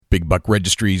Buck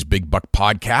Registry's Big Buck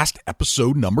Podcast,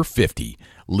 episode number 50.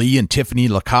 Lee and Tiffany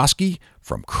Lakosky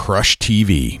from Crush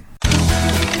TV.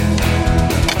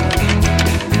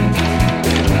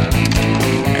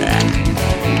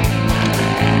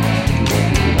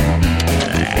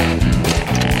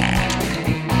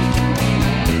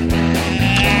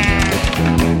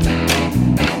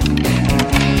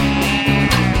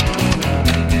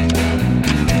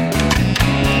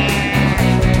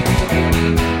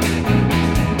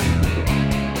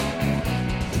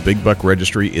 Big Buck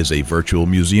Registry is a virtual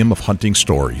museum of hunting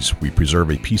stories. We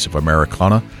preserve a piece of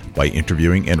Americana by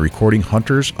interviewing and recording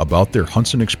hunters about their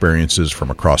hunts and experiences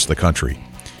from across the country.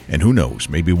 And who knows,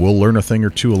 maybe we'll learn a thing or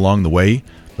two along the way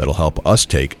that'll help us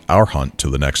take our hunt to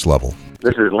the next level.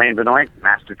 This is Lane Benoit,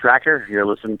 Master Tracker. You're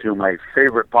listening to my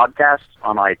favorite podcast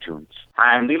on iTunes.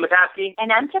 I'm Lee Lakosky.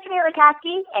 And I'm Tiffany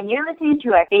Lakosky, and you're listening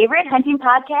to our favorite hunting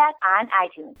podcast on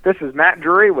iTunes. This is Matt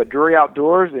Drury with Drury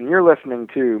Outdoors, and you're listening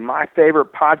to my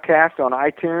favorite podcast on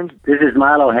iTunes. This is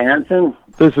Milo Hansen.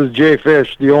 This is Jay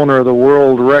Fish, the owner of the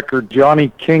World Record Johnny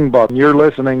Kingbuck, and you're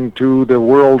listening to the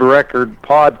World Record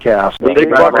Podcast. The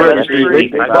Big Buck Registry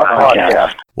Big Buck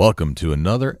Podcast. Welcome to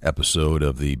another episode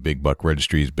of the Big Buck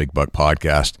Registry's Big Buck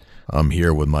Podcast. I'm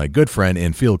here with my good friend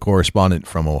and field correspondent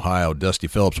from Ohio, Dusty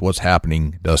Phillips. What's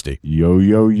happening, Dusty? Yo,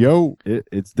 yo, yo.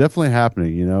 It's definitely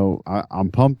happening. You know,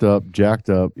 I'm pumped up, jacked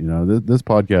up. You know, this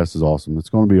podcast is awesome. It's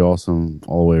going to be awesome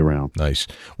all the way around. Nice.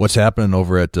 What's happening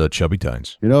over at Chubby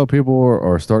Tines? You know, people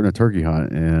are starting a turkey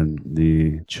hunt, and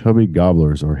the chubby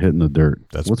gobblers are hitting the dirt.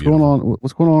 What's going on?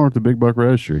 What's going on with the Big Buck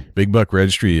Registry? Big Buck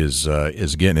Registry is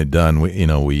getting it done.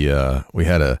 We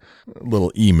had a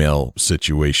little email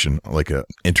situation, like a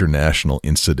international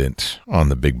incident on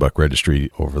the Big Buck Registry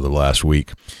over the last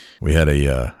week. We had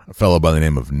a fellow by the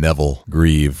name of Neville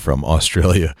Grieve from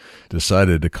Australia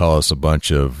decided to call us a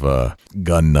bunch of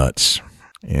gun nuts,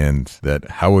 and that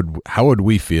how would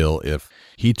we feel if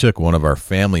he took one of our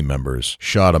family members,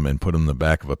 shot him, and put him in the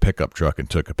back of a pickup truck and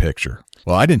took a picture.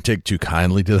 Well, I didn't take too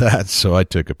kindly to that, so I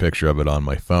took a picture of it on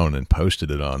my phone and posted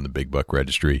it on the Big Buck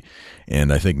Registry,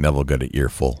 and I think Neville got an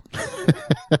earful.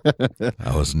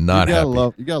 I was not happy.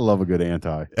 You gotta love a good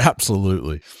anti.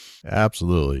 Absolutely.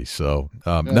 So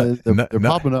they're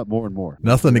popping up more and more.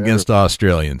 Nothing against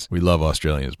Australians. We love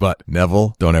Australians, but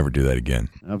Neville, don't ever do that again.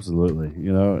 Absolutely.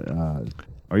 You know,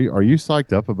 Are you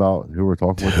psyched up about who we're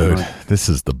talking with Dude, tonight? This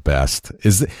is the best.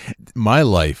 My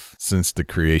life since the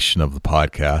creation of the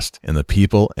podcast and the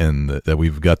people that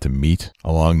we've got to meet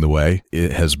along the way,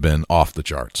 it has been off the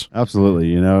charts. Absolutely,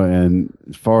 you know. And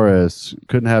as far as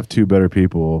couldn't have two better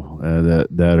people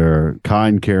that are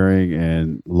kind, caring,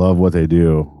 and love what they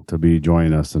do to be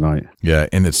joining us tonight. Yeah,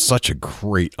 and it's such a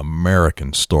great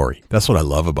American story. That's what I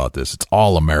love about this. It's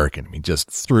all American. I mean, just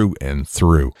through and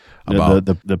through. About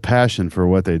the passion for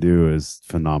what they do is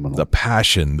phenomenal. The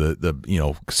passion,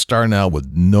 the starting out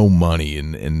with no money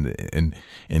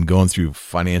and going through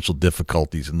financial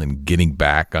difficulties and then getting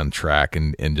back on track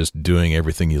and just doing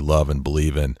everything you love and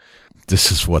believe in.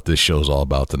 This is what this show's all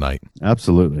about tonight.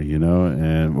 Absolutely, you know,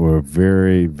 and we're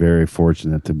very, very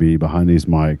fortunate to be behind these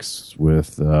mics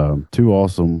with two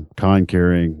awesome, kind,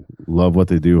 caring, love what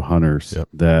they do hunters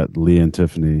that Lee and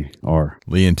Tiffany are.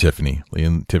 Lee and Tiffany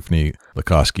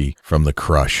Lakosky from the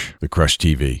Crush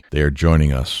TV. They are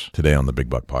joining us today on the Big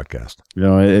Buck Podcast. You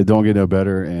know, it don't get no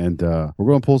better, and we're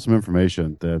going to pull some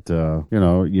information that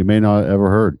you may not ever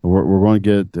heard. We're going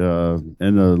to get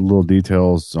into little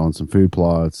details on some food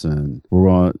plots, and we're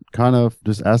going to kind of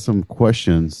just ask some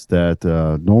questions that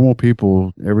normal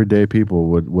people, everyday people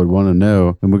would want to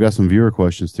know, and we got some viewer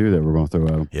questions too that we're going to throw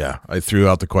at them. Yeah, I threw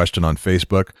out the question on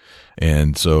Facebook,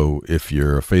 and so if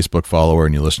you're a Facebook follower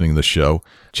and you're listening to the show,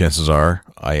 chances are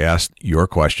I asked your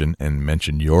question and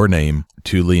mentioned your name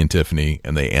to Lee and Tiffany,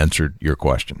 and they answered your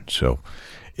question. So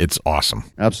it's awesome.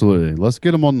 Absolutely. Let's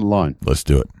get them on the line. Let's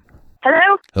do it.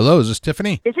 Hello? Hello, is this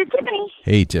Tiffany? This is Tiffany.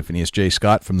 Hey, Tiffany, it's Jay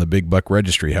Scott from the Big Buck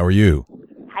Registry. How are you?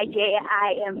 Hi, Jay.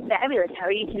 I am fabulous. How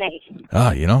are you tonight?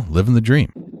 Living the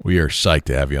dream. We are psyched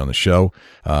to have you on the show.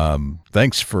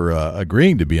 Thanks for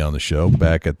agreeing to be on the show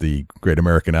back at the Great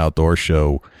American Outdoor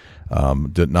Show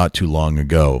not too long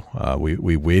ago.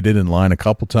 We waited in line a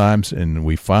couple times, and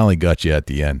we finally got you at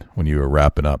the end when you were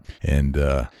wrapping up. And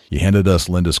you handed us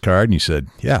Linda's card, and you said,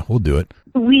 yeah, we'll do it.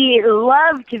 We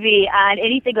love to be on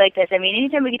anything like this. I mean,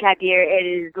 anytime we can talk here, it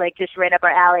is like just right up our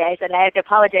alley. I said, I have to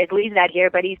apologize. Lee's not here,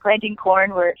 but he's planting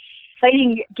corn. We're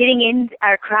fighting getting in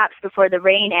our crops before the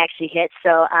rain actually hits.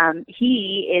 So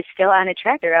he is still on a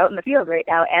tractor out in the field right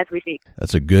now as we speak.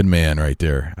 That's a good man right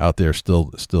there, out there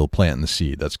still planting the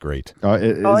seed. That's great.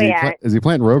 Is he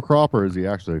planting row crop or is he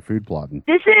actually food plotting?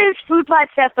 This is food plot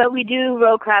stuff, but we do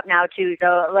row crop now too.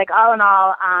 So like all in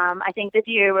all, I think this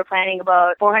year we're planting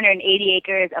about 480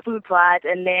 acres of food plots,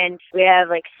 and then we have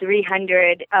like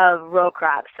 300 of row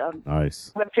crops. So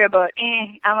nice. We're up to about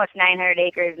almost 900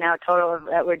 acres now total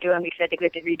that we're doing, because I think we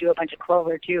have to redo a bunch of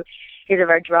clover too because of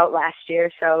our drought last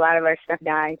year. So a lot of our stuff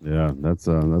died. Yeah, that's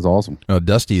awesome.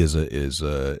 Dusty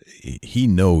he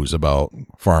knows about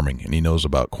farming and he knows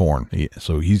about corn.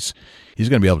 So he's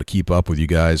going to be able to keep up with you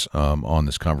guys on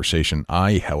this conversation.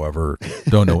 I, however,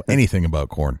 don't know anything about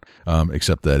corn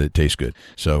except that it tastes good.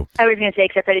 So I was going to say,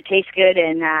 except that it tastes good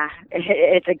and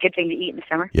it's a good thing to eat in the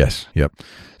summer. Yes. Yep.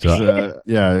 So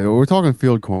yeah, we're talking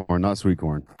field corn, not sweet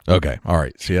corn. Okay. All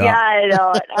right. See, yeah,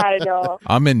 I know.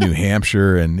 I'm in New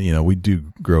Hampshire, and we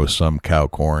do grow some cow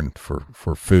corn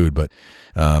for food, but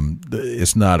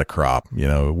it's not a crop.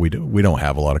 We don't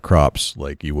have a lot of crops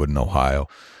like you would in Ohio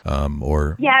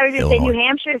or yeah. I was going to say Illinois. New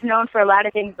Hampshire is known for a lot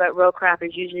of things, but row crop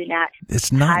is usually not.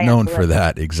 It's not known for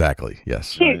that. Exactly.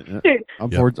 Yes.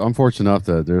 I'm fortunate enough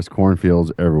that there's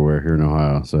cornfields everywhere here in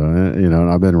Ohio. So and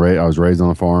I was raised on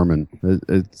a farm, and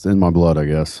it's in my blood, I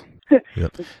guess.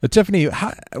 Yep. Tiffany,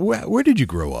 where did you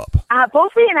grow up?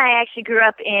 Both Lee and I actually grew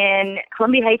up in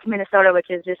Columbia Heights, Minnesota, which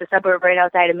is just a suburb right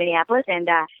outside of Minneapolis. And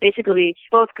basically, we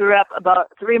both grew up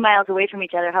about 3 miles away from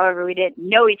each other. However, we didn't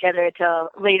know each other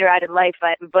until later on in life.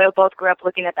 But we both grew up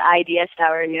looking at the IDS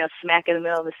Tower, smack in the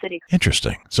middle of the city.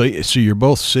 Interesting. So you're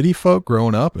both city folk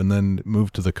growing up and then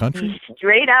moved to the country?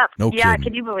 Straight up. No yeah, kidding.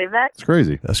 Can you believe that? It's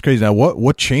crazy. That's crazy. Now,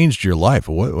 what changed your life?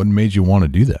 What made you want to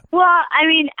do that? Well, I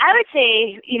mean, I would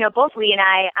say, both Lee and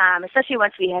I, especially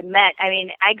once we had met, I mean,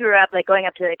 I grew up like going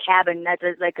up to the cabin. That's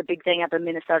like a big thing up in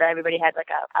Minnesota. Everybody had like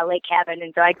a lake cabin.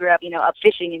 And so I grew up, up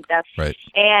fishing and stuff. Right.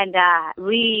 And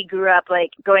Lee grew up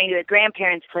like going to his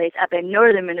grandparents' place up in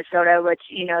northern Minnesota, which,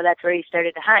 that's where he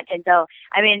started to hunt. And so,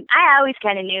 I mean, I always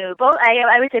kind of knew,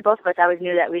 I would say both of us always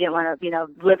knew that we didn't want to,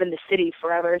 live in the city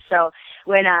forever. So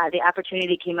when the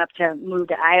opportunity came up to move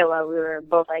to Iowa, we were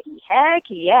both like, heck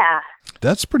yeah.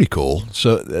 That's pretty cool.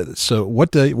 So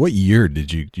what year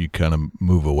did you kind of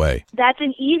move away? That's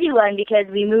an easy one because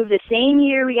we moved the same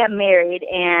year we got married,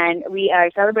 and we are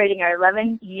celebrating our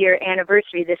 11-year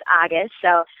anniversary this August.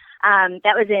 So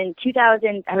that was in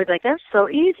 2000. I was like, that's so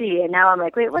easy. And now I'm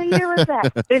like, wait, what year was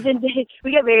that?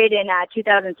 We got married in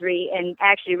 2003. And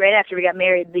actually, right after we got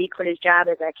married, Lee quit his job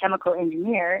as a chemical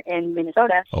engineer in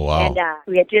Minnesota. Oh, wow. And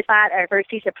we had just bought our first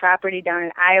piece of property down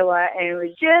in Iowa, and it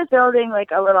was just building like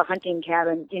a little hunting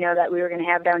cabin, that we were going to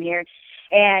have down here.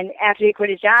 And after he quit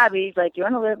his job, he's like, "You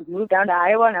want to move down to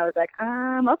Iowa?" And I was like,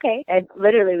 okay. And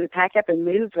literally, we packed up and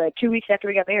moved like 2 weeks after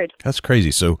we got married. That's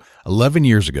crazy. So 11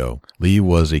 years ago, Lee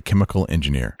was a chemical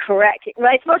engineer. Correct. Well,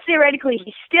 I suppose theoretically,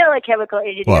 he's still a chemical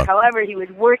engineer. Well, however, he was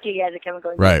working as a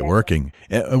chemical engineer. Right, working.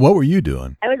 And what were you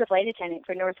doing? I was a flight attendant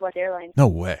for Northwest Airlines. No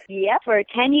way. Yeah, for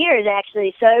 10 years,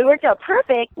 actually. So it worked out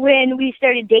perfect when we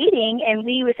started dating, and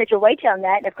Lee was such a whitetail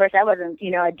nut. And of course, I wasn't,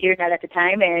 a deer nut at the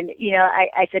time. And,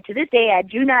 I said, to this day, I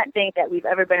do not think that we've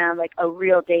ever been on like a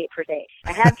real date per se.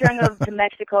 I have drunk to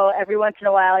Mexico every once in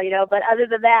a while, but other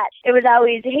than that, it was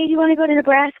always, hey, do you want to go to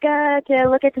Nebraska to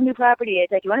look at some new property?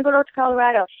 It's like, you want to go to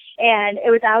Colorado? And it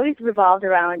was always revolved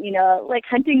around, like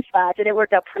hunting spots. And it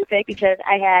worked out perfect because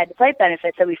I had flight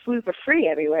benefits, so we flew for free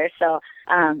everywhere. So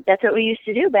that's what we used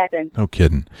to do back then. No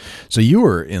kidding. So you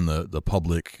were in the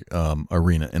public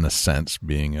arena in a sense,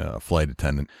 being a flight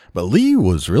attendant. But Lee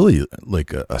was really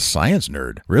like a science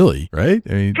nerd, really, right?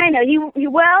 I mean, kind of.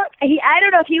 I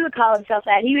don't know if he would call himself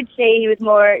that. He would say he was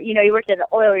more, he worked at an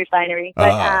oil refinery.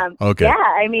 But okay. Yeah,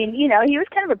 I mean, he was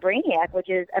kind of a brainiac, which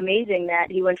is amazing that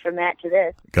he went from that to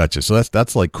this. Gotcha. So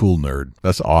that's like cool nerd.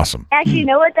 That's awesome. Actually, you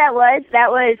know what that was?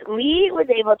 That was Lee was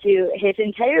able to, his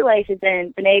entire life has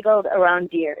been finagled around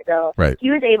deer. So right. He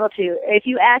was able to, if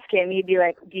you ask him, he'd be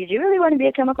like, did you really want to be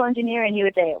a chemical engineer? And he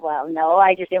would say, well, no,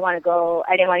 I just didn't want to go,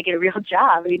 I didn't want to get a real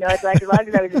job. It's like as long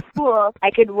as I was in school,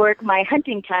 I could work my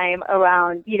hunting time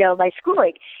around, my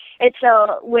schooling. And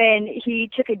so when he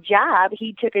took a job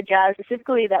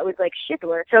specifically that was like shift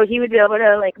work. So he would be able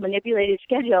to like manipulate his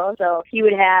schedule. So he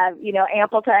would have,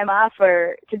 ample time off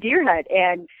to deer hunt.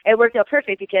 And it worked out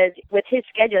perfect because with his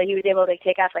schedule, he was able to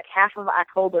take off like half of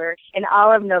October and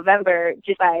all of November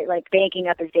just by like banking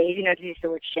up his days, because he used to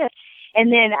work shift.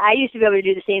 And then I used to be able to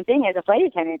do the same thing as a flight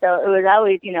attendant. So it was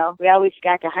always, we always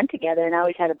got to hunt together and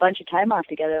always had a bunch of time off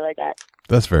together like that.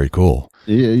 That's very cool.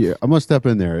 Yeah, I'm gonna step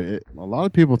in there. A lot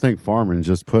of people think farming is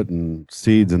just putting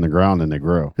seeds in the ground and they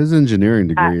grow. His engineering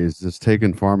degree is just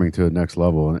taking farming to the next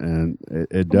level, and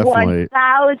it definitely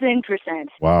 1,000%.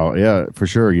 Wow, yeah, for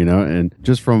sure. And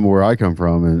just from where I come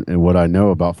from and what I know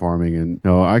about farming, and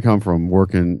I come from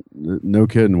working. No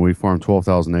kidding, we farm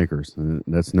 12,000 acres. And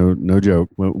that's no joke.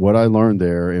 What I learned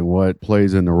there and what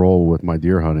plays in the role with my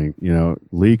deer hunting,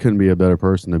 Lee couldn't be a better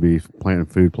person to be planting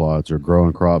food plots or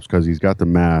growing crops because he's got the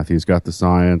math, he's got the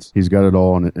science, he's got it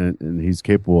all, and he's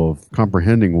capable of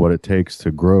comprehending what it takes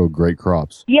to grow great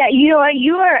crops. Yeah, you know what?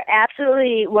 You are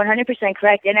absolutely 100%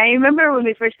 correct. And I remember when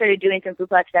we first started doing some food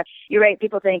plot stuff, you're right,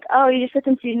 people think, oh, you just put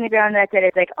some seed in the ground, that's it.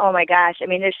 It's like, oh my gosh. I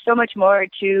mean, there's so much more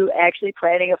to actually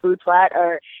planting a food plot,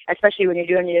 or especially when you're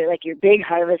doing your big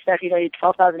harvest stuff, your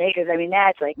 12,000 acres. I mean,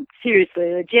 that's like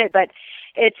seriously legit. But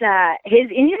it's his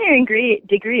engineering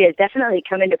degree has definitely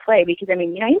come into play because, I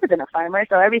mean, he wasn't a farmer,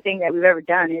 so everything that we've ever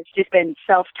done has just been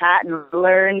self-taught and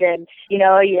learned, and,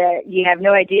 you have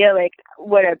no idea, like,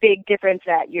 what a big difference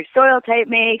that your soil type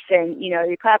makes and,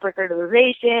 your copper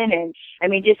fertilization. And, I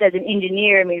mean, just as an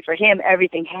engineer, I mean, for him,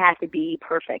 everything has to be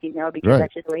perfect, because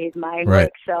that's just the way his mind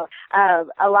works. So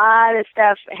a lot of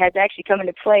stuff has actually come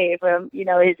into play from,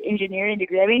 his engineering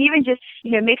degree. I mean, even just,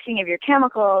 mixing of your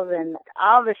chemicals and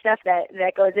all the stuff that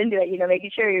goes into it,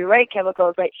 making sure you're right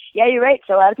chemicals. But yeah, you're right.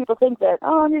 So a lot of people think that,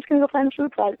 oh, I'm just going to go plant a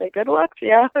food plot. It's like, good luck.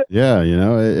 Yeah. Yeah.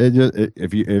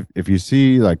 If you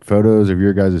see like photos of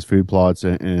your guys' food plots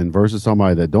and versus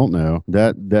somebody that don't know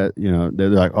that, they're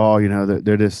like, oh,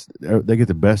 they get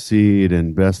the best seed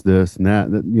and best this and that,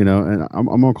 and I'm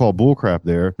going to call bullcrap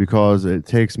there because it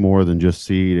takes more than just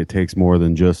seed. It takes more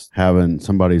than just having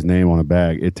somebody's name on a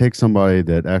bag. It takes somebody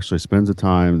that actually spends the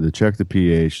time to check the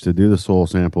pH, to do the soil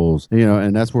samples,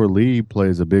 and that's where Lee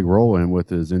plays a big role in with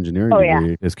his engineering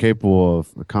degree, is capable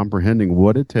of comprehending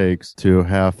what it takes to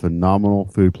have phenomenal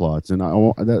food plots. And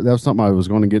that was something I was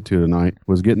going to get to tonight,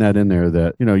 was getting that in there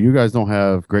that, you guys don't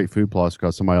have great food plots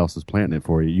because somebody else is planting it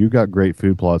for you. You got great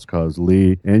food plots because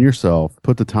Lee and yourself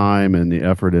put the time and the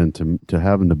effort into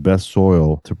having the best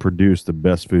soil to produce the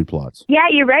best food plots. Yeah,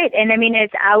 you're right. And I mean,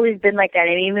 it's always been like that.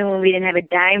 I mean, even when we didn't have a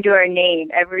dime to our name,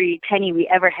 every penny we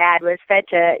ever had was fed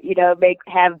to,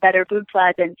 have better food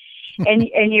plots.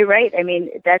 And you're right. I mean,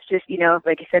 that's just,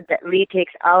 like I said, that Lee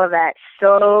takes all of that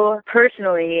so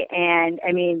personally. And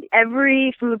I mean,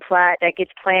 every food plot that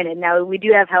gets planted, now we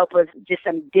do have help with just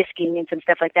some disking and some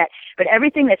stuff like that, but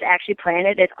everything that's actually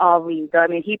planted is all Lee. So, I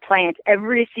mean, he plants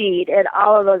every seed at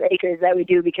all of those acres that we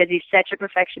do because he's such a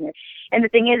perfectionist. And the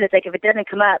thing is, it's like, if it doesn't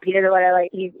come up, he doesn't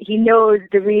want to, he knows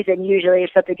the reason usually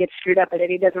if something gets screwed up in it.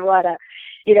 He doesn't want to,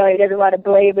 he doesn't want to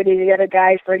blame any of the other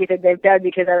guys for anything they've done,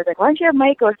 because I was like, why don't you have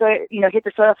Mike go, hit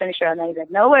the soil finisher on that? He's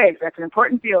like, no worries, that's an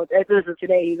important field. This is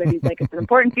today. He's like, it's an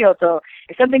important field, so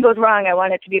if something goes wrong, I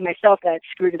want it to be myself that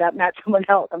screwed it up, not someone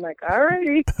else. I'm like, all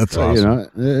righty. That's awesome.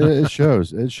 It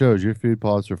shows. It shows. Your food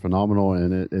plots are phenomenal,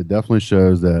 and it definitely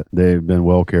shows that they've been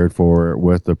well cared for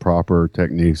with the proper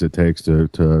techniques it takes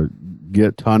to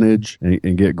get tonnage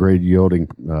and get great yielding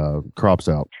crops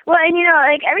out. Well, and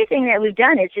like everything that we've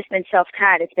done, it's just been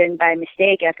self-taught. It's been by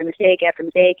mistake after mistake after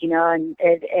mistake, and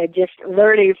just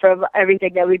learning from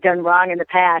everything that we've done wrong in the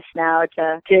past. Now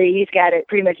he's got it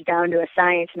pretty much down to a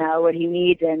science now, what he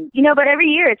needs. And but every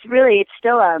year it's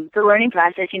still the learning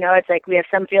process. It's like we have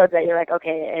some fields that you're like,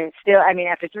 okay, and it's still, I mean,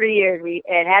 after 3 years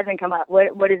it hasn't come up.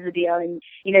 What is the deal? And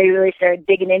you really start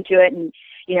digging into it, and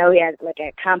we had like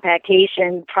a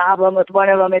compactation problem with one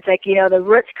of them. It's like, the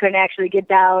roots couldn't actually get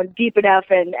down deep enough.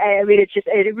 And I mean,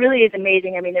 it really is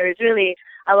amazing. I mean, there was really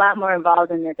a lot more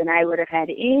involved in it than I would have had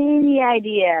any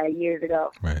idea years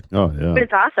ago. Right. Oh, yeah. But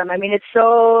it's awesome. I mean, it's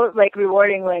so like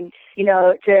rewarding when,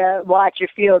 to watch your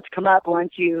fields come up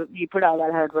once you put all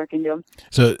that hard work into them.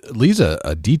 So Lee's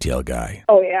a detail guy.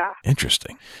 Oh, yeah.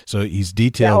 Interesting. So he's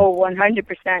detailed. Oh,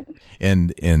 100%.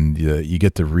 And you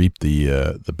get to reap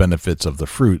the benefits of the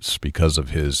fruits because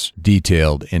of his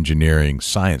detailed engineering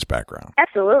science background.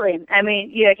 Absolutely. I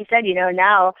mean, like you said,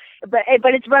 now, but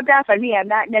it's rubbed off on me. I'm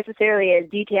not necessarily as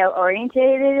detail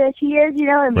orientated as he is,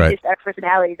 I mean, right. Just our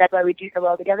personalities. That's why we do so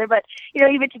well together. But,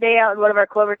 even today out in one of our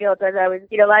clover fields, as I was,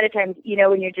 a lot of times,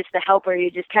 when you're just the helper,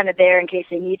 you're just kind of there in case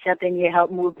they need something, you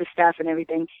help move the stuff and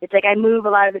everything. It's like I move a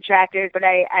lot of the tractors, but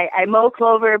I mow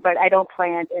clover, but I don't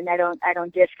plant, and I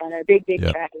don't disc on a big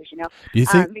tractors, Do you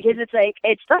think? Because it's like,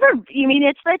 it's sort of,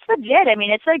 it's legit. I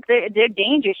mean, it's like they're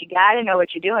dangerous. You got to know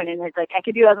what you're doing. And it's like, I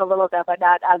could do all the little stuff, but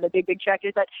not on the big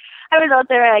tractors. But I was out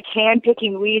there like hand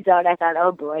picking weeds out. I thought,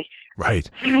 oh boy, Right.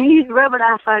 he's rubbing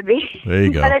off on me. There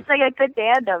you go. But it's like I couldn't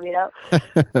handle him, you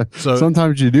know. So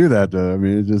sometimes you do that, though. I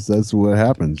mean, that's what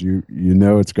happens. You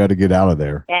know it's got to get out of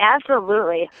there.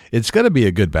 Absolutely. it's got to be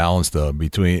a good balance, though,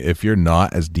 between if you're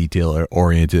not as detail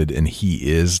oriented and he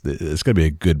is, it's got to be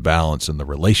a good balance in the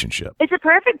relationship. It's a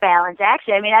perfect balance,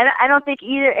 actually. I mean, I don't think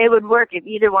either it would work if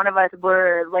either one of us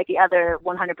were like the other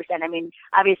 100%. I mean,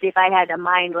 obviously, if I had a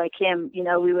mind like him, you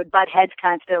know, we would butt heads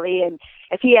constantly, and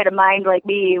if he had a mind like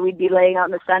me, we'd be laying out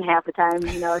in the sun half the time,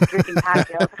 you know, drinking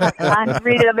cocktails on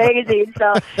reading a magazine.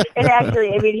 So it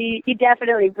actually, I mean, he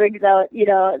definitely brings out, you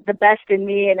know, the best in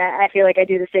me, and I feel like I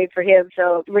do the same for him.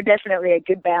 So we're definitely a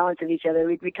good balance of each other.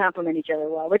 We complement each other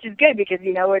well, which is good because,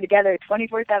 you know, we're together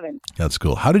 24/7. That's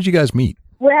cool. How did you guys meet?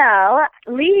 Well,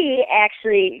 Lee,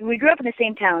 actually, we grew up in the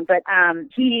same town, but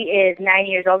he is 9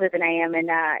 years older than I am,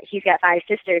 and he's got 5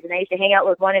 sisters, and I used to hang out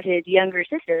with one of his younger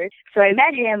sisters. So I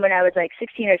met him when I was like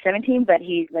 16 or 17, but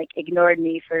he like ignored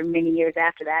me for many years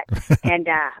after that.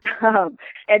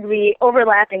 And we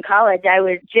overlapped in college. I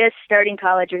was just starting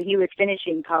college when he was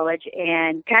finishing college,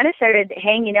 and kind of started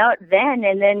hanging out then,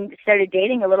 and then started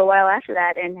dating a little while after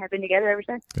that, and have been together ever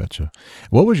since. Gotcha.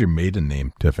 What was your maiden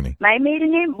name, Tiffany? My maiden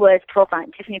name was Profant.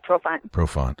 Tiffany Profant.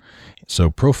 Profant. So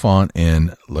Profant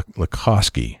and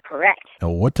Lakosky. Correct. Now,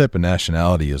 what type of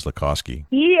nationality is Lakosky?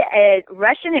 He is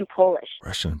Russian and Polish.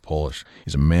 Russian and Polish.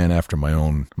 He's a man after my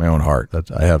own heart.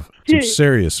 I have some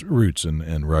serious roots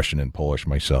in Russian and Polish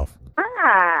myself.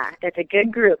 Ah, that's a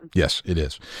good group. Yes, it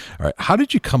is. All right. How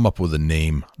did you come up with the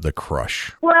name The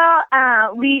Crush? Well,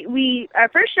 we our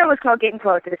first show was called Getting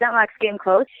Close. It was not like Getting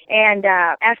Close. And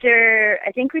after,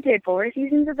 I think we did 4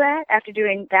 seasons of that, after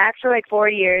doing that for like 4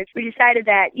 years, we decided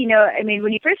that, you know, I mean,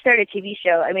 when you first start a TV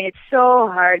show, I mean, it's so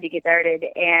hard to get started.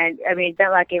 And I mean,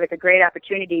 Bentlock gave us a great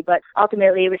opportunity, but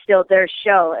ultimately it was still their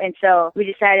show. And so we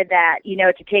decided that, you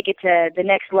know, to take it to the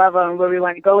next level and where we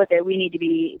want to go with it, we need to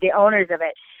be the owners of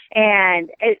it. And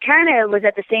it kind of was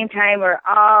at the same time where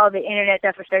all the internet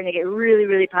stuff was starting to get really,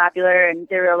 really popular, and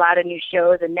there were a lot of new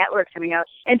shows and networks coming out.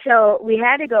 And so we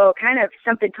had to go kind of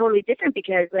something totally different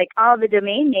because, like, all the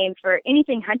domain names for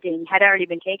anything hunting had already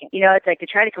been taken. You know, it's like to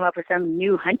try to come up with some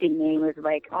new hunting name was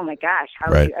like, oh my gosh,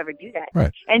 how would you ever do that?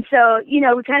 Right. And so, you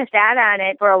know, we kind of sat on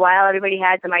it for a while. Everybody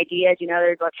had some ideas. You know,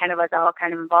 there's about 10 of us all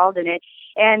kind of involved in it.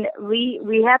 And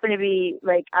we happened to be,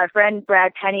 like, our friend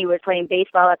Brad Penny was playing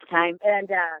baseball at the time, and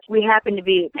we happened to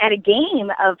be at a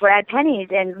game of Brad Penny's,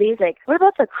 and Lee's like, what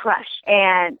about The Crush?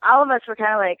 And all of us were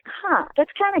kind of like,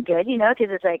 that's kind of good, you know, because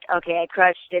it's like, okay, I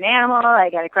crushed an animal, I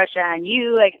got a crush on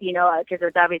you, like, you know, because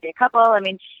there's obviously a couple. I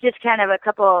mean, just kind of a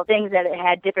couple things that it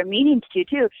had different meanings to,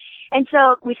 too. And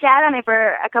so we sat on it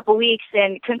for a couple weeks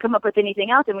and couldn't come up with anything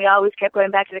else, and we always kept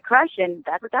going back to The Crush, and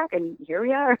that's what that, and here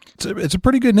we are. It's a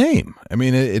pretty good name. I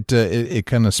mean, it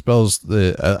kind of spells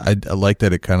the. I like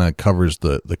that it kind of covers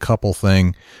the couple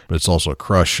thing, but it's also a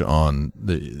crush on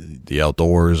the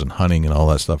outdoors and hunting and all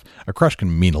that stuff. A crush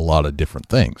can mean a lot of different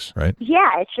things, right?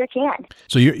 Yeah, it sure can.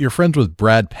 So you're friends with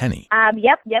Brad Penny?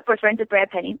 Yep, we're friends with Brad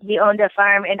Penny. He owned a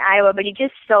farm in Iowa, but he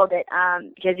just sold it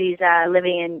because he's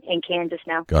living in Kansas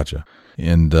now. Gotcha.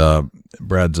 And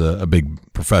Brad's a big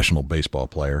professional baseball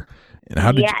player. And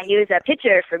how did he was a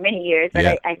pitcher for many years, but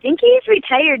I think he's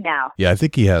retired now. Yeah, I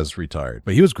think he has retired.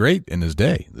 But he was great in his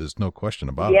day. There's no question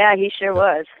about it. Yeah, he sure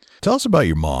was. Tell us about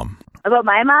your mom. About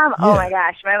my mom? Yeah. Oh, my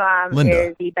gosh. My mom Linda.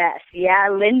 is the best. Yeah,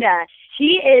 Linda.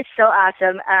 She is so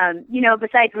awesome. You know,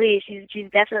 besides Lee,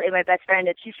 she's definitely my best friend.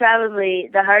 She's probably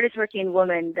the hardest working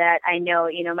woman that I know.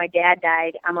 You know, my dad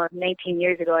died almost 19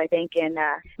 years ago, I think, and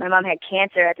my mom had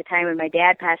cancer at the time when my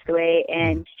dad passed away.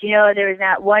 And, you know, there was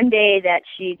not one day that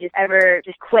she just ever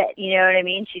just quit. You know what I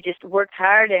mean? She just worked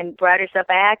hard and brought herself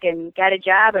back and got a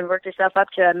job and worked herself up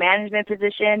to a management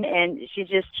position. And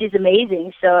she's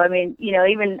amazing. So, I mean, you know,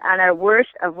 even on our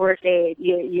worst of worst days,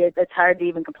 it's hard to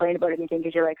even complain about anything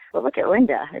because you're like, well, look at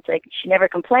Linda. It's like she never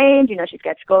complained. You know, she's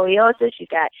got scoliosis, she's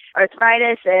got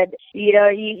arthritis, and, you know,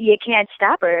 you can't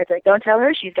stop her. It's like, don't tell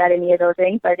her she's got any of those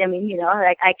things. But, I mean, you know,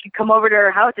 like I could come over to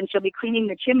her house and she'll be cleaning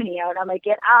the chimney out. I'm like,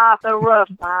 get off the roof,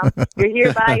 Mom. You're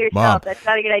here by yourself. Mom. That's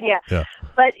not a good idea. Yeah.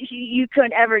 But you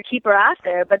couldn't ever keep her off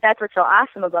there. But that's what's so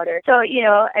awesome about her. So, you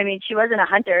know, I mean, she wasn't a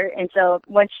hunter. And so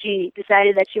once she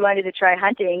decided that she wanted to try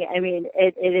hunting, I mean,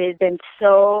 it has been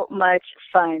so much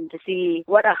fun to see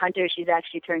what a hunter she's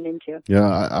actually turned into.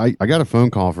 Yeah, I got a phone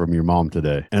call from your mom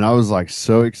today, and I was like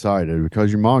so excited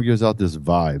because your mom gives out this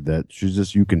vibe that she's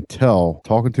just, you can tell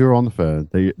talking to her on the phone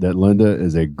that Linda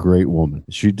is a great woman.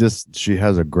 She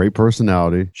has a great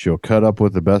personality. She'll cut up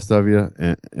with the best of you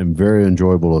and very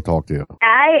enjoyable to talk to you.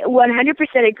 I I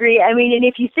 100% agree. I mean, and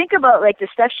if you think about like the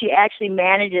stuff she actually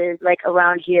manages like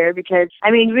around here, because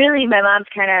I mean, really, my mom's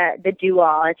kind of the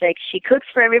do-all. It's like she cooks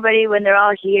for everybody when they're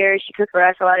all here. She cooks for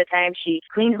us a lot of times. She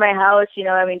cleans my house. You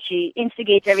know, I mean, she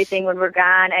instigates everything when we're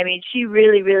gone. I mean, she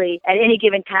really, really, at any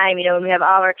given time, you know, when we have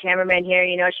all our cameramen here,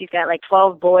 you know, she's got like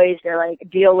 12 boys to like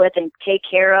deal with and take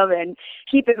care of and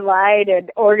keep in line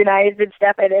and organized and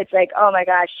stuff. And it's like, oh my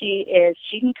gosh, she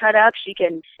can cut up.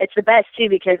 It's the best too,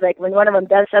 because like when one of them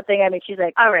does something, I mean, she's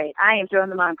like, all right, I am throwing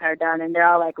the mom card down. And they're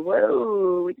all like,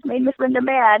 whoa, we just made Miss Linda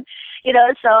mad. You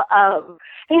know, so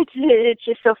it's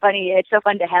just so funny. It's so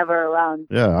fun to have her around.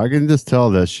 Yeah, I can just tell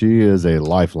that she is a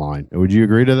lifeline. Would you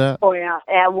agree to that? Oh, yeah,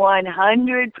 at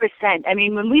 100%. I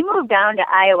mean, when we moved down to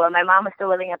Iowa, my mom was still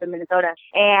living up in Minnesota.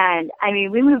 And, I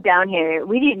mean, we moved down here.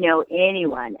 We didn't know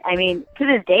anyone. I mean, to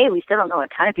this day, we still don't know a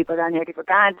ton of people down here because we're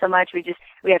gone so much.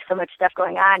 We have so much stuff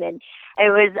going on. And it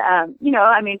was, you know,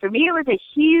 I mean, for me, it was a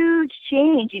huge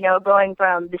change, you know, going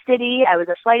from the city. I was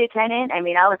a flight attendant. I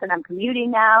mean, all of a sudden I'm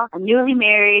commuting now. I'm newly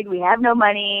married. We have no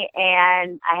money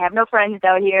and I have no friends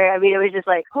down here. I mean, it was just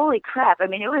like, holy crap. I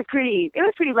mean, it was pretty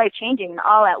life changing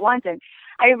all at once. And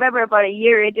I remember about a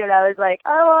year into it, I was like,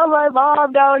 I love my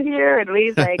mom down here. And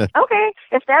Lee's like, okay,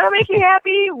 if that'll make you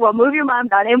happy, we'll move your mom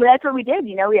down. And that's what we did.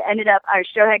 You know, we ended up, our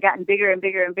show had gotten bigger and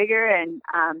bigger and bigger. And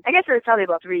I guess it was probably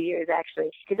about 3 years,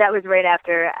 actually, because that was right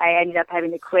after I ended up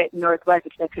having to quit Northwest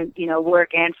because I couldn't, you know,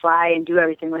 work and fly and do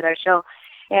everything with our show.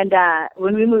 And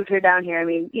when we moved her down here, I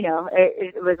mean, you know,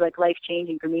 it was like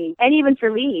life-changing for me. And even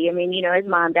for Lee, I mean, you know, his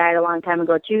mom died a long time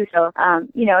ago, too. So,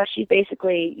 you know, she's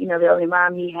basically, you know, the only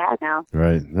mom he has now.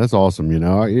 Right. That's awesome. You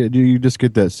know, you just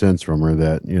get that sense from her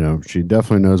that, you know, she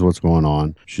definitely knows what's going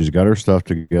on. She's got her stuff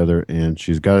together, and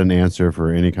she's got an answer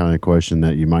for any kind of question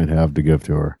that you might have to give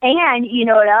to her. And you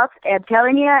know what else? I'm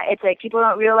telling you, it's like people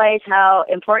don't realize how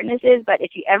important this is. But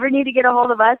if you ever need to get a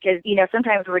hold of us, because, you know,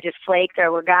 sometimes we're just flaked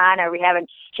or we're gone or we haven't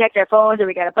checked our phones or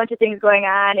we got a bunch of things going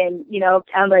on, and you know,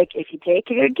 I'm like, if you take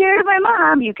good care of my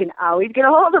mom, you can always get a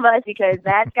hold of us because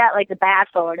that's got like the bat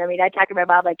phone. I mean, I talk to my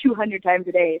mom like 200 times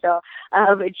a day, so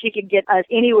and she can get us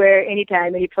anywhere,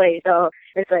 anytime, any place. So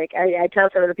it's like I tell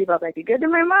some of the people, I'm like, be good to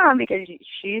my mom because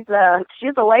she's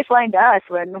a lifeline to us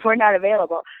when we're not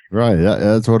available. Right.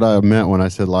 That's what I meant when I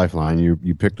said lifeline.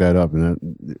 You picked that up, and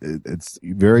it's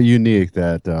very unique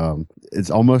that it's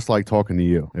almost like talking to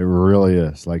you. It really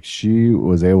is. Like, she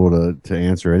was able to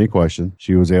answer any question.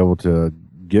 She was able to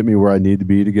get me where I need to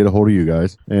be to get a hold of you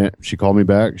guys. And she called me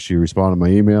back. She responded to my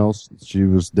emails. She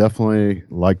was definitely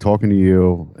like talking to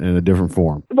you in a different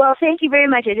form. Well, thank you very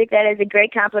much. I think that is a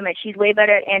great compliment. She's way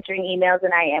better at answering emails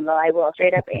than I am, though. I will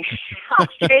straight up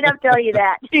tell you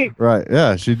that. Right.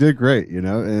 Yeah, she did great. You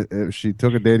know, she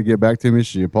took a day to get back to me.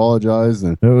 She apologized,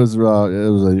 and it was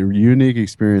a unique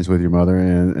experience with your mother.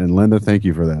 And Linda, thank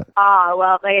you for that. Oh,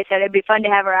 well, like I said, it'd be fun to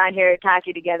have her on here and talk to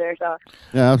you together. So.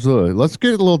 Yeah, absolutely. Let's get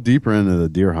a little deeper into the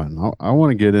deer hunting. I want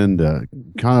to get into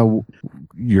kind of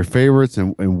your favorites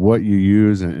and what you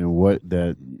use and what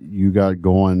that you got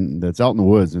going that's out in the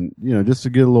woods, and you know, just to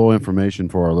get a little information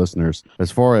for our listeners as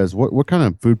far as what kind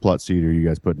of food plot seed are you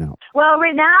guys putting out? Well,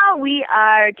 right now we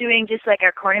are doing just like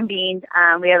our corn and beans.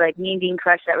 We have like mean bean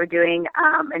crush that we're doing,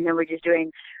 and then we're just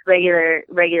doing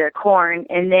regular corn,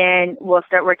 and then we'll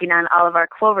start working on all of our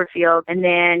clover fields, and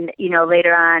then, you know,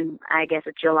 later on, I guess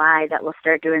it's July, that we'll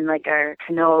start doing like our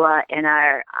canola and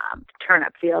our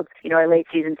turnip fields, you know, our late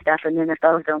season stuff, and then if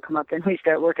those don't come up, then we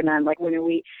start working on like winter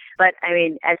wheat. But I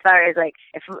mean, as far as like,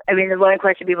 the one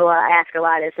question people ask a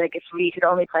lot is like, if we could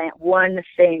only plant one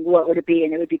thing, what would it be?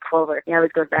 And it would be clover. You know,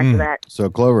 it goes back to that. So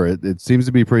clover, it seems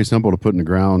to be pretty simple to put in the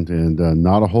ground, and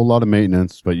not a whole lot of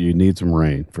maintenance, but you need some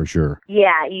rain for sure.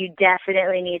 Yeah, you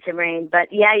definitely need some rain. But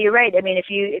yeah, you're right. I mean, if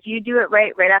you do it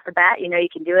right off the bat, you know, you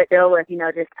can do it still with, you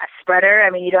know, just a spreader.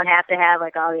 I mean, you don't have to have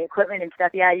like all the equipment and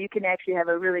stuff. Yeah, you can actually have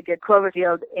a really good clover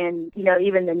field in, you know,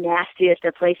 even the nastiest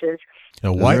of places.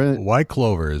 Now, why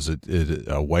clover? Is it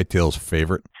whitetail's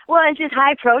favorite? Well, it's just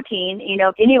high protein. You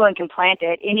know, anyone can plant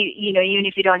it. You know, even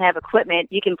if you don't have equipment,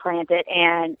 you can plant it,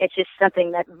 and it's just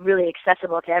something that's really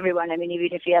accessible to everyone. I mean, even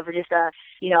if you have just a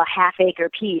half acre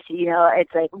piece, you know,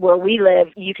 it's like where we live,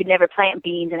 you could never plant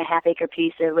beans in a half acre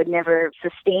piece. It would never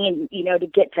sustain, you know, to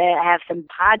get to have some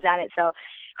pods on it. So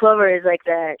clover is like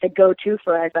the go-to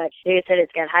for us. But like I said,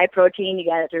 it's got high protein. You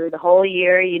got it through the whole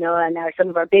year, you know, and now some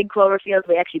of our big clover fields,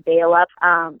 we actually bale up,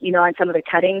 you know, on some of the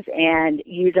cuttings and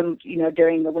use them, you know,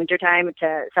 during the wintertime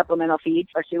to supplemental feed,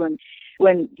 especially when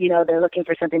when, they're looking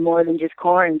for something more than just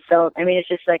corn. So, I mean, it's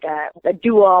just like a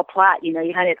dual plot. You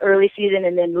hunt it early season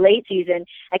and then late season.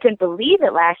 I couldn't believe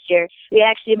it last year. We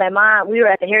were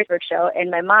at the Harrisburg show, and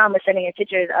my mom was sending us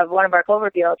pictures of one of our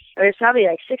clover fields. There was probably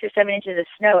like 6 or 7 inches of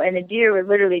snow, and the deer were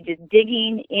literally just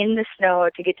digging in the snow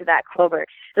to get to that clover.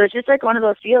 So it's just like one of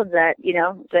those fields that,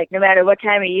 it's like no matter what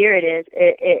time of year it is,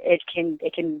 it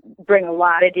can bring a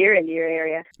lot of deer into your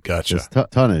area. Gotcha. It's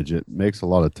tonnage. It makes a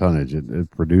lot of tonnage. It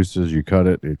produces, you cut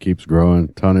it keeps growing.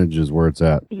 Tonnage is where it's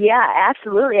at. Yeah,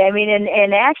 absolutely. I mean,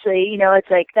 and actually,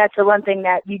 it's like that's the one thing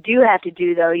that you do have to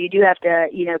do, though. You do have to,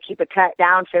 keep it cut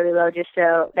down fairly low, just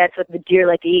so that's what the deer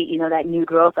like to eat, that new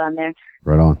growth on there.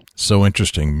 Right on. So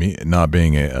interesting. Me not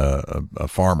being a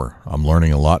farmer, I'm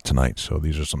learning a lot tonight. So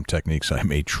these are some techniques I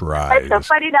may try. It's so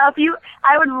funny now.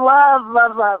 I would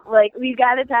love. Like, we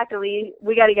got to talk to Lee.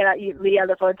 We got to get Lee on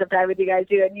the phone sometime with you guys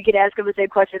too, and you can ask him the same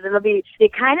questions. It'll be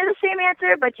kind of the same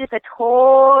answer, but just a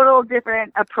total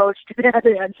different approach to that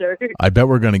answer. I bet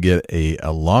we're going to get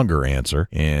a longer answer,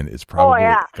 and it's probably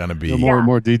going to be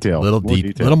more detail.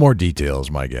 Little more details,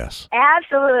 my guess.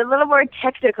 Absolutely, a little more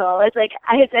technical. It's like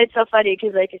it's so funny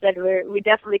because, like I said, we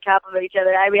definitely compliment each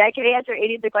other. I mean, I can answer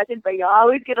 80 of the questions, but you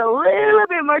always get a little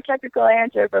bit more technical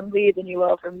answer from Lee than you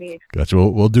will from me. Gotcha.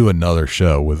 We'll do another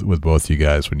show with both you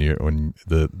guys when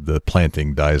the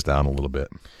planting dies down a little bit.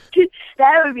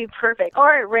 That would be perfect.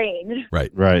 Or it rains.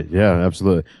 Right. Yeah,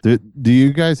 absolutely. Do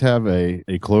you guys have a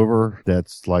clover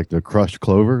that's like the crushed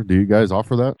clover? Do you guys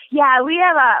offer that? Yeah,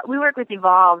 we work with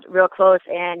Evolved real close,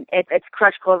 and it's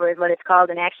crushed clover is what it's called.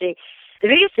 And actually, the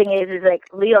biggest thing is like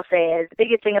Lee'll say, is the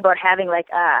biggest thing about having like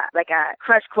a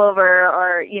crushed clover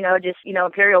or just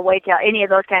imperial whitetail, any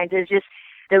of those kinds, is just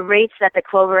the rates that the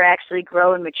clover actually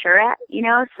grow and mature at.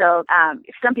 So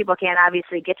some people can't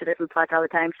obviously get to their food plots all the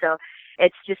time, so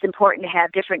it's just important to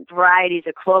have different varieties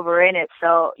of clover in it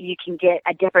so you can get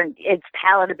its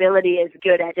palatability is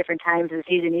good at different times of the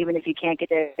season, even if you can't get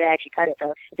to actually cut it.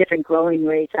 So different growing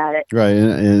rates on it. Right.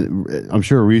 And I'm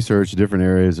sure research, different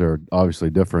areas are obviously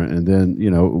different. And then,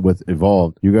 with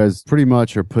Evolved, you guys pretty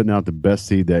much are putting out the best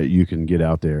seed that you can get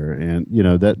out there. And,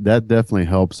 that definitely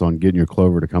helps on getting your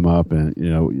clover to come up and,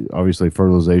 obviously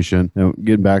fertilization.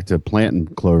 Getting back to planting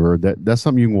clover, that's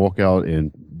something you can walk out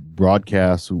and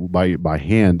broadcast by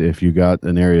hand if you got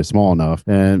an area small enough,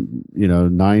 and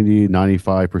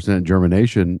 90-95%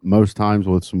 germination most times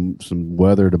with some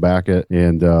weather to back it,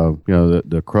 and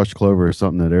the crushed clover is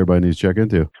something that everybody needs to check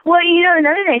into. Well,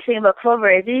 another nice thing about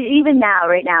clover is even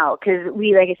right now, because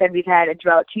like I said, we've had a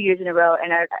drought 2 years in a row,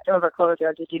 and some of our clover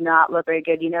fields just do not look very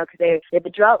good, because they had the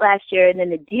drought last year, and then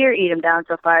the deer eat them down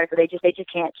so far, so they just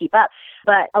can't keep up.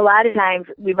 But a lot of times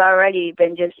we've already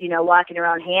been just walking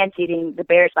around hand seeding the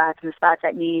bare spots and the spots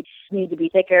that need to be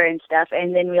thicker and stuff.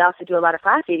 And then we also do a lot of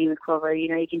frost seeding with clover.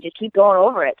 You can just keep going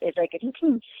over it. It's like if you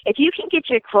can get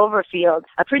your clover field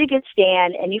a pretty good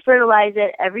stand and you fertilize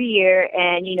it every year,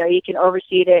 and you can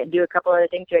overseed it and do a couple other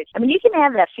things to it. I mean, you can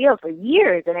have that field for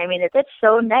years, and I mean that's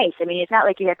so nice. I mean, it's not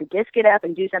like you have to disc it up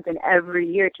and do something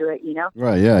every year to it.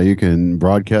 Right? Yeah, you can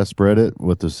broadcast spread it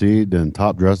with the seed and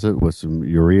top dress it with some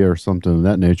urea or something of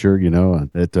that nature. And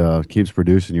it keeps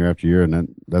producing year after year,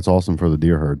 and that's awesome for the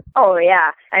deer herd. Oh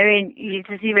yeah, I mean,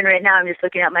 just even right now, I'm just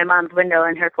looking out my mom's window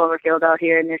in her clover field out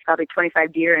here, and there's probably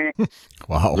 25 deer in it.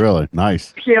 Wow, really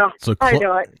nice. So I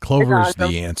know it. Clover is awesome.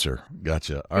 The answer.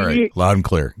 Gotcha. All right, loud and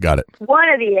clear. Got it. One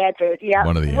of the answers. Yeah,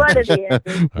 one of the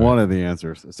answers. One of the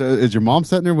answers. So, is your mom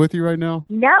sitting there with you right now?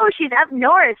 No, she's up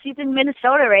north. She's in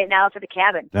Minnesota right now for the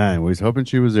cabin. Dang, we was hoping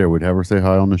she was there. We'd have her say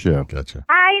hi on the show. Gotcha.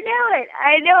 I knew it.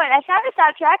 I kind of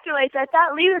saw tractor lights. I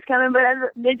thought Lee was coming, but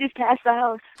they just passed the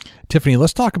house. Tiffany,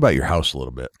 let's talk about your house a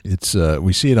little bit. It's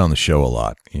we see it on the show a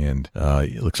lot, and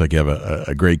it looks like you have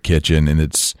a great kitchen, and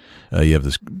it's you have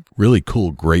this really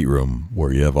cool great room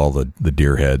where you have all the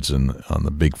deer heads and on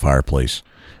the big fireplace.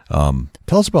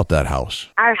 Tell us about that house.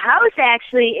 Our house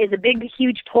actually is a big,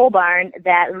 huge pole barn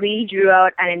that Lee drew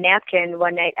out on a napkin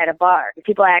one night at a bar.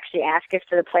 People actually ask us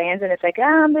for the plans, and it's like,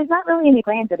 there's not really any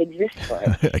plans that exist for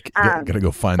it. I gotta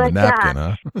go find the napkin,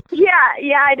 huh?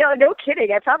 Yeah, I know. No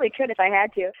kidding. I probably could if I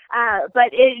had to.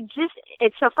 But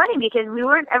it's so funny because we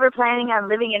weren't ever planning on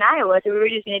living in Iowa, so we were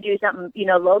just going to do something,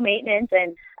 low maintenance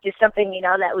and just something,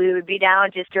 that we would be down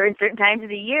just during certain times of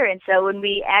the year. And so when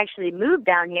we actually moved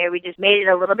down here, we just made it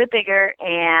a little bit bigger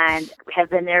and have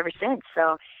been there ever since.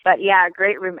 So, but yeah, our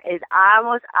great room is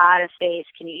almost out of space.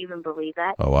 Can you even believe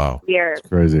that? Oh, wow. It's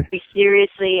crazy. We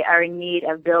seriously are in need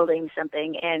of building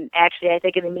something. And actually, I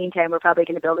think in the meantime, we're probably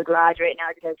going to build a garage right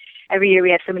now because every year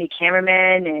we have so many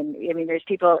cameramen and, there's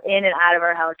people in and out of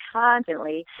our house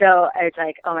constantly. So it's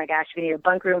like, oh my gosh, we need a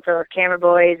bunk room full of camera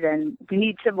boys and we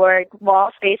need some more wall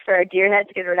space for our deer heads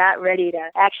because we're not ready to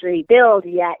actually build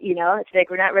yet, It's like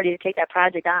we're not ready to take that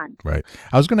project on. Right.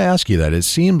 I was going to ask you that. It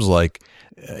seems like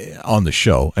on the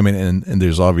show, and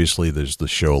there's the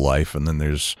show life and then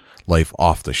there's life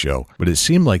off the show, but it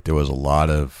seemed like there was a lot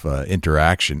of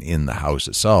interaction in the house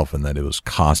itself and that it was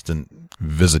constant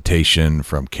visitation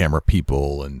from camera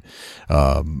people and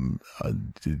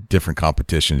different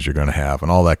competitions you're going to have and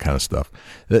all that kind of stuff.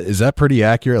 Is that pretty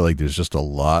accurate? Like there's just a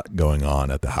lot going on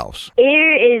at the house. It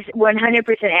is 100%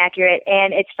 accurate,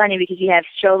 and it's funny because you have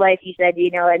show life, you said,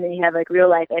 and then you have like real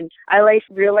life, and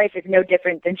real life is no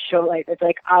different than show life. It's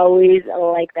like always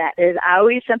like that. There's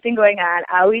always something going on,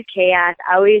 always chaos,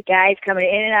 always guys coming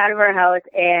in and out of our house,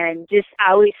 and just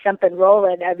always something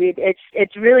rolling. I mean,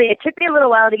 it's really, it took me a little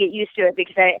while to get used to it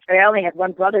because I only had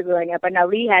one brother growing up, but now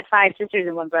Lee had 5 sisters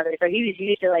and one brother, so he was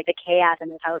used to like the chaos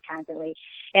in his house constantly.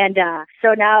 And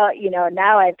so now,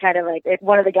 now I've kind of like, if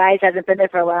one of the guys hasn't been there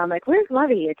for a while, I'm like, where's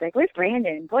Lovey? It's like, where's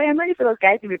Brandon? Boy, I'm ready for those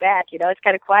guys to be back. It's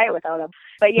kind of quiet without them.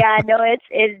 But yeah, no,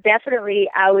 it's definitely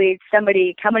always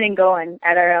somebody coming and going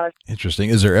at our house. Interesting.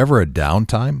 Is there ever a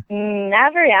downtime?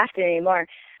 Not very often anymore.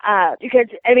 Because,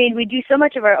 we do so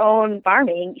much of our own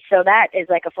farming, so that is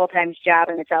like a full-time job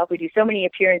in itself. We do so many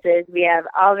appearances. We have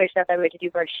all of our stuff that we have to do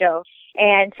for our show.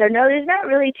 And so, no, there's not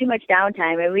really too much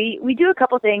downtime. And we do a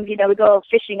couple things. We go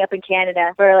fishing up in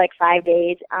Canada for like 5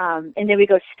 days, and then we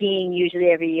go skiing usually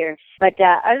every year. But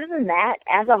other than that,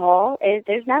 as a whole,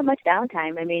 there's not much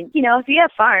downtime. If you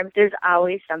have farms, there's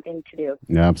always something to do.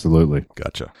 Yeah, absolutely.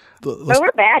 Gotcha. But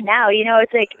we're bad now.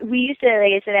 It's like we used to,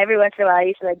 like I said, every once in a while I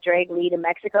used to like drag Lee to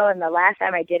Mexico, and the last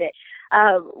time I did it,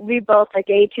 we both, like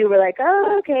day 2, were like,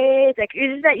 oh, okay. It's like,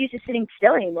 you're just not used to sitting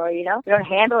still anymore, We don't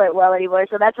handle it well anymore.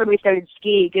 So that's when we started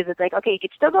skiing, because it's like, okay, you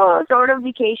could still go sort of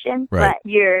vacation, right, but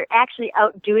you're actually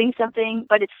out doing something,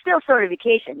 but it's still sort of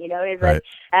vacation, It's right. like,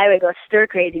 I would go stir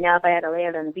crazy now if I had to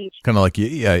land on the beach. Kind of like,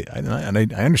 yeah,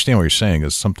 I understand what you're saying,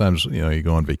 is sometimes, you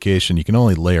go on vacation, you can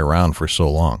only lay around for so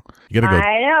long. You got to go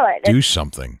I know it. do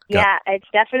something. Yeah, it's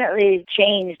definitely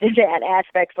changed in that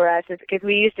aspect for us, because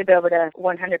we used to be able to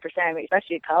 100%,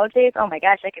 especially at college days. Oh my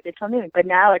gosh, I could do till noon. But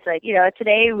now it's like,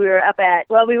 today we were up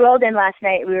we rolled in last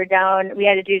night. We were down, we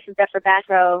had to do some stuff for Bass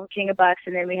Pro, King of Bucks,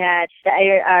 and then we had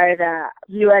the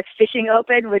U.S. Fishing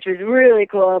Open, which was really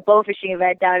cool, a bow fishing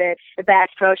event down at the Bass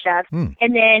Pro Shop. And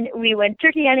then we went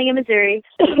turkey hunting in Missouri,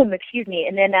 excuse me,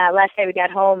 and then last night we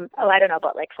got home,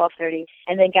 about like 12:30,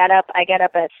 and then I got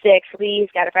up at 6. Lee's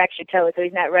got a fractured toe, so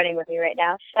he's not running with me right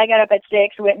now. I got up at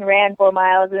 6, went and ran 4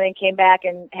 miles, and then came back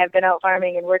and have been out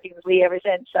farming and working with Lee ever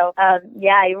since. So,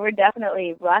 yeah, we're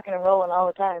definitely rocking and rolling all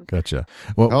the time. Gotcha.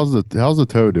 Well, how's the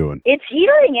toe doing? It's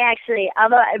healing, actually.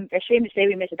 Although I'm ashamed to say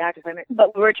we missed a doctor's appointment,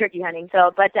 but we're turkey hunting.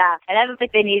 So, and I don't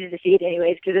think they needed to see it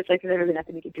anyways, because it's like there's really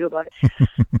nothing we can do about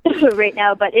it right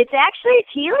now. But it's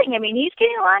healing. He's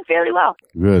getting along fairly well.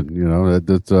 Good.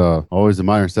 That's always a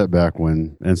minor setback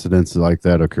when incidents like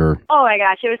that occur. Oh my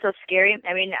gosh, it was so scary.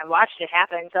 I watched it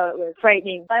happen, so it was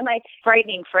frightening. But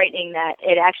frightening that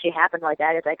it actually happened like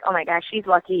that. It's like, oh my gosh, she's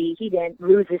lucky he didn't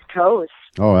lose his toes.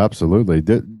 Oh, absolutely.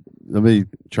 Let me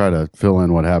try to fill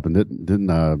in what happened.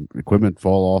 Didn't equipment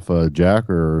fall off a jack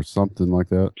or something like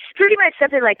that? Pretty much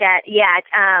something like that. Yeah,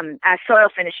 a soil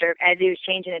finisher as he was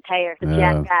changing a tire. The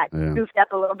jack got goofed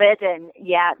up a little bit, and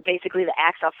basically the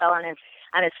axle fell on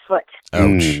his foot.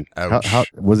 Ouch. Ouch. How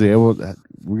was he able to,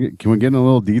 can we get in a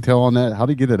little detail on that? How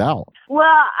did he get it out? Well,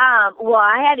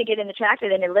 I had to get in the tractor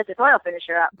then and lift the soil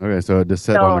finisher up. Okay, so it just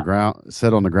set on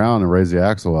the ground and raised the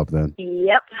axle up then.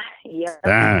 Yep.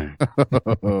 Dang.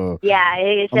 Yeah,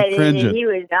 he said he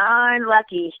was darn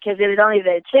lucky, because it was only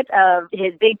the tip of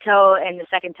his big toe and the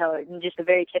second toe, and just the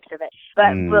very tips of it.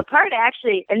 But the part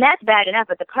actually, and that's bad enough,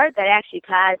 but the part that actually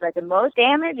caused like the most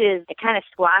damage is it kind of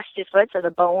squashed his foot, so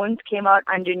the bones came out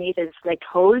underneath his like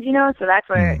toes, so that's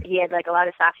where he had like a lot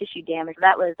of soft tissue damage.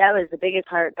 That was the biggest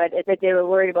part, but it's like they were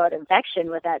worried about infection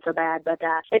with that so bad. But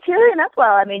it's healing up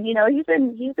well. He's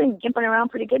been gimping around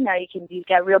pretty good now. He's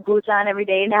got real boots on every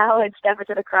day now and stuff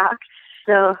instead of Crocs.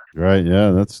 So. Right.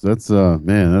 Yeah. That's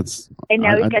man. That's. And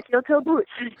now we've got steel-toe boots.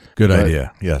 Good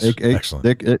idea. Yes. Excellent.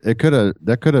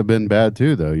 That could have been bad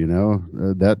too, though. You know,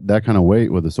 that kind of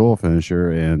weight with a soil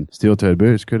finisher and steel-toed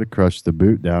boots could have crushed the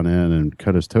boot down in and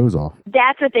cut his toes off.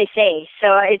 That's what they say.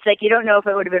 So it's like you don't know if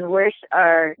it would have been worse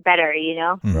or better. You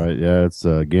know. Right. Yeah. It's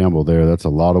a gamble there. That's a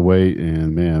lot of weight,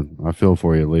 and man, I feel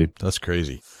for you, Lee. That's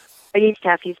crazy. But he's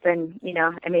tough. He's been,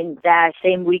 I mean, that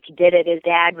same week he did it, his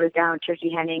dad was down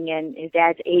turkey hunting, and his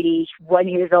dad's 81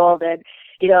 years old, and,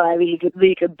 I mean,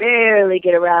 he could barely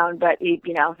get around, but, his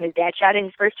dad shot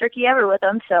his first turkey ever with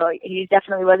him, so he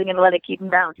definitely wasn't going to let it keep him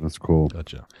down. That's cool.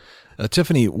 Gotcha.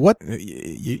 Tiffany, what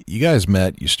you guys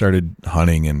met, you started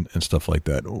hunting and stuff like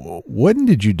that. When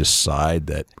did you decide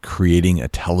that creating a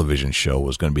television show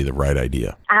was going to be the right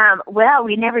idea? Well,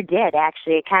 we never did,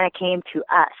 actually. It kind of came to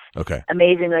us. Okay.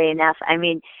 Amazingly enough. I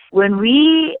mean,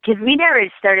 because we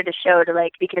never started a show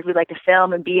because we like to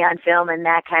film and be on film and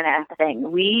that kind of thing.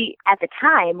 At the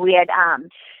time, we had,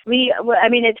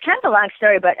 it's kind of a long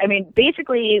story, but I mean,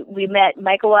 basically we met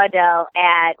Michael Waddell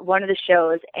at one of the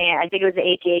shows, and I think it was the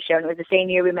ATA show, and it was the same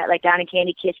year we met like Don and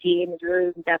Candy Kiske and his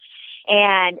Ruse and stuff.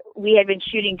 And we had been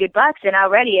shooting good bucks, and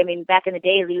already, I mean, back in the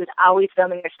day, Lee was always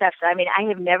filming our stuff. So, I mean, I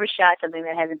have never shot something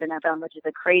that hasn't been on film, which is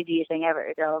the craziest thing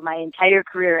ever. So, my entire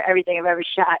career, everything I've ever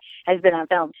shot has been on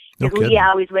film. Because Lee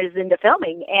always was into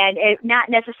filming, and not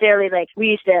necessarily like we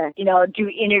used to, do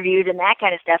interviews and that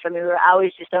kind of stuff. I mean, we were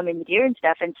always just filming the deer and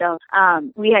stuff. And so,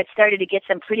 we had started to get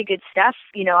some pretty good stuff,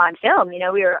 on film. We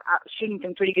were shooting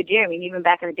some pretty good deer. I mean, even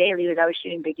back in the day, Lee was always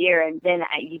shooting big deer, and then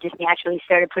you just naturally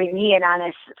started putting me in on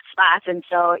a spot. And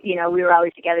so, we were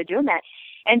always together doing that.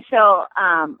 And so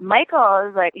Michael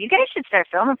was like, you guys should start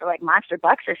filming for like monster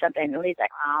bucks or something. And Lee's like,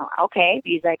 oh, okay.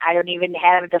 He's like, I don't even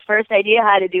have the first idea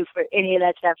how to do for any of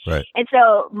that stuff. Right. And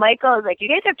so Michael was like, you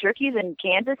guys have turkeys in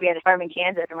Kansas? We had a farm in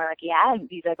Kansas. And we're like, yeah. And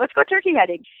he's like, let's go turkey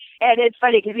hunting. And it's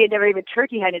funny because we had never even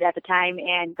turkey hunted at the time.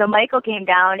 And so Michael came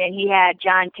down and he had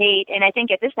John Tate. And I think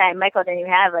at this time, Michael didn't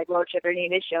even have like Road Trip or any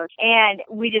of his shows. And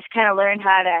we just kind of learned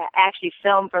how to actually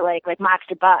film for like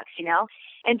monster bucks,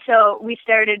 And so we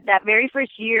started that very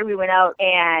first year we went out,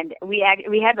 and we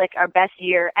had like our best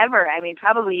year ever. I mean,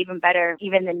 probably even better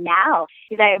even than now.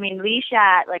 Because Lee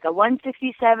shot like a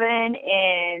 167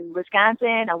 in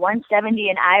Wisconsin, a 170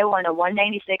 in Iowa, and a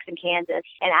 196 in Kansas.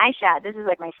 And this is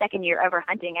like my second year ever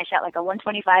hunting. I shot like a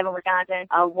 125 in Wisconsin,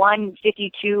 a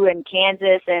 152 in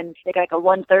Kansas, and like a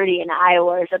 130 in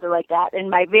Iowa or something like that. In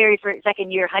my very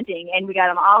second year hunting, and we got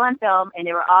them all on film, and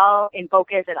they were all in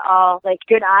focus and all like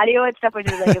good audio and stuff,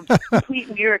 which was like a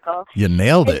complete miracle. You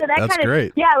nailed it. So That's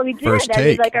great. Yeah, we did. First That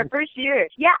take. was like our first year.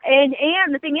 Yeah, and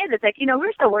the thing is, it's like,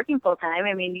 we're still working full time.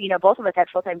 I mean, both of us had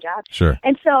full time jobs. Sure.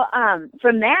 And so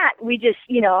from that, we just,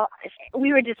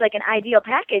 we were just like an ideal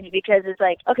package because it's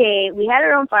like, okay, we had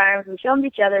our own farms, we filmed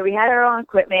each other, we had our own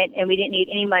equipment, and we didn't need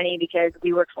any money because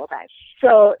we worked full time.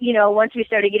 So, once we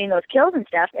started getting those kills and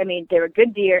stuff, I mean, they were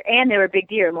good deer and they were big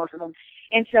deer, most of them.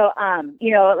 And so,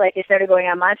 like they started going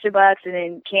on monster bucks, and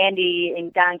then Candy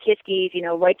and Don Kiskies,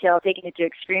 whitetail, taking it to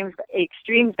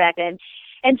extremes back then.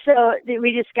 And so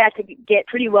we just got to get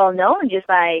pretty well known just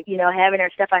by, having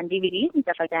our stuff on DVDs and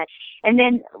stuff like that. And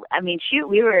then,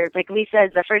 we were, like Lee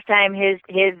says, the first time his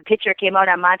picture came out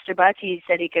on Monster Bucks, he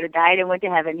said he could have died and went to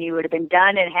heaven. He would have been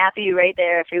done and happy right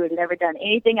there if he would have never done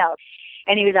anything else.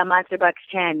 And he was on Monster Bucks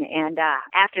 10. And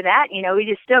after that, we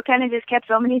just still kind of just kept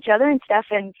filming each other and stuff.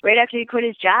 And right after he quit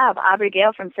his job, Aubrey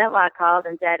Gale from Scentlock called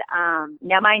and said,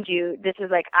 now, mind you, this is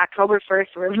like October 1st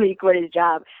where Lee quit his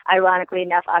job. Ironically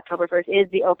enough, October 1st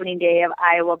is the opening day of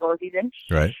Iowa bow season.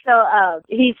 Right. So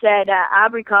he said,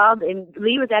 Aubrey called, and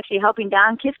Lee was actually helping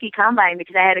Don Kiske combine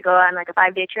because I had to go on like a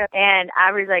 5-day trip. And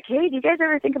Aubrey's like, hey, do you guys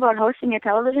ever think about hosting a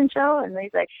television show? And Lee's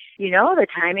like, the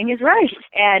timing is right.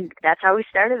 And that's how we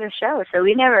started the show. So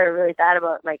we never really thought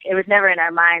about, it was never in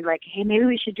our mind, hey, maybe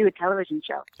we should do a television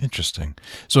show. Interesting.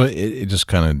 So it just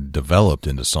kind of developed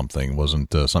into something. It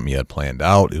wasn't something you had planned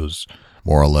out. It was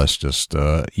more or less just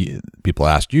people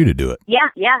asked you to do it. Yeah,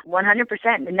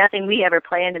 100%. Nothing we ever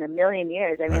planned in a million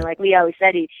years. I mean, like Lee always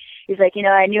said, he's like,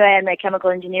 I knew I had my chemical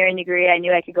engineering degree. I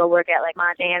knew I could go work at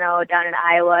Montana down in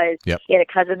Iowa. Yep. He had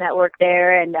a cousin that worked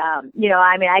there, and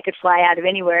I could fly out of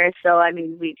anywhere. So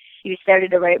we started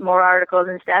to write more articles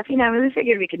and stuff. We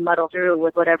figured we could muddle through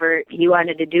with whatever he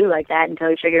wanted to do like that until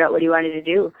we figured out what he wanted to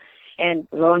do. And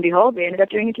lo and behold, we ended up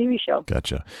doing a TV show.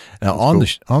 Gotcha. Now, on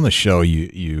the show,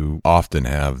 you often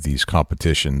have these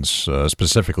competitions,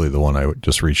 specifically the one I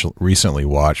just recently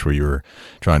watched, where you were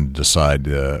trying to decide,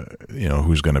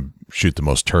 who's going to shoot the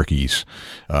most turkeys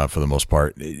for the most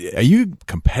part. Are you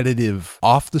competitive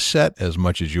off the set as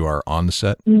much as you are on the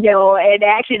set? No, and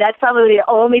actually that's probably the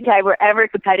only time we're ever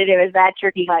competitive is that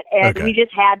turkey hunt. And we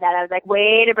just had that. I was like,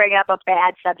 way to bring up a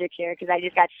bad subject here because I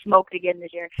just got smoked again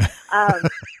this year.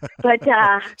 But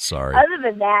sorry. Other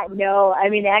than that, no. I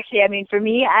mean, actually, for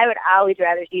me, I would always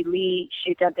rather see Lee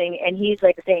shoot something, and he's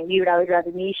like the same. He would always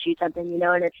rather me shoot something,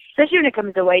 and especially when it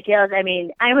comes to whitetails.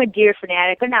 I'm a deer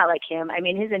fanatic, but not like him.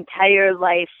 His entire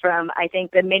life from, I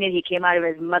think, the minute he came out of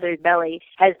his mother's belly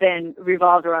has been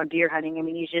revolved around deer hunting.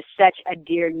 He's just such a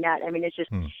deer nut. It's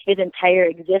just his entire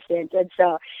existence. And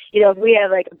so, if we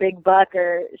have like a big buck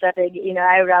or something,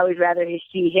 I would always rather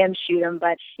see him shoot him.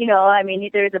 But,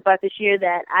 there was a buck this year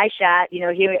that I shot, he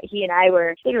and I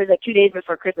were, I think it was like 2 days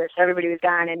before Christmas. Everybody was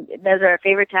gone. And those are our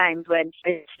favorite times when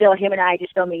it's still him and I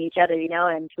just filming each other,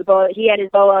 and he had his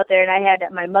bow out there and I had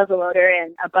my muzzle loader,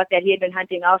 and a buck that he had been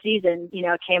hunting all season,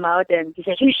 came out and he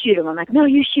said, "You shoot him." I'm like, "No,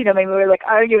 you shoot him." We were like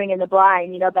arguing in the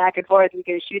blind, back and forth. We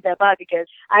could shoot that buck because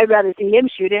I'd rather see him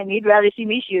shoot it and he'd rather see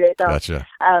me shoot it. So gotcha.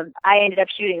 I ended up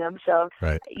shooting him. So,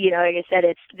 right. Like I said,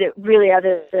 it's really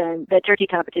other than the turkey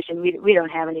competition, we don't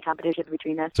have any competition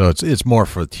between us. So it's more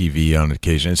for TV on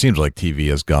occasion. It seems like TV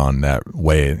has gone that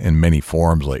way in many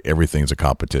forms. Like everything's a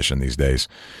competition these days.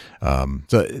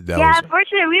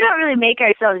 Unfortunately, we don't really make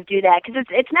ourselves do that because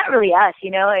it's not really us,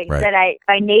 Like right. that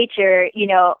by nature,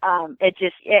 it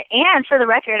just, and for the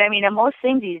record, on most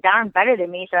things he's darn better than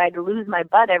me, so I'd lose my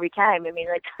butt every time.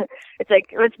 It's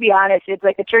like, let's be honest, it's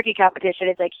like the turkey competition.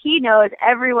 It's like he knows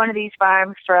every one of these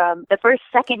farms from the first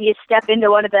second you step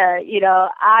into one of the,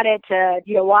 on it to,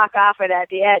 walk off it at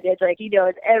the end. It's like he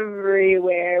knows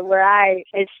everywhere, where I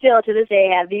still to this day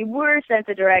have the worst sense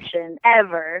of direction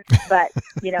ever. But,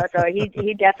 so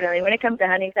he definitely, when it comes to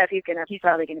hunting stuff, he's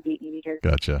probably gonna beat me because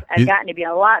gotcha. I've gotten to be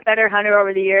a lot better hunter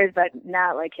over the years, but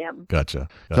not like him. Gotcha.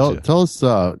 Tell us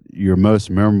your most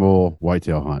memorable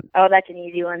whitetail hunt. Oh, that's an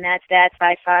easy one. That's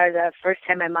by far the first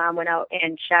time my mom went out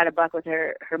and shot a buck with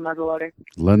her muzzleloader.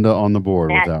 Linda on the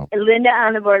board with that. Linda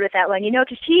on the board with that one.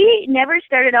 Because she never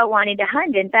started out wanting to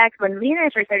hunt. In fact, when Lee and I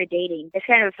first started dating, it's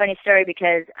kind of a funny story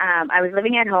because I was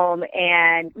living at home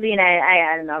and Lee and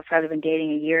I don't know, I've probably been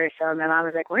dating a year or so. And my mom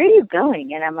was like, "Where are you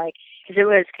going?" And I'm like, because it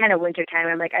was kind of winter time.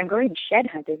 I'm like, "I'm going shed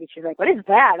hunting." And she's like, "What is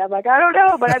that?" I'm like, "I don't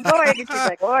know, but I'm going." And she's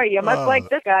like, "Oh, you must like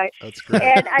this guy." That's great.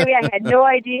 And I had no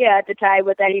idea at the time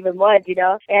what that even was,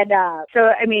 And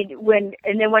so when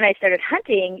I started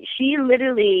hunting, she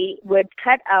literally would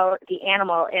cut out the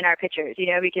animal in our pictures,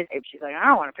 because she's like, "I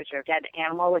don't want a picture of that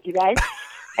animal with you guys."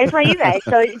 I just want you guys.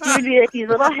 So she would be like these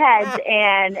little heads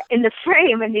and in the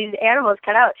frame and these animals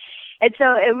cut out. And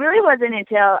so it really wasn't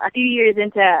until a few years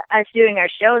into us doing our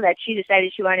show that she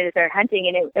decided she wanted to start hunting.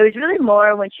 And it was really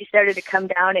more when she started to come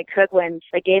down and cook when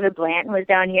like David Blanton was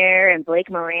down here and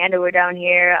Blake Miranda were down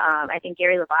here. I think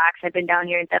Gary LeVox had been down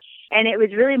here and stuff. And it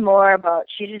was really more about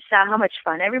she just saw how much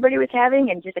fun everybody was having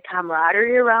and just the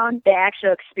camaraderie around the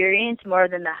actual experience more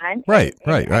than the hunt. Right.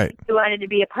 She wanted to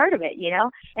be a part of it,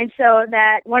 And so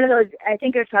that one of those, I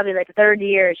think it was probably like the third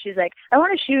year, she's like, "I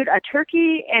want to shoot a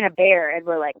turkey and a bear." And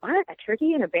we're like, "What? A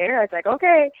turkey and a bear?" I was like,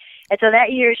 "Okay." And so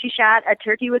that year she shot a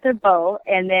turkey with her bow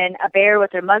and then a bear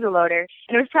with her muzzleloader.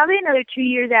 And it was probably another 2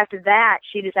 years after that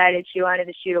she decided she wanted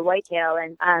to shoot a whitetail.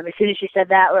 And as soon as she said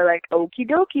that, we're like, "Okie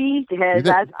dokie," because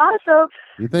that's awesome.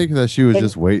 You think that she was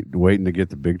just waiting to get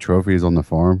the big trophies on the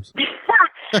farms?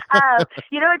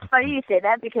 It's funny you say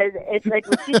that because it's like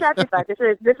when she shot this buck. This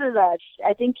is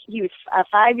I think he was a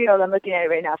 5-year-old. I'm looking at it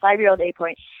right now, 5-year-old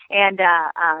 8-point. And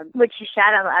when she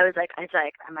shot him, I'm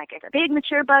like, it's a big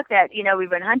mature buck that we've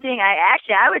been hunting. I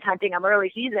was hunting him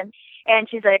early season. And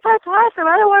she's like, "That's awesome.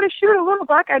 I don't want to shoot a little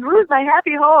buck. I'd lose my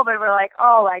happy home." And we're like,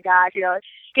 "Oh my gosh,"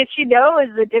 because she knows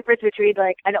the difference between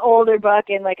like an older buck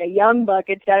and like a young buck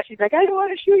and stuff. She's like, "I don't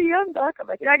want to shoot a young buck." I'm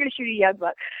like, "You're not going to shoot a young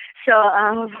buck." So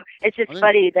it's just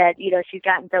funny that she's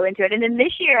gotten so into it. And then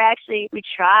this year, actually, we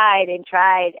tried.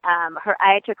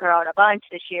 I took her out a bunch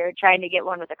this year, trying to get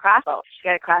one with a crossbow. She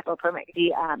got a crossbow permit.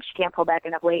 She can't pull back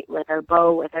enough weight with her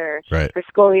bow, with her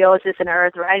scoliosis and her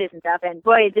arthritis and stuff. And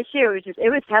boy, this year it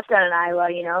was tough down in Iowa.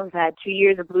 We've had 2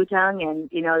 years of blue tongue and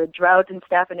the drought and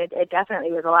stuff, and it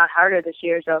definitely was a lot harder this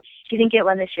year. So she didn't get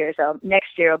one this year. So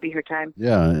next year will be her time.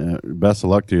 Yeah, best of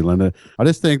luck to you, Linda. I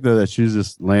just think that she's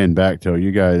just laying back till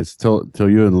you guys, till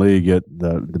you and Lee get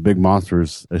the big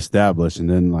monsters established, and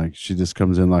then like she just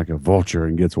comes in like a vulture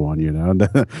and gets one. Yeah, isn't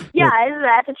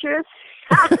that the truth?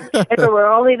 If it were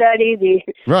only that easy.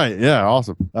 Right. Yeah.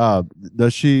 Awesome. How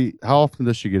often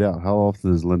does she get out? How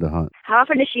often does Linda hunt? How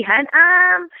often does she hunt?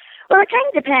 Well, it kind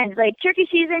of depends. Like turkey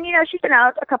season, she's been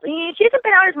out she hasn't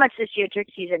been out as much this year,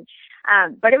 turkey season.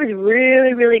 But it was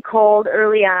really, really cold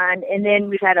early on, and then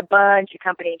we've had a bunch of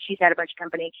company, and she's had a bunch of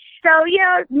company. So,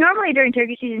 normally during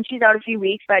turkey season, she's out a few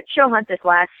weeks, but she'll hunt this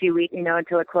last few weeks,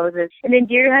 until it closes. And then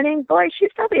deer hunting, boy,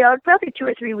 she's probably out 2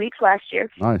 or 3 weeks last year.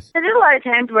 Nice. So there's a lot of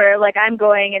times where, like, I'm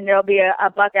going, and there'll be a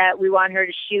buck that we want her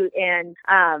to shoot, and,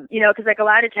 because, like, a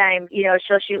lot of times,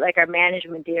 she'll shoot, like, our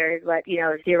management deer, but,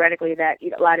 theoretically that,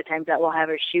 a lot of times that we'll have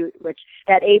her shoot, which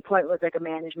that 8 point was, like, a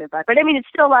management buck. But, I mean, it's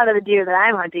still a lot of the deer that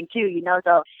I'm hunting, too,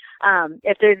 so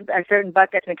if there's a certain buck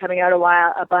that's been coming out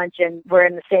a bunch, and we're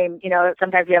in the same,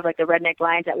 sometimes we have like the redneck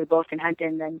lines that we both can hunt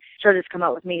in, then she'll just come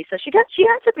out with me. So she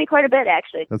hunts with me quite a bit,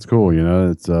 actually. That's cool.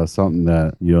 It's something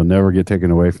that you'll never get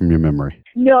taken away from your memory.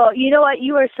 No, you know what?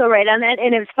 You are so right on that.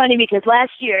 And it was funny because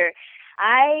last year,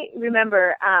 I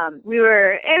remember it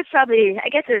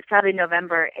was probably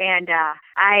November, and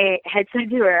I had said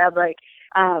to her, I'm like,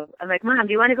 Mom,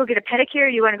 do you want to go get a pedicure, or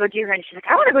do you want to go deer hunting? She's like,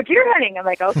 I want to go deer hunting. I'm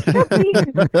like,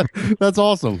 okay. That's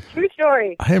awesome. True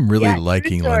story. I am really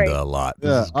liking Linda a lot.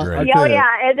 This is great. Yeah.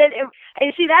 And then,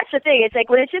 and see, that's the thing. It's like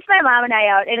when it's just my mom and I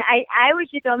out, and I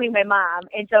was just filming my mom,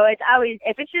 and so it's always,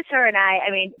 if it's just her and I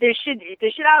mean, there should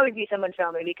always be someone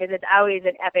filming, because it's always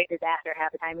an epic disaster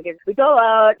half the time, because we go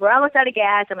out, we're almost out of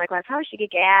gas. I'm like, well, I probably should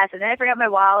get gas, and then I forgot my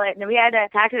wallet, and then we had to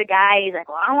talk to the guy. He's like,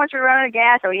 well, I don't want you to run out of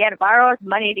gas, or he had to borrow us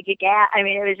money to get gas. I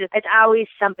mean, it's always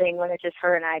something when it's just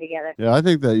her and I together. Yeah, I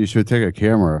think that you should take a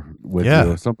camera with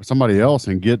you, somebody else,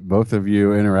 and get both of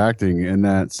you interacting in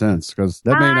that sense, because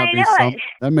that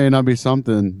may not be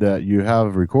something that you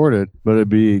have recorded, but it'd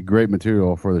be great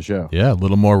material for the show. Yeah, a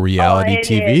little more reality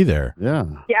TV there. Yeah.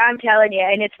 Yeah, I'm telling you,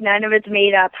 and none of it's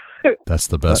made up. That's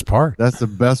the best part. That's the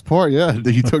best part. Yeah,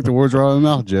 you took the words right out of the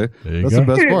mouth, Jay. That's the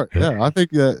best part. Yeah, I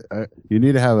think that you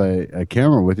need to have a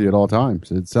camera with you at all times.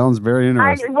 It sounds very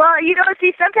interesting.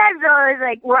 See, sometimes though, it's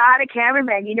like we're out of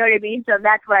cameramen. You know what I mean? So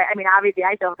that's why. I mean, obviously,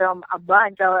 I still film a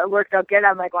bunch, so it works out good.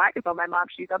 I'm like, well, I can film my mom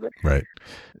shoot something. Right,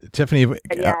 Tiffany.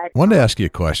 I wanted to ask you a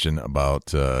question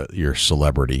about your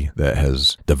celebrity that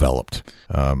has developed.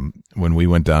 When we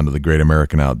went down to the Great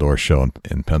American Outdoor Show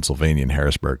in Pennsylvania, in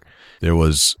Harrisburg, there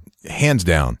was, hands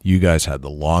down, you guys had the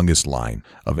longest line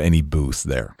of any booth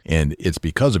there, and it's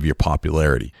because of your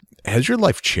popularity. Has your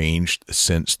life changed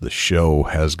since the show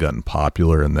has gotten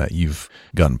popular, and that you've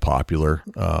gotten popular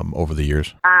over the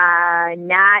years?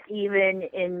 Not even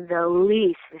in the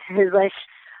least.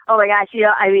 Oh my gosh,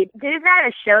 I mean, there's not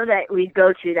a show that we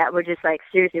go to that we're just like,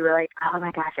 seriously, we're like, oh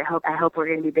my gosh, I hope we're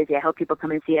going to be busy. I hope people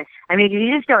come and see us. I mean,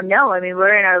 you just don't know. I mean,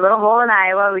 we're in our little hole in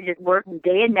Iowa. We just work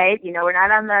day and night. We're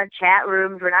not on the chat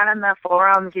rooms. We're not on the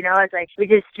forums. It's like we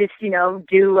just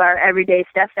do our everyday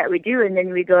stuff that we do. And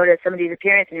then we go to some of these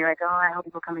appearances, and you're like, oh, I hope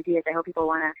people come and see us. I hope people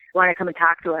want to come and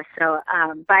talk to us. So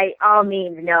by all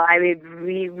means, I mean,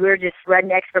 we're just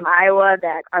rednecks from Iowa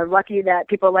that are lucky that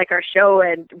people like our show,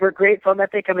 and we're grateful that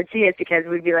they come and see us, because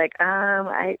we'd be like,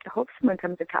 I hope someone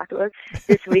comes to talk to us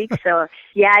this week. So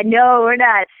yeah, no, we're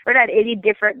not any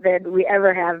different than we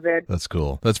ever have been. That's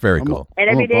cool. That's very cool. And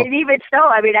I mean, and even so,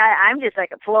 I mean, I'm just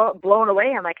like blown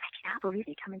away. I'm like, I cannot believe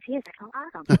you come and see us. That's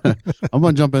so awesome. I'm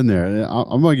gonna jump in there.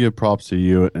 I'm gonna give props to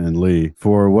you and Lee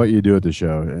for what you do at the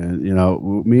show. And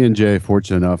me and Jay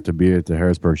fortunate enough to be at the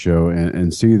Harrisburg show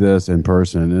and see this in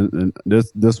person. And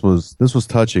this was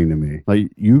touching to me.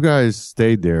 Like, you guys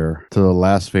stayed there till the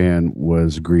last fan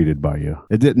was greeted by you.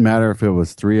 It didn't matter if it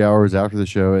was 3 hours after the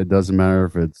show. It doesn't matter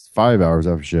if it's 5 hours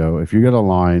after the show. If you get a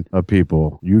line of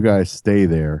people, you guys stay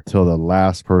there till the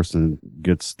last person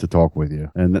gets to talk with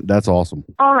you. And that's awesome.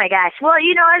 Oh my gosh. Well,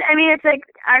 you know what? I mean, it's like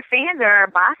our fans are our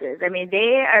bosses. I mean,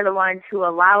 they are the ones who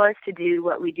allow us to do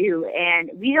what we do.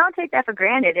 And we don't take that for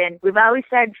granted. And we've always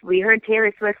said, we heard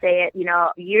Taylor Swift say it,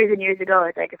 years and years ago.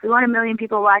 It's like, if we want 1 million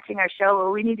people watching our show,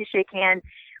 well, we need to shake hands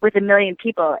with 1 million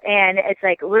people. And it's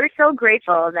like, we're so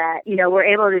grateful that, we're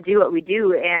able to do what we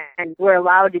do, and we're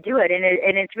allowed to do it.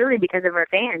 And it's really because of our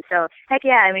fans. So heck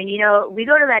yeah. I mean, we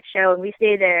go to that show and we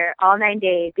stay there all 9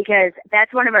 days, because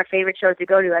that's one of our favorite shows to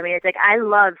go to. I mean, it's like, I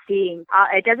love seeing,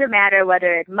 it doesn't matter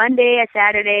whether it's Monday, a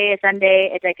Saturday, a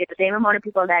Sunday, it's like, it's the same amount of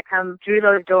people that come through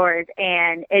those doors.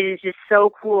 And it is just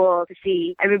so cool to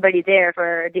see everybody there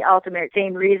for the ultimate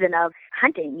same reason of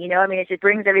hunting. I mean, it just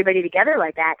brings everybody together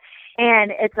like that.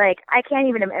 And it's like, I can't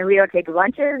even, and we don't take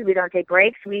lunches, we don't take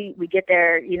breaks. We get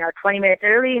there, 20 minutes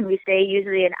early, and we stay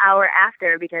usually an hour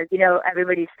after because,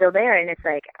 everybody's still there. And it's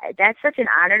like, that's such an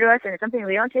honor to us, and it's something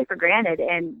we don't take for granted.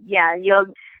 And yeah,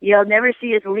 you'll never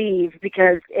see us leave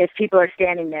because if people are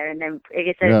standing there, and then like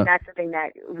I said, it's not something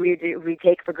that we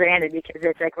take for granted because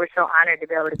it's like, we're so honored to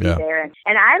be able to be there. And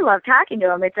I love talking to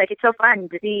them. It's like, it's so fun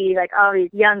to see like all these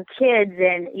young kids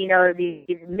and,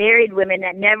 these married women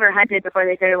that never hunted before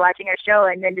they started watching our show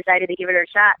and then decided to give it a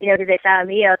shot, because they saw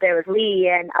me out there with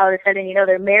Lee, and all of a sudden,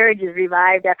 their marriage is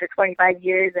revived after 25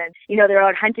 years, and, they're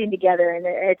out hunting together. And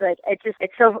it's like,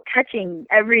 it's so touching.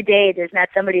 Every day there's not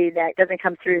somebody that doesn't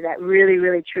come through that really,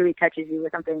 really, truly touches you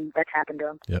with something that's happened to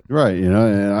them. Yep. Right.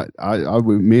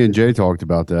 And me and Jay talked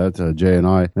about that, Jay and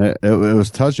I. It was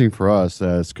touching for us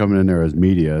as coming in there as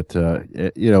media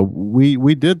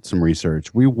we did some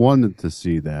research. We wanted to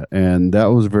see that. And that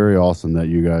was very awesome that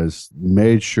you guys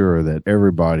made sure that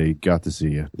everybody got to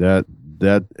see you. That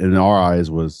in our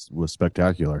eyes was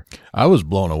spectacular. I was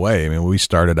blown away. I mean, we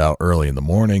started out early in the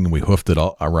morning and we hoofed it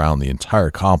all around the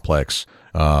entire complex.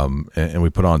 And we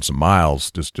put on some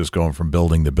miles, just going from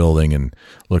building to building and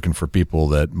looking for people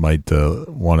that might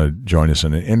want to join us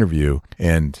in an interview.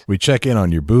 And we check in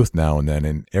on your booth now and then,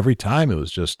 and every time it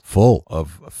was just full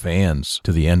of fans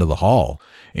to the end of the hall.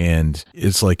 And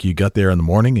it's like you got there in the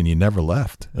morning and you never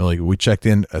left. Like we checked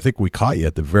in, I think we caught you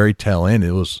at the very tail end.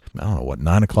 It was,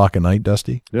 9 o'clock at night,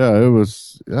 Dusty? Yeah, it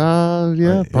was,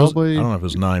 probably. I don't know if it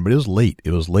was 9, but it was late.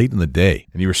 It was late in the day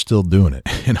and you were still doing it.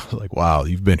 And I was like, wow,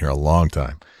 you've been here a long time.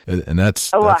 And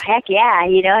that's well, heck yeah.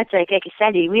 It's like I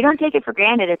said, we don't take it for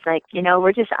granted. It's like,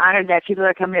 we're just honored that people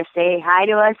are coming to say hi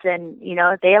to us, and,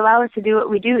 they allow us to do what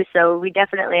we do. So we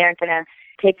definitely aren't going to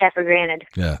take that for granted.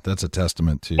 Yeah, that's a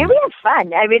testament to. And we have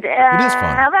fun. I mean, it is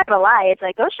fun. I'm not gonna lie. It's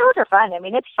like those shows are fun. I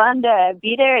mean, it's fun to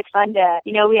be there. It's fun to,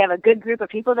 we have a good group of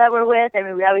people that we're with. I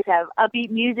mean, we always have upbeat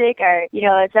music. Or,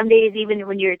 some days even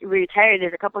when you're retired,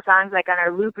 there's a couple songs like on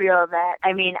our loop reel that,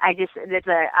 I mean, it's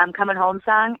a I'm Coming Home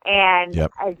song, and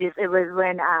it was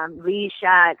when Lee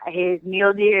shot his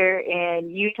mule deer in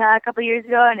Utah a couple years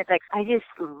ago, and it's like I just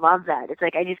love that. It's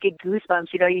like I just get goosebumps.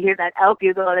 You hear that elk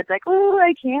bugle, and it's like, oh,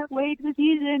 I can't wait to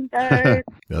see.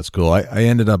 That's cool. I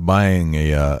ended up buying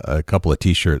a couple of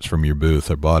T-shirts from your booth.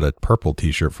 I bought a purple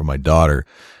T-shirt for my daughter.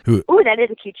 Ooh, that is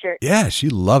a cute shirt. Yeah, she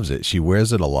loves it. She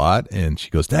wears it a lot, and she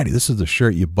goes, Daddy, this is the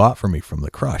shirt you bought for me from the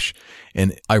Crush.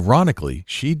 And ironically,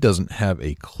 she doesn't have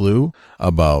a clue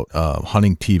about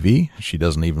hunting TV. She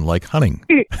doesn't even like hunting,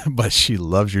 but she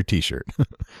loves your T-shirt.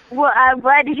 Well, I'm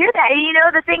glad to hear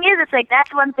that. The thing is, it's like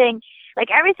that's one thing. Like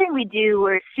everything we do,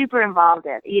 we're super involved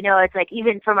in. It's like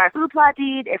even from our food plot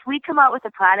feed, if we come out with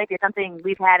a product, it's something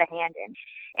we've had a hand in.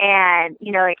 And,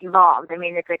 like involved. I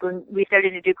mean, it's like when we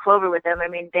started to do clover with them, I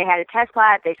mean, they had a test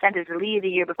plot. They sent it to Lee the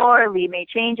year before. Lee made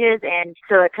changes. And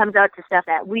so it comes out to stuff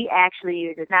that we actually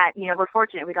use. It's not, we're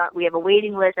fortunate. We have a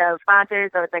waiting list of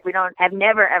sponsors. So it's like we have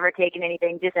never, ever taken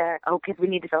anything just because we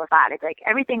need to sell a spot. It's like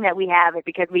everything that we have is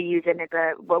because we use it and it's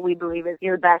what we believe is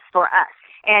the best for us.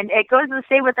 And it goes the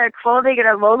same with our clothing and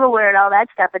our logo wear and all that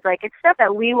stuff. It's like, it's stuff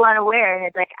that we want to wear. And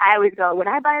it's like, I always go, would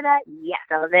I buy that? Yeah.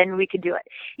 So then we could do it,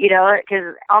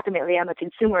 because ultimately I'm a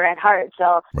consumer at heart.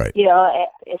 So, right. I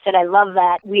said, I love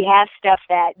that we have stuff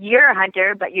that you're a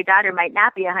hunter, but your daughter might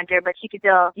not be a hunter, but you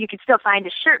could still find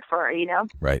a shirt for her,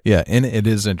 Right. Yeah. And it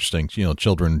is interesting.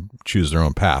 Children choose their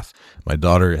own path. My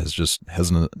daughter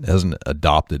hasn't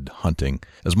adopted hunting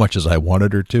as much as I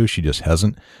wanted her to. She just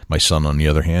hasn't. My son, on the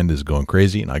other hand, is going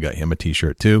crazy. And I got him a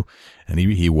T-shirt too, and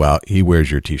he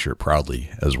wears your T-shirt proudly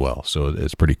as well. So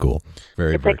it's pretty cool.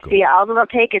 Very cool. See, all it'll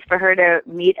take is for her to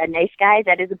meet a nice guy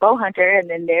that is a bow hunter, and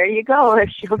then there you go.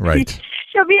 She'll be.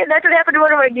 And that's what happened to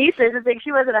one of our nieces. It's like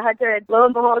she wasn't a hunter, and lo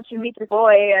and behold, she meets a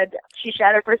boy, and she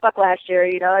shot her first buck last year.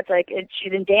 It's like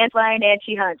she's in dance line and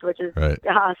she hunts, which is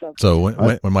awesome. So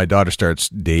when my daughter starts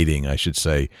dating, I should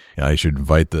say, I should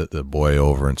invite the boy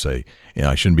over and say,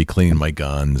 I shouldn't be cleaning my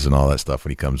guns and all that stuff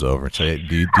when he comes over, and say,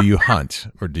 do you hunt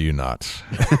or do you not?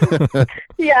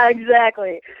 Yeah,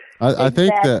 exactly. I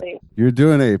think that you're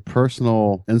doing a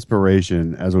personal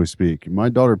inspiration as we speak. My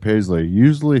daughter Paisley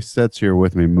usually sits here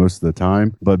with me most of the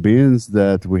time, but being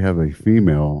that we have a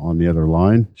female on the other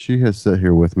line, she has sat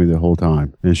here with me the whole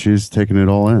time, and she's taking it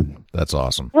all in. That's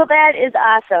awesome. Well, that is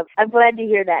awesome. I'm glad to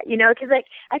hear that, because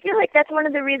I feel like that's one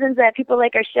of the reasons that people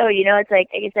like our show, it's like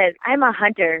I said, I'm a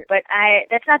hunter, but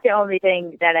that's not the only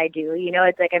thing that I do.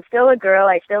 It's like I'm still a girl.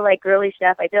 I still like girly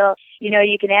stuff. I still,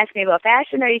 you can ask me about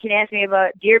fashion or you can ask me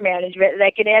about deer management, and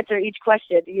I can answer each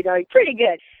question, pretty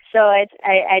good. So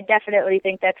I definitely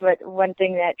think that's one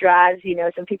thing that draws,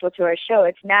 some people to our show.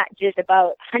 It's not just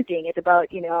about hunting. It's about,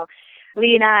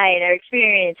 Lee and I and our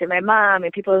experience and my mom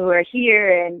and people who are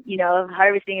here and,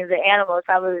 harvesting of the animal is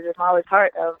probably the smallest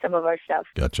part of some of our stuff.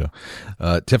 Gotcha.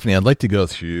 Tiffany, I'd like to go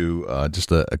through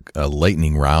just a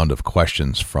lightning round of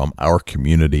questions from our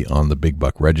community on the Big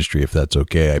Buck Registry, if that's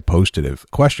okay. I posted a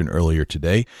question earlier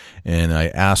today, and I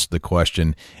asked the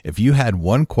question, if you had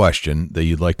one question that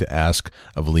you'd like to ask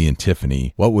of Lee and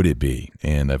Tiffany, what would it be?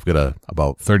 And I've got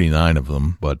about 39 of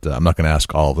them, but I'm not going to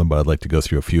ask all of them, but I'd like to go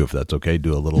through a few if that's okay.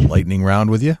 Do a little lightning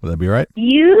round with you. Would that be right?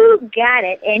 You got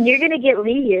it. And you're going to get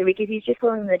Lee here because he's just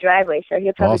going in the driveway, so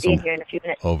he'll probably be in here in a few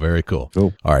minutes. Oh, very cool.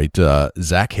 All right.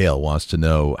 Zach Hale wants to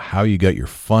know how you got your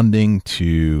funding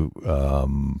to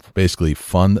basically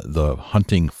fund the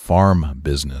hunting farm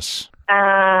business.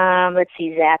 Let's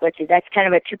see, Zach. That's kind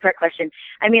of a two-part question.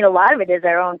 I mean, a lot of it is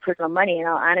our own personal money, in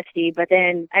all honesty. But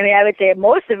then, I would say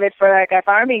most of it for our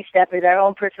farming stuff is our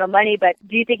own personal money. But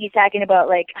do you think he's talking about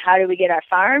how do we get our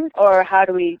farms or how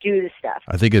do we do the stuff?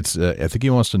 I think I think he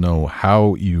wants to know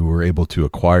how you were able to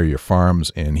acquire your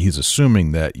farms, and he's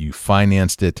assuming that you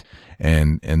financed it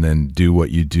and then do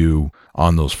what you do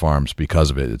on those farms because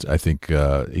of it. I think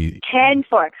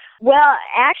 10-4. Well,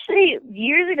 actually,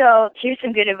 years ago, here's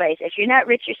some good advice. If you're not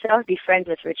rich yourself, be friends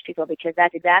with rich people because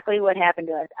that's exactly what happened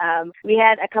to us. We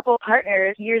had a couple of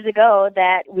partners years ago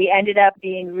that we ended up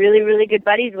being really, really good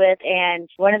buddies with, and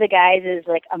one of the guys is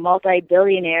a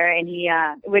multi-billionaire, and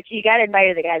which you got to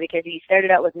admire the guy because he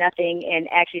started out with nothing and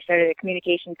actually started a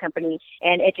communications company,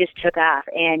 and it just took off,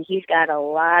 and he's got a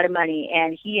lot of money,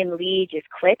 and he and Lee just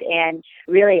clicked, and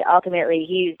really, ultimately,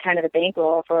 he's kind of the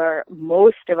bankroll for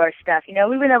most of our stuff.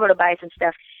 We've been able to buy some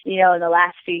stuff, in the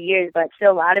last few years, but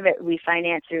still a lot of it we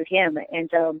financed through him. And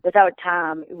so without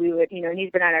Tom, we would, and he's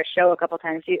been on our show a couple of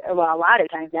times, a lot of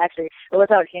times actually, but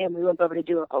without him, we wouldn't be able to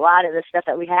do a lot of the stuff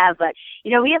that we have. But,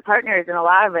 we have partners in a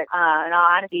lot of it. In all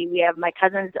honesty, we have my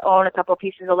cousins own a couple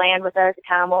pieces of land with us.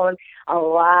 Tom owns a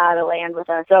lot of land with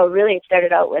us. So really it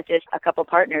started out with just a couple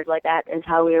partners like that is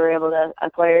how we were able to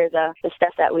acquire the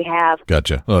stuff that we have.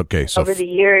 Gotcha. Okay. So over the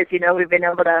years, we've been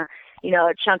able to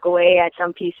chunk away at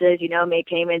some pieces, make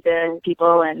payment to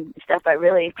people and stuff, but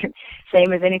really,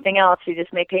 same as anything else, you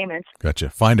just make payments. Gotcha.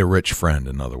 Find a rich friend,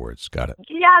 in other words. Got it.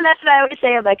 Yeah, and that's what I always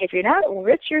say. I'm if you're not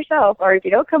rich yourself, or if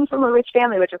you don't come from a rich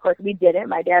family, which of course we didn't.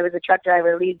 My dad was a truck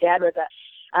driver. Lee's dad was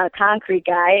a concrete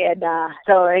guy, and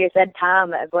so like I said,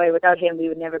 Tom, boy, without him, we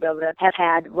would never be able to have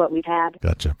had what we've had.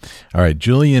 Gotcha. All right,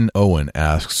 Julian Owen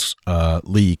asks,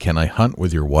 Lee, can I hunt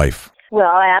with your wife?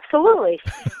 Well, absolutely.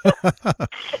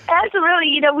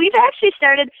 Absolutely. We've actually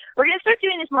we're going to start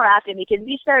doing this more often because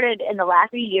we started in the last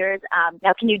few years.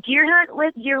 Now, can you deer hunt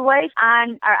with your wife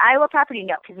on our Iowa property?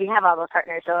 No, because we have all those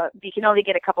partners, so you can only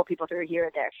get a couple people through here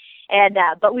or there. And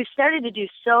but we've started to do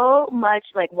so much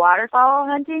waterfowl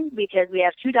hunting because we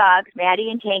have two dogs, Maddie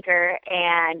and Tanker,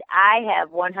 and I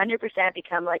have 100%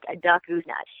 become a duck goose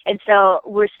nut. And so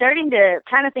we're starting to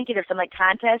kind of thinking of some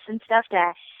contests and stuff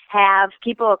to have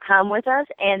people come with us,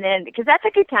 and then because that's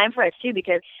a good time for us too,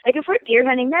 because if we're deer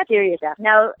hunting, that's serious stuff.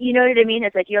 Now, you know what I mean?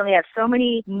 It's you only have so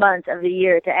many months of the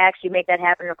year to actually make that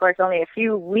happen. Of course, only a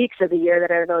few weeks of the year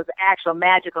that are those actual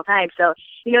magical times. So,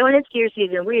 when it's deer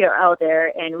season, we are out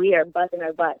there and we are busting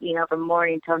our butt, from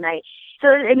morning till night. So,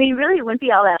 really it wouldn't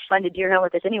be all that fun to deer hunt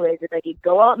with us anyways. It's you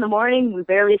go out in the morning, we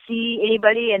barely see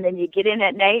anybody, and then you get in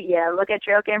at night, you look at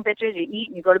trail cam pictures, you eat,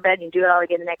 and you go to bed, and you do it all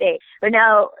again the next day. But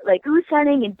now, goose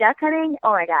hunting and duck hunting,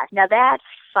 oh my gosh, now that's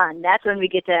fun. That's when we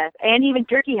get to, and even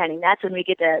turkey hunting, that's when we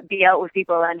get to be out with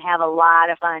people and have a lot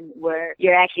of fun where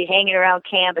you're actually hanging around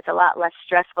camp. It's a lot less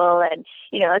stressful, and,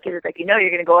 because it's you're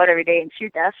going to go out every day and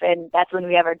shoot stuff, and that's when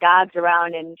we have our dogs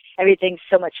around, and everything's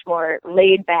so much more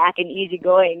laid back and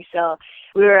easygoing. So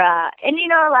we were, and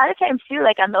a lot of times too,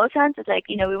 on those hunts, it's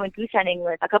we went goose hunting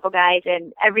with a couple guys,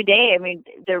 and every day,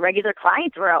 the regular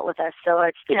clients were out with us. So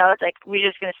it's, we're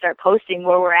just going to start posting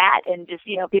where we're at, and just,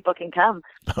 people can come.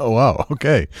 Oh, wow.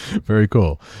 Okay. Very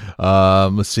cool.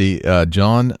 Let's see.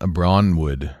 John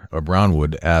Brownwood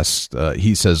asked,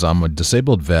 he says, I'm a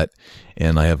disabled vet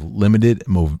and I have limited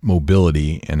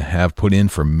mobility and have put in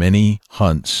for many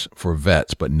hunts for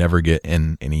vets, but never get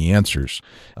any answers.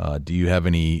 Do you have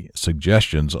any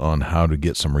suggestions on how to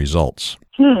get some results?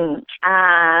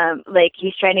 Like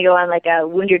he's trying to go on like a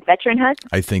wounded veteran hunt?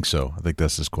 I think so. I think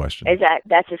that's his question.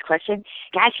 That's his question?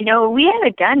 Gosh, we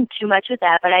haven't done too much with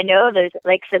that, but I know there's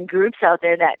like some groups out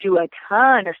there that do a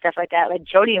ton of stuff like that. Like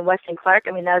Jody and Weston Clark,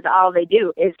 I mean, that's all they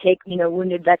do is take,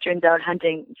 wounded veterans out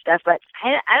hunting and stuff. But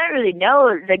I don't really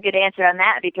know the good answer on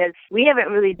that because we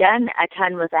haven't really done a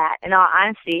ton with that, in all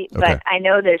honesty. Okay. But I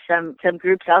know there's some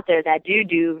groups out there that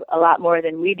do a lot more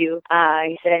than we do.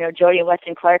 He said, I know Jody and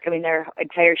Weston Clark, I mean, their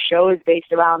entire show is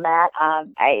based around that.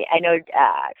 I know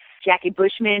Jackie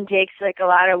Bushman takes like a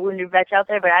lot of wounded vets out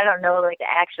there, but I don't know like the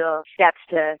actual steps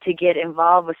to get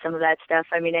involved with some of that stuff.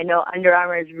 I mean, I know Under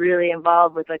Armour is really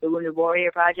involved with like the Wounded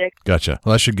Warrior Project. Gotcha.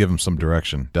 Well, that should give him some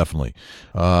direction, definitely.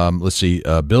 Let's see.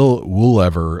 Bill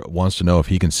Woolever wants to know if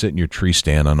he can sit in your tree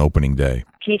stand on opening day.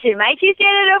 Can you sit in my tree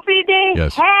stand on opening day?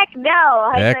 Yes. Heck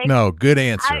no. Heck no. Good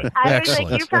answer. I was like,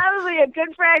 you're probably a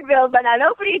good friend, Bill, but on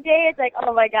opening day, it's like,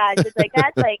 oh my gosh. It's like,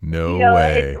 that's like, no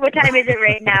way. What time is it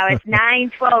right now? It's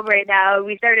 9:12 right now.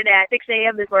 We started at 6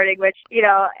 a.m. this morning, which,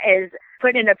 is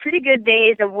putting in a pretty good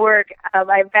days of work.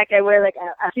 In fact, I wear like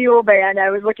a fuel band. I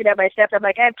was looking at my steps. I'm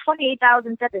like, I have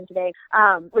 28,000 steps in today,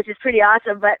 which is pretty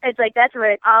awesome. But it's like, that's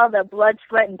what all the blood,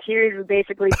 sweat, and tears we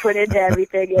basically put into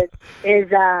everything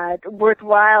is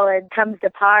worthwhile and comes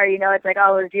to par. It's like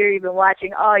all those deer you've been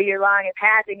watching all year long and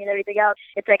passing and everything else.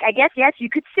 It's like, I guess, yes, you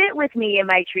could sit with me in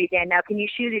my tree stand. Now, can you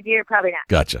shoot a deer? Probably not.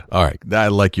 Gotcha. All right. I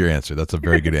like your answer. That's a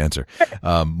very good answer.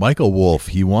 Michael Wolf,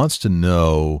 he wants to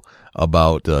know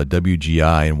about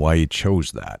WGI and why you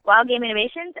chose that. Wild Game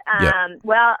Innovations?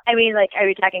 Well, I mean, like, are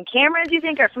we talking cameras, you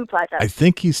think, or food plots? I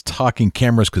think he's talking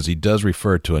cameras because he does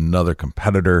refer to another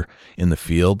competitor in the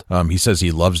field. He says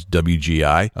he loves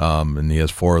WGI, and he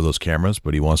has 4 of those cameras,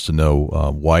 but he wants to know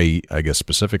why, I guess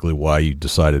specifically why you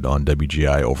decided on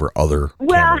WGI over other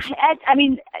cameras. I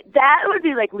mean, that would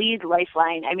be like Lee's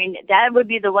lifeline. I mean, that would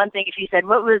be the one thing if you said,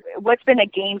 what's been a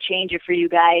game changer for you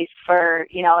guys for,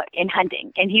 in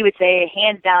hunting? And he would say,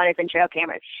 hands down, it's been trail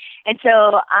cameras. And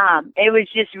so it was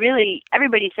just really,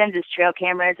 everybody sends us trail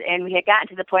cameras, and we had gotten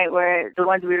to the point where the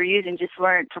ones we were using just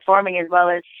weren't performing as well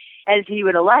as he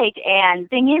would have liked. And the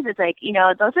thing is, it's like,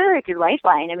 those are like your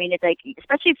lifeline. I mean, it's like,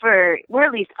 especially we're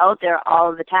at least out there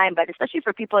all the time, but especially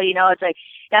for people, it's like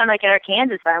down like at our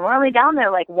Kansas farm, we're only down there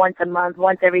like once a month,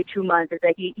 once every 2 months. It's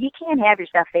like, you can't have your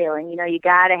stuff failing. You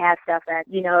got to have stuff that,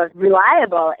 is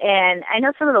reliable. And I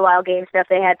know some of the wild game stuff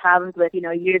they had problems with,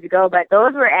 years ago, but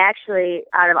those were actually,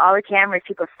 out of all the cameras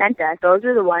people sent us, those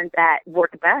are the ones that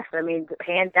worked best. I mean,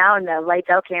 hands down, the lights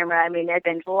out camera, I mean, they've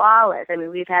been flawless. I mean,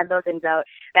 we've had those things out.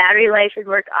 Battery life has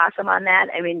worked awesome on that.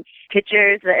 I mean,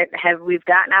 pictures that we've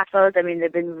gotten off those, I mean,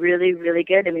 they've been really, really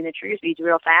good. I mean, the trigger speed's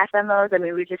real fast on those. I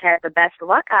mean, we just had the best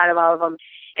luck out of all of them.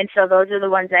 And so those are the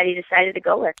ones that he decided to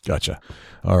go with. Gotcha.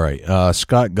 All right.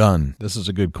 Scott Gunn, this is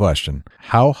a good question.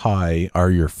 How high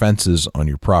are your fences on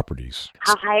your properties?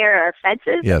 How high are our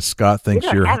fences? Yes, Scott thinks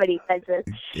we don't have any fences.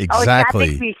 Exactly. Oh, Scott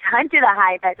thinks we hunted a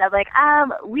high fence. I'm like,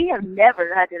 we have never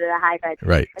hunted a high fence.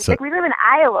 Right. It's like, we live in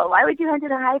Iowa. Why would you hunt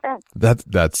at a high fence?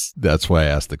 That's why I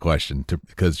asked the question,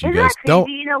 because you Isn't guys that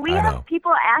crazy? don't. We have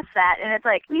people ask that, and it's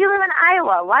like, you live in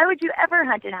Iowa. Why would you ever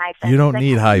hunt in high fences? You don't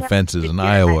need high fences in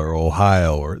Iowa or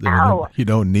Ohio, or you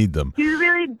don't need them. You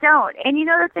really don't. And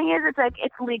the thing is, it's like,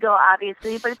 it's legal,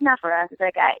 obviously, but it's not for us. It's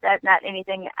like, that's not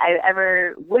anything I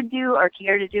ever would do or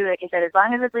care to do. Like I said, as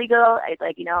long as it's legal, it's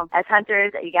like, as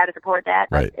hunters, you got to support that.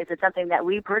 Right. But is it something that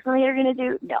we personally are going to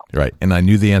do? No. Right. And I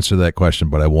knew the answer to that question,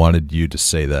 but I wanted you to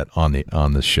say that on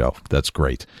the show. That's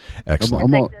great.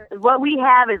 Excellent. What we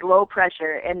have is low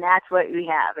pressure, and that's what we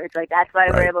have. It's like, that's why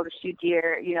we're able to shoot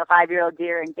deer, 5-year-old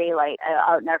deer in daylight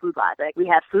out in our food plots. Like, we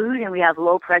have food and we have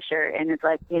low pressure, and it's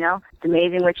like, it's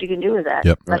amazing what you can do with that.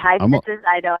 Yep. But high fences,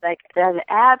 I don't like. That's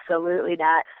absolutely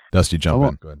not. Dusty, jump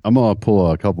in. Go ahead. I'm going to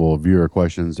pull a couple of viewer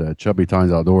questions at Chubby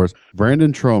Times Outdoors.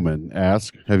 Brandon Troman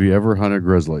asks, have you ever hunted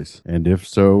grizzlies? And if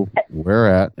so, where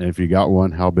at? And if you got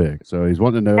one, how big? So he's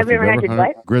wanting to know if you've ever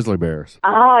hunted grizzly bears.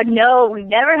 Oh, no, we've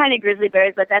never hunted grizzly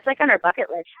bears, but that's like on our bucket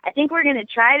list. I think we're going to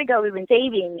try to go. We've been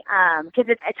saving, because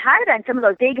it's hard on some of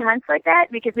those big hunts like that,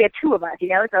 because we have 2 of us,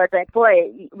 so it's like, boy,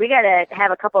 we got to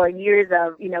have a couple of years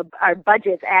of, our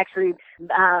budgets actually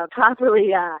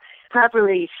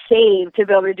properly saved to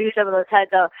be able to do some of those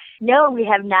hunts. So, no, we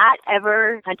have not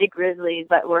ever hunted grizzlies,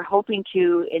 but we're hoping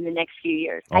to in the next few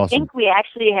years. Awesome. I think we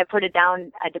actually have put it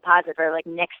down a deposit for like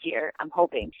next year, I'm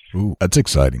hoping. Ooh, that's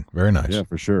exciting. Very nice. Yeah,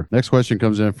 for sure. Next question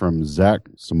comes in from Zach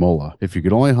Samola. If you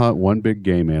could only hunt one big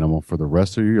game animal for the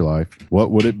rest of your life, what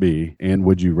would it be? And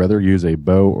would you rather use a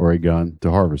bow or a gun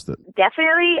to harvest it?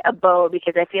 Definitely a bow,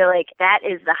 because I feel like that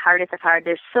is the hardest of hard.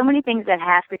 There's so many things that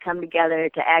have to come together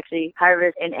to actually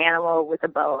harvest an animal animal with a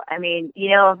bow. I mean,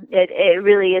 it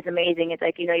really is amazing. It's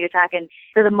like, you're talking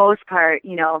for the most part,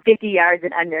 50 yards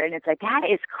and under, and it's like, that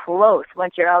is close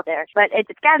once you're out there. But it's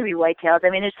got to be whitetails. I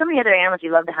mean, there's so many other animals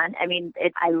you love to hunt. I mean,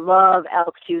 I love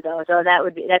elk too, though, so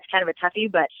that's kind of a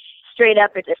toughie, but straight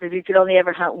up, if we could only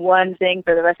ever hunt one thing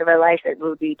for the rest of our life, it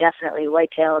would be definitely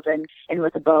whitetails and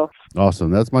with a bow.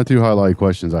 Awesome. That's my 2 highlight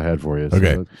questions I had for you.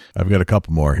 Okay. So I've got a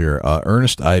couple more here.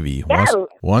 Ernest Ivy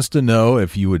wants to know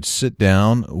if you would sit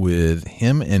down with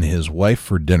him and his wife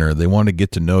for dinner. They want to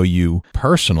get to know you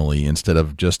personally instead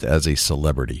of just as a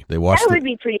celebrity. That would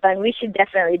be pretty fun. We should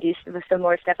definitely do some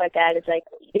more stuff like that. It's like,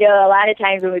 a lot of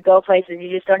times when we go places, you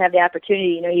just don't have the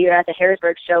opportunity. You're at the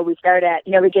Harrisburg show. We start at,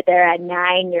 we get there at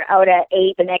 9. You're out at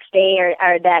 8 the next day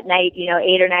or that night,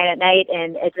 8 or 9 at night.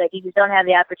 And it's like, you just don't have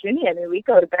the opportunity. I mean, we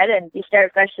go to bed and you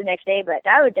start fresh the next day, but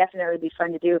that would definitely be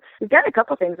fun to do. We've done a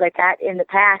couple things like that in the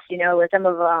past, with some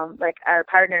of like our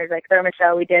partners, like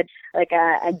Thermacell. We did like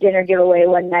a dinner giveaway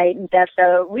one night and stuff.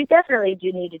 So we definitely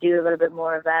do need to do a little bit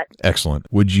more of that. Excellent.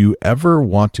 Would you ever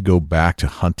want to go back to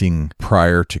hunting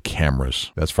prior to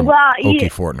cameras? That's from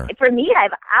Okie Fortner. For me,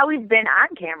 I've always been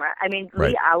on camera. I mean,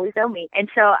 Lee always owned me. And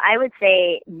so I would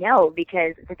say no,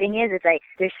 because the thing is, it's like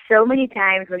there's so many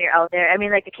times when you're out there. I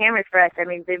mean, like the cameras for us, I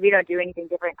mean, we don't do anything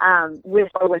different with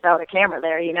or without a camera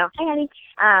there, Hi, honey.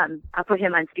 I'll put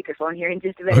him on speakerphone here in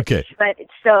just a minute. Okay. But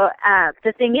so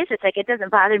the thing is, it's like it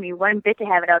doesn't bother me one bit to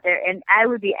have it out there. And I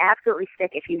would be absolutely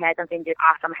sick if you had something just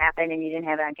awesome happen and you didn't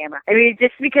have it on camera. I mean,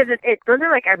 just because those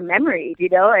are like our memories,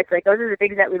 It's like those are the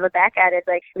things that we look back at. It's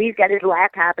like Lee's got his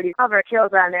laptop and he's all of our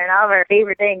kills on there and all of our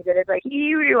favorite things. And it's like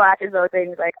he rewatches those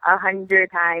things like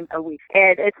 100 times a week.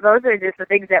 And those are just the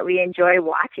things that we enjoy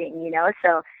watching,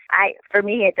 So for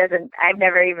me, it doesn't. I've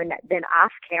never even been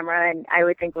off camera, and I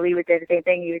would think Lee would say the same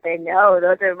thing. You would say, no,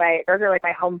 those are like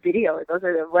my home videos. Those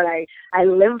are what I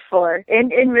live for.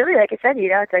 And really, like I said,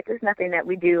 it's like there's nothing that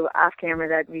we do off camera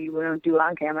that we don't do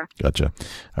on camera. Gotcha.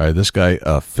 All right, this guy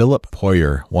Philip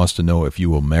Poyer wants to know if you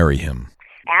will marry him.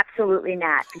 Absolutely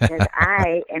not, because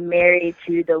I am married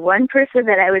to the one person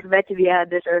that I was meant to be on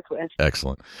this earth with.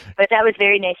 Excellent. But that was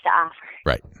very nice to offer.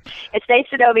 Right. It's nice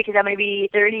to know because I'm going to be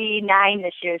 39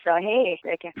 this year, so hey,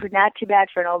 not too bad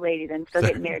for an old lady then. Still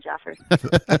getting marriage offers.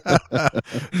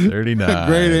 39.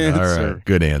 Great answer. All right.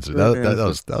 Good answer.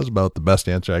 That was about the best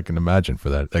answer I can imagine for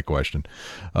that question.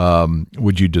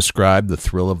 Would you describe the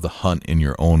thrill of the hunt in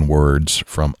your own words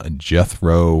from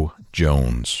Jethro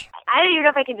Jones? I don't even know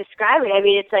if I can describe it. I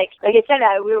mean, it's like I said,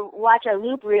 we watch a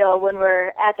loop reel when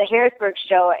we're at the Harrisburg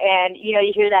show, and you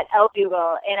hear that elk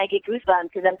bugle, and I get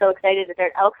goosebumps because I'm so excited to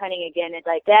start elk hunting again. It's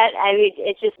like that. I mean,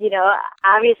 it's just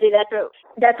obviously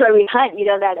that's why we hunt.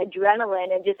 That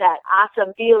adrenaline and just that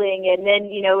awesome feeling, and then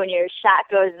when your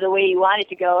shot goes the way you want it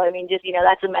to go. I mean, just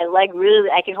that's when my leg really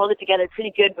I can hold it together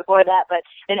pretty good before that, but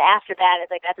then after that,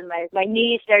 it's like that's when my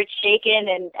knees start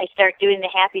shaking and I start doing the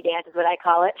happy dance, is what I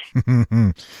call it.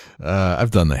 I've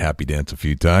done the happy dance a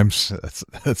few times.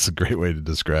 That's a great way to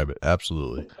describe it.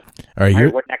 Absolutely. All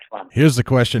right, what next one? Here's the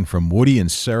question from Woody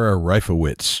and Sarah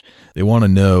Reifowitz. They want to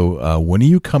know, when are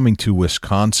you coming to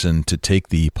Wisconsin to take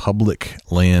the Public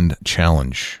Land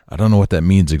Challenge? I don't know what that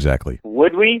means exactly.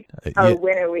 Would we? Or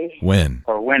when are we? When?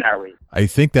 Or when are we? I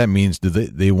think that means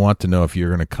they want to know if you're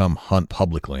going to come hunt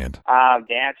public land.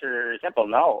 The answer is simple,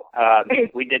 no. I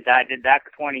did that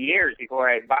for 20 years before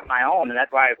I bought my own, and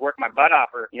that's why I've worked my butt off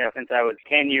for, since I was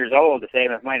 10 years old to save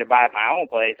enough money to buy my own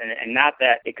place. And not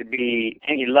that it could be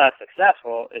any less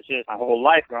successful. It's just my whole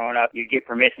life growing up, you'd get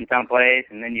permission someplace,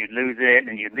 and then you'd lose it,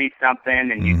 and you'd lease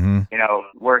something, and you'd,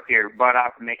 work your butt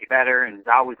off to make it better, and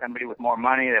there's always somebody with more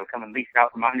money that would come and lease it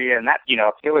out from under you. And that,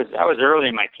 I was early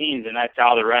in my teens, and I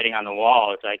saw the writing on the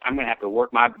wall. It's like, I'm going to have to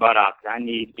work my butt off. I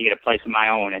need to get a place of my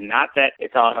own. And not that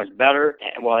it's all much better.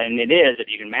 Well, and it is if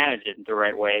you can manage it the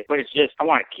right way. But it's just, I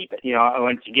want to keep it.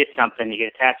 Once you get something, you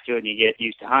get attached to it, and you get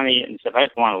used to hunting it and stuff. I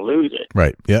just want to lose it.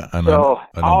 Right. Yeah. I know.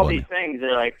 So all these things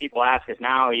are like, people ask us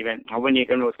now even, when are you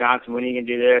come to Wisconsin? When are you going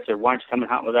to do this? Or why don't you come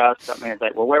and hunt with us? Something. It's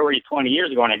like, well, where were you 20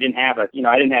 years ago? And I didn't have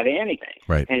anything.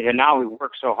 Right. And now we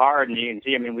work so hard, and you can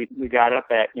see, we got up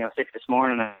at, 6 this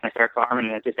morning, and I started farming,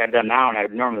 and I just got done now, and I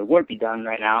normally would be done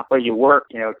right now. But you work,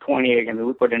 20,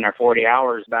 we put in our 40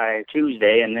 hours by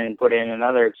Tuesday, and then put in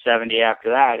another 70 after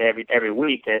that every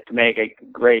week to make a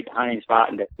great hunting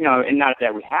spot. And, and not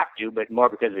that we have to, but more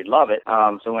because we love it.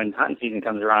 So when hunting season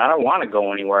comes around, I don't want to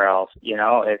go anywhere else.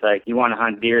 It's like you want to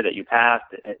hunt deer that you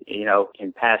passed,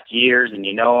 in past years, and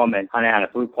them, and hunt on a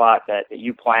food plot that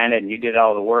you planted and you did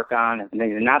all the work on. And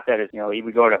not that it's,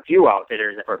 we go to a few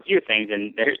outfitters for a few things,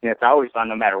 and it's always found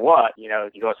no matter what, you know,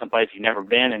 you go someplace you've never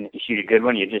been and you shoot a good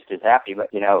one, you're just as happy.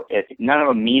 But, you know, none of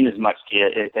them mean as much to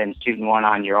you than shooting one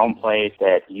on your own place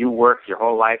that you worked your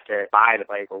whole life to buy the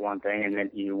place, for one thing, and then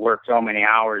you work so many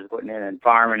hours putting in and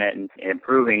farming it and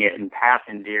improving it and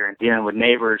passing deer and dealing with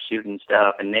neighbors shooting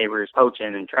stuff and neighbors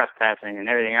poaching and trespassing and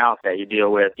everything else that you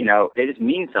deal with. You know, they just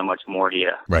mean so much more to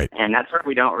you. Right. And that's where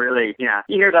we don't really, you know,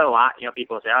 you hear that a lot. You know,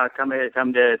 people say, oh, come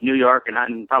to New York and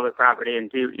hunt in public property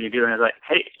and do what you do. And it's like,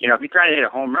 hey, you know, if you're trying to hit a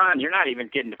home run, you're not even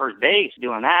getting to first base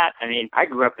doing that. I mean, I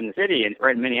grew up in the city and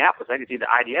right in Minneapolis, I could see the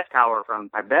IDS tower from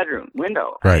my bedroom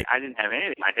window. Right. I didn't have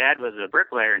anything. My dad was a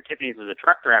bricklayer and Tiffany's was a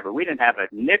truck driver. We didn't have a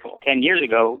nickel. 10 years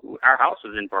ago, our house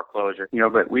was in foreclosure, you know,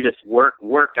 but we just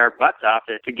worked our butts off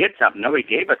to get something. Nobody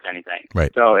gave us anything.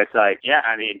 Right. So it's like, yeah,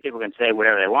 I mean, people can say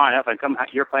whatever they want. If I come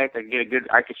to your place,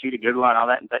 I could shoot a good one, all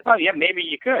that. And say, oh, yeah, maybe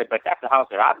you could, but that's the house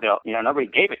that I built. You know, nobody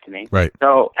gave it to me. Right.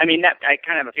 So, I mean, I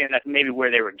kind of have a feeling that's maybe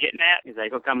where they were getting at. Is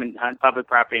like, go come and hunt public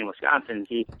property in Wisconsin and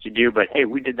see what you do. But hey,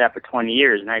 we did that for 20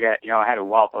 years, and I had a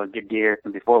wall full of good deer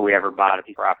before we ever bought a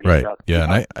piece of property. Right. So, yeah,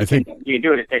 and I think you can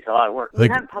do it. It takes a lot of work. We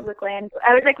hunt public land.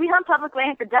 I was like, we hunt public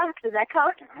land for ducks. Does that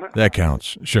count? that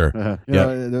counts. Sure.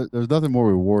 There's nothing more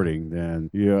rewarding than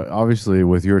obviously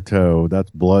with your toe,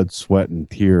 that's blood, sweat, and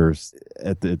tears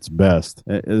at its best.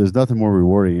 There's nothing more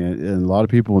rewarding, and a lot of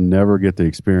people never get the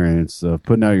experience of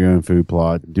putting out your own food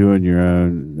plot, doing your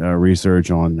own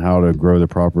research on how to grow the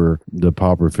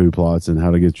proper food plots and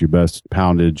how to get your best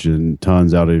poundage and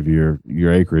tons out of your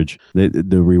acreage.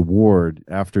 The reward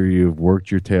after you've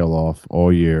worked your tail off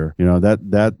all year,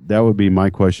 that would be my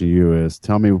question to you is,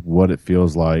 tell me what it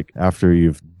feels like after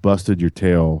you've busted your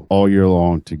tail all year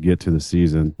long to get to the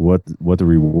season, what the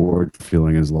reward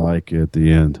feeling is like at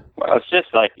the end. Well, it's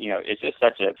just like, it's just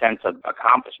such a sense of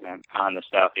accomplishment on the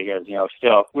stuff because,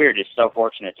 still, we're just so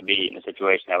fortunate to be in the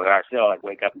situation that we are. Still, like,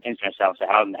 wake up and pinch ourselves and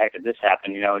say, how in the heck did this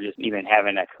happen? Just even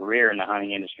having a career in the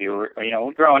hunting industry.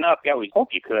 Growing up, yeah, we hope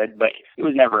you could, but it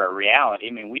was never a reality.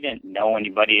 I mean, we didn't know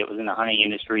anybody that was in the hunting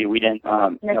industry. We didn't,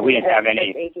 we didn't have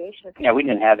any, we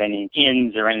didn't have any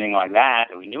ins or anything like that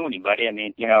we knew anybody. I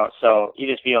mean, so you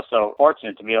just feel so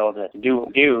fortunate to be able to do what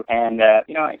we do. And, like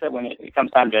I said, when it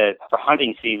comes time for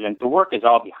hunting season, the work is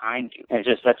all behind you. And it's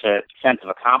just such a sense of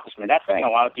accomplishment. That's something a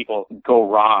lot of people go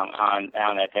wrong on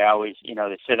that. They always,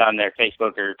 they sit on their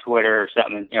Facebook or Twitter or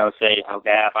something, say, oh,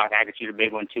 yeah, if I could shoot a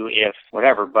big one too, if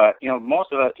whatever. But,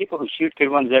 most of the people who shoot good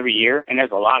ones every year, and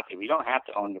there's a lot of people, you don't have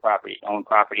to own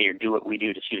property or do what we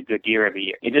do to shoot a good deer every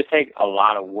year. It just takes a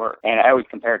lot of work. And I always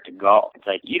compare it to golf. It's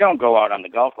like, you don't go out on the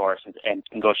golf course and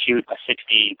go shoot a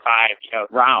 65,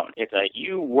 round. It's like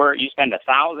you spend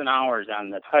 1,000 hours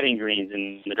on the putting greens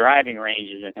and the driving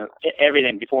ranges and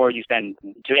everything before you spend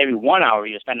to every 1 hour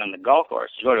you spend on the golf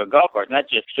course. You go to a golf course, and that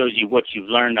just shows you what you've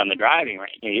learned on the driving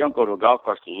range. You don't go to a golf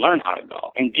course to learn how to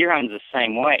golf. And deer hunting is the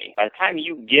same way. By the time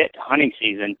you get to hunting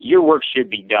season, your work should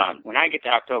be done. When I get to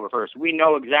October 1st, we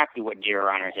know exactly what deer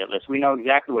are on our hit list. We know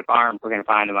exactly what farm we're going to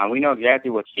find them on. We know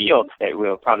exactly what field that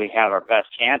we'll probably have our best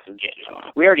chance of getting them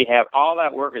on. We already have all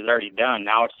that work is already done.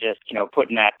 Now it's just,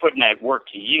 putting that work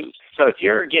to use. So if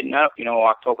you're getting up,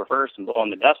 October 1st and blowing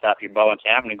the dust off your bow and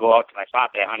saying, I'm going to go out to my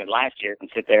spot that I hunted last year and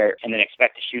sit there and then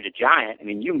expect to shoot a giant, I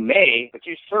mean, you may, but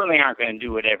you certainly aren't going to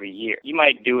do it every year. You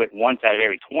might do it once out of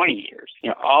every 20 years.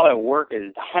 All that work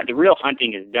is, the real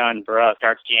hunting is done for us,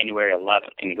 starts January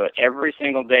 11th, and you go every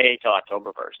single day till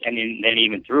October 1st, and then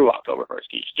even through October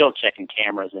 1st. You're still checking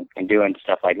cameras and doing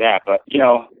stuff like that. But,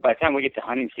 by the time we get to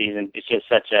hunting season, it's just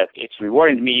it's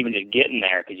rewarding to me even just getting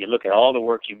there because you look at all the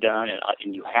work you've done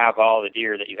and you have all the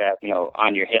deer that you have,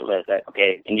 on your hit list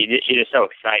and you're just so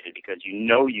excited because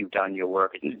you've done your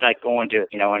work. It's like going to,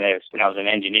 when I was an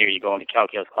engineer, you go into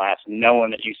calculus class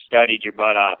knowing that you studied your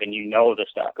butt off and the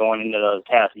stuff. Going into those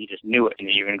tests, you just knew it and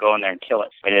you're going to go in there and kill it.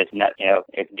 But it's not,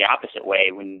 it's the opposite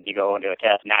way when you go into a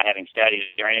test not having studied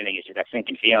or anything. It's just that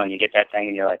sinking feeling. You get that thing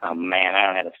and you're like, oh man, I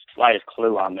don't have the slightest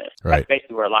clue on this. Right. That's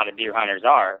basically where a lot of deer hunters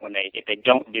are if they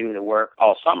don't do the work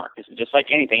all summer. It's just like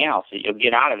anything else. You'll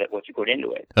get out of it what you put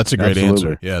into it. That's a great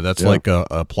Absolutely. answer. Yeah, that's like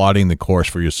plotting the course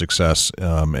for your success,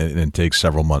 and it takes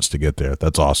several months to get there.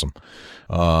 That's awesome.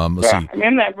 Let's see. I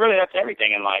mean, that's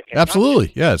everything in life.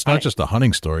 Absolutely. It's not just a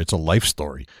hunting story. It's a life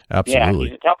story. Absolutely.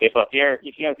 Yeah, you tell people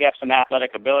if you have some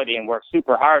athletic ability and work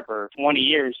super hard for 20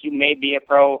 years, you may be a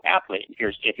pro athlete.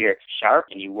 If you're sharp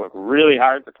and you work really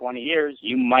hard for 20 years,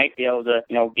 you might be able to,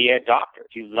 be a doctor.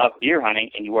 If you love deer hunting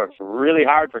and you work really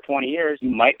hard for 20 years, you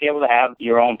might be able to have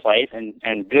your own place and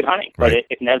good hunting. Right.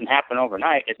 But it doesn't happen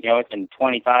overnight. It's been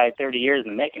 25, 30 years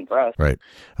in the making for us. Right.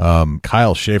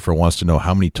 Kyle Schaefer wants to know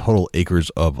how many total acres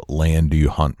of land do you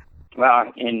hunt?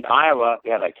 Well, in Iowa, we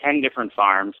have like 10 different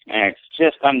farms, and it's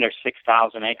just under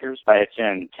 6,000 acres, but it's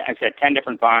in, I said, 10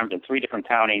 different farms in 3 different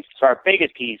counties. So our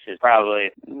biggest piece is probably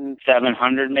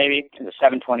 700 maybe, to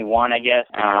 721, I guess.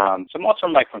 So most of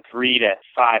them like from 3 to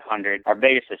 500. Our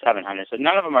biggest is 700. So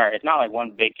none of them are, it's not like one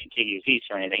big contiguous piece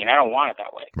or anything, and I don't want it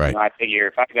that way. Right. You know, I figure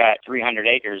if I got 300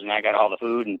 acres and I got all the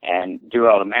food and do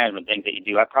all the management things that you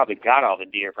do, I probably got all the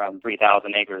deer from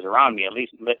 3,000 acres around me, at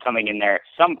least coming in there at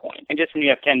some point. And just when you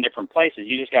have 10 different places,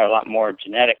 you just got a lot more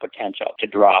genetic potential to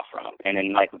draw from. And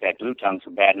then like we've had blue tongues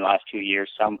so bad in the last 2 years,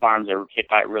 some farms are hit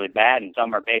by it really bad and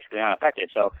some are basically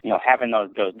unaffected. So, you know, having those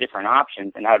different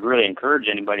options, and I would really encourage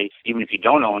anybody, even if you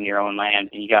don't own your own land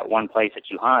and you got one place that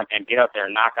you hunt, and get out there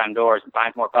and knock on doors and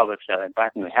find more public stuff.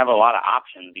 You know, have a lot of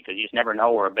options, because you just never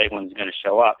know where a big one's going to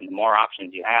show up. And the more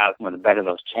options you have, the better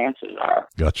those chances are.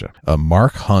 Gotcha.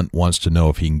 Mark Hunt wants to know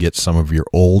if he can get some of your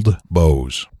old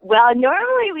bows. Well,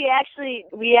 normally we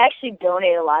actually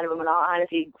donate a lot of them, in all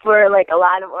honesty, for like a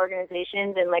lot of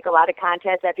organizations and like a lot of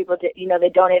contests that people, you know, they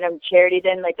donate them to charities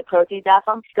and like the proceeds off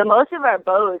them. So most of our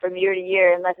bows from year to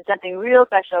year, unless it's something real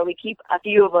special, we keep a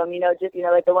few of them, you know, just, you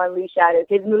know, like the one Lee shot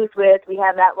his moose with. We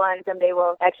have that one. Someday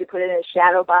we'll actually put it in a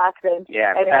shadow box and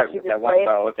that one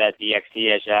bow with that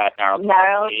DXT I shot,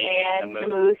 Gnarls and the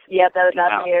moose. Yep, that was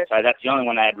last year. So that's the only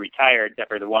one I had retired, except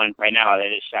for the one right now that I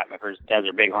just shot my first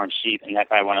desert bighorn sheep, and that's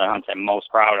probably one of the hunts I'm most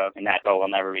proud of, and that bow will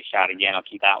never be shot again. I'll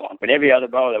keep that one. But every other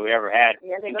bow that we ever had,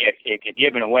 it get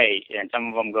given away, and some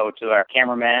of them go to our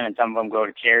cameramen, and some of them go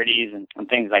to charities and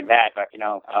things like that. But, you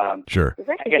know, sure.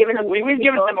 We've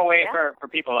given them away for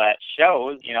people at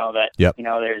shows, you know, that, yep. You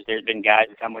know, there's been guys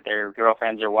who come with their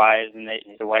girlfriends or wives, and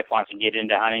the wife wants to get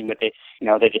into hunting, but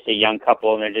they're just a young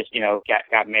couple, and they're just, you know,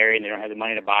 got married, and they don't have the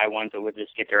money to buy one, so we'll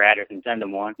just get their address and send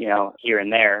them one, you know, here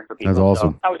and there for people. That's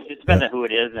awesome. So it depends on who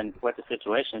it is and what the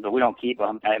situation is, but we don't keep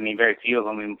them. I mean, very few of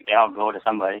them. They all go to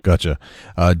somebody. Gotcha.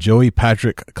 Joey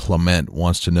Patrick Clement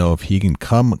wants to know if he can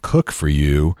come cook for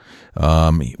you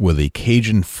with a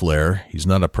Cajun flair. He's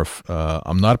not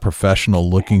I'm not a professional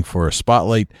looking for a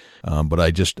spotlight, but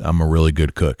I'm a really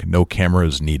good cook. No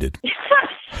cameras needed.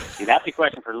 See, that's a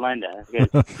question for Linda.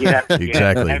 Exactly.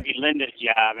 That'd be Linda's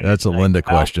job. That's a Linda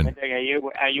question.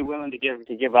 Are you willing to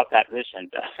give up that position?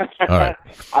 All right.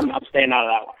 I'm staying out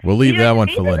of that one. We'll leave that one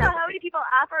for Linda. How many people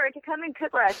offer to come and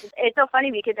cook for us? It's so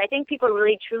funny because I think people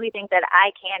really truly think that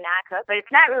I cannot cook, but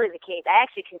it's not really the case. I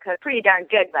actually can cook pretty darn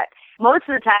good, but most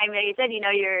of the time, like you said, you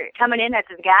know, you're coming in as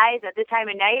the guys at this time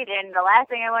of night, and the last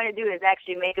thing I want to do is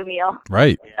actually make a meal.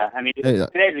 Right. Yeah. I mean, today's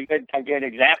a good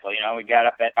example. You know, we got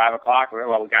up at 5 o'clock.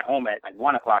 Well, we got home at like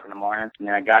 1 o'clock in the morning, and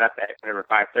then I got up at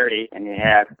 5:30, and you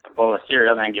had a bowl of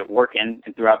cereal, and I get working,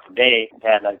 and throughout the day, I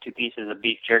had like 2 pieces of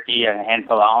beef jerky and a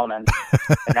handful of almonds.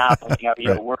 And now, you know,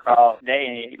 you work all day,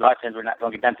 and a lot of times we're not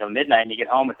going to get done until midnight, and you get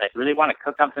home, it's like, really want to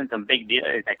cook something, some big deal?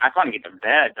 It's like, I just want to get to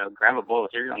bed, so grab a bowl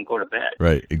of cereal and go to bed.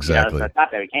 Right, exactly. You know, so it's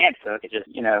not that we can't cook, it's just,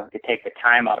 you know, to take the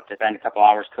time out to spend a couple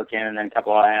hours cooking, and then a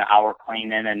couple of hours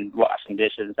cleaning and washing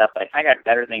dishes and stuff. Like, I got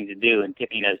better things to do, and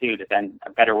Tiffany does too, to spend a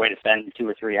better way to spend 2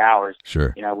 or 3 hours.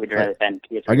 Sure. You know, we'd rather spend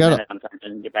 2 or 3 minutes on something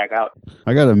and get back out.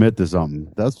 I got to admit to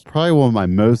something. That's probably one of my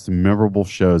most memorable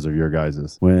shows of your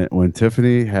guys's. When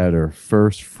Tiffany had her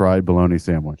first fried bologna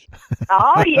sandwich.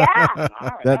 Oh yeah.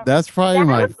 That's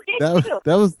probably that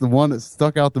was the one that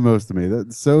stuck out the most to me.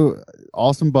 That's so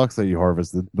awesome bucks that you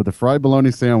harvested, but the fried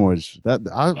bologna sandwich, that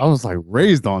I was like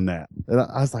raised on that. And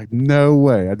I was like, no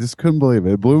way. I just couldn't believe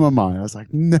it. It blew my mind. I was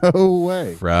like, no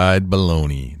way. Fried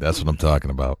bologna. That's what I'm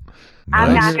talking about. Nice.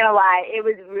 I'm not gonna lie, it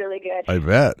was really good. I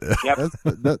bet.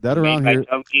 Yep. that around here,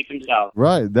 himself.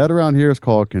 right? That around here is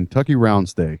called Kentucky round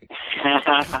steak.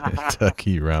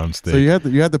 Kentucky round steak. So you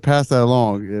have to pass that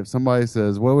along. If somebody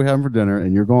says, "What are we having for dinner?"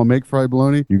 and you're going to make fried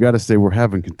bologna, you got to say, "We're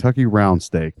having Kentucky round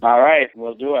steak." All right,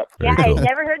 we'll do it. Very I've cool.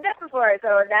 never heard that before, so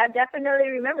I definitely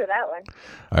remember that one.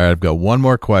 All right, I've got one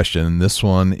more question. This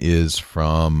one is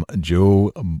from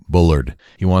Joe Bullard.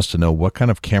 He wants to know, what kind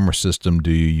of camera system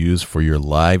do you use for your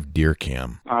live deer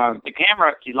cam? The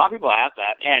camera, a lot of people ask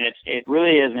that, and it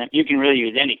really isn't. You can really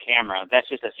use any camera. That's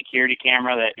just a security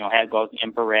camera that, you know, goes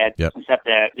infrared. Yep. Except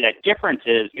that the difference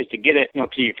is to get it, you know,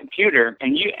 to your computer,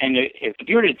 and if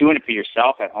you're just doing it for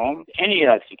yourself at home, any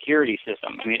security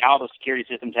system. I mean, all the security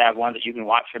systems have ones that you can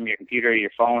watch from your computer or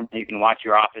your phone. And you can watch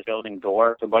your office building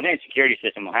door. So, but any security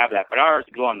system will have that. But ours,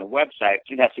 to go on the website,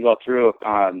 it has to go through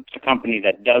a company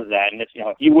that does that, and it's, you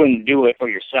know, you wouldn't do it for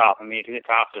yourself. I mean, it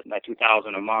costs us like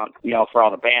 $2,000 a month for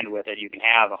all the bandwidth that you can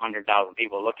have 100,000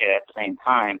 people look at it at the same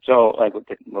time. So like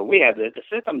what we have, the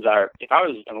systems are,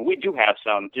 we do have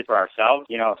some just for ourselves,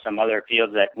 some other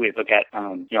fields that we look at,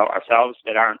 ourselves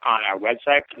that aren't on our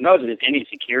website. And those are just any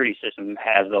security system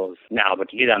has those now, but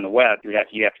to get on the web,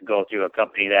 you have to go through a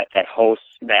company that hosts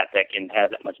that can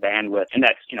have that much bandwidth, and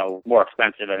that's more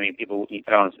expensive. I mean,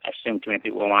 I don't assume too many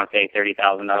people will want to pay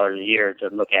 $30,000 a year to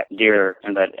look at deer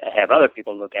and have other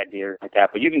people look at deer like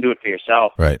that. But you can do it for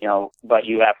yourself, right? But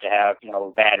you have to have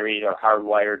batteries or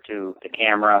hardwired to the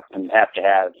camera, and you have to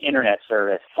have internet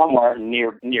service somewhere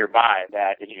nearby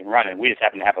that you can run it. We just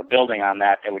happen to have a building on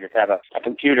that we just have a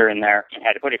computer in there, and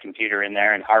had to put a computer in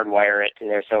there and hardwire it to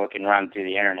there so it can run through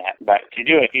the internet. But to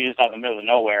do it, if you just out in the middle of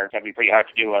nowhere, that'd be pretty hard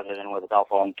to do other than with a cell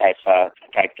phone type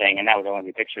thing, and that would only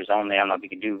be pictures only. I don't know if you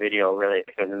could do video really if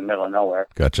it was in the middle of nowhere.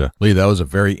 Gotcha. Lee, that was a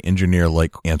very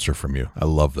engineer-like answer from you. I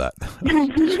love that. Very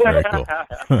cool.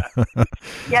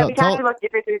 Yeah, we talked about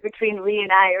differences between Lee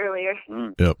and I earlier.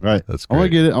 Yep. Right. That's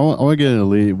great. I want to get into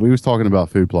Lee. We was talking about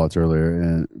food plots earlier,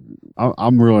 and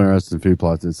I'm really interested in food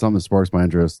plots. It's something that sparks my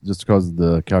interest just because of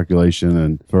the calculation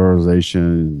and fertilization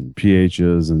and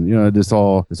pHs, and it's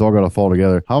all got to fall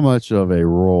together. How much of a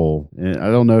role? And I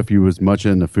don't know if you was much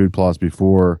into food plots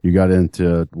before you got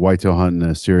into whitetail hunting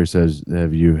as serious as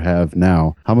you have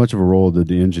now. How much of a role did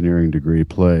the engineering degree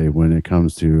play when it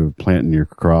comes to planting your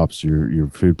crops, your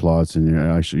food plots, and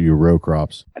your row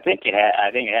crops? I think it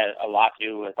has a lot to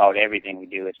do with about everything we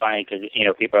do. It's funny because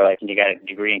people are like, you got a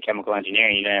degree in chemical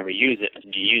engineering, you don't ever use it.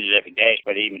 You use it every day.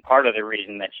 But even part of the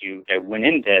reason that you went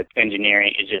into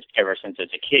engineering is just ever since as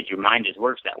a kid, your mind just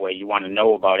works that way. You want to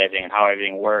know about everything and how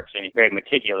everything works, and you're very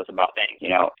meticulous about things.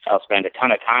 I'll spend a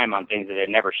ton of time on things that it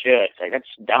never should. It's like, that's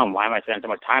dumb. Why am I spending so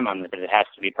much time on this? But it has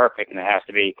to be perfect, and it has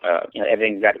to be,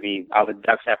 everything's got to be, all the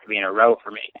ducks have to be in a row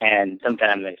for me. And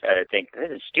sometimes I think,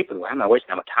 this is stupid. Why am I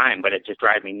wasting my time? But it just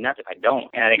drives me nuts if I don't.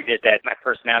 And I think just that my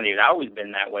personality has always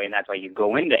been that way, and that's why you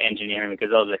go into engineering,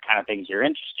 because those are the kind of things you're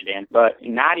interested in. But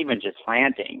not even just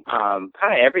planting, kind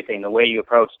of everything, the way you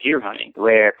approach deer hunting, the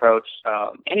way I approach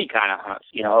any kind of hunts,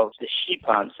 the sheep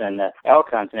hunts and the elk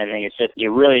hunts and everything. It's just,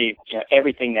 you really,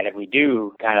 everything that we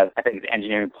do, kind of, I think the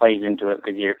engineering plays into it,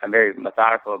 because I'm very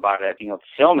methodical about it.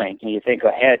 Filming, and you think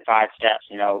ahead 5 steps,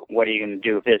 what are you going to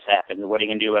do if this happens? What are you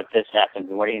going to do if this happens?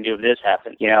 And what are you going to do if this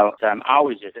happens? So I'm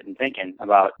always just sitting thinking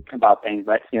about things.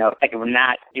 But, like, we're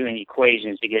not doing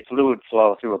equations to get fluid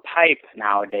flow through a pipe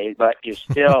nowadays, but you're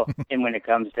still, and when it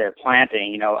comes to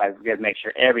planting, I've got to make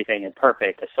sure everything is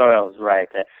perfect. The soil is right.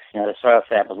 The soil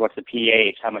samples, what's the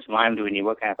pH? How much lime do we need?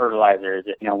 What kind of fertilizer is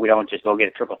it? We don't just go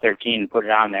get a 13 and put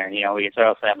it on there. We get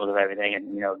soil samples of everything,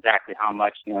 and exactly how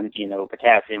much,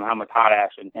 potassium, how much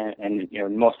potash,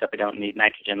 and most stuff we don't need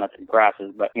nitrogen unless it's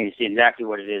grasses, but you see exactly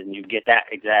what it is, and you get that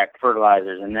exact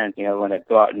fertilizers. And then, when I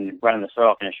go out and run the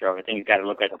soil finisher over, everything's got to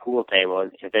look like a pool table.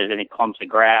 If there's any clumps of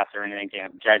grass or anything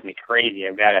that drives me crazy,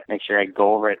 I've got to make sure I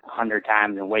go over it 100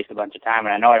 times and waste a bunch of time.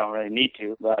 And I know I don't really need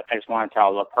to, but I just want it to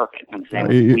all look perfect. I'm saying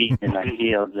with wheat and the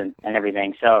fields and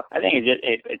everything. So I think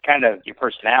it's kind of your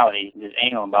personality, this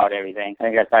angle about everything. I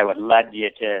think that's probably what led you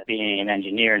to being an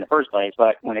engineer in the first place.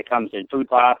 But when it comes to food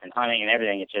plots and hunting and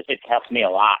everything, it helps me a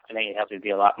lot. I think it helps me be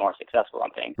a lot more successful on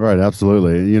things. Right,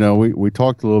 absolutely. We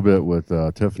talked a little bit with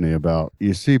Tiffany about,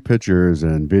 you see pictures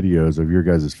and videos of your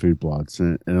guys' food plots,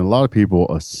 and a lot of people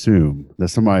assume that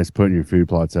somebody's putting your food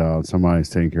plots out, somebody's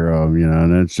taking care of them,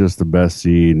 and it's just the best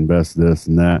seed and best this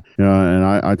and that, and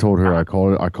I told her, I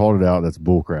called it out. That's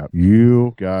bullcrap.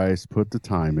 You guys put the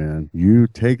time in, you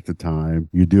take the time,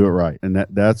 you do it right, and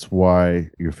that's why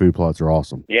your food plots are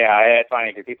awesome. Yeah, it's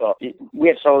funny because we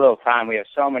have so little time. We have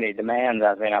so many demands.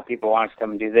 People want us to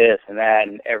come and do this and that,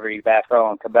 and every Bass Pro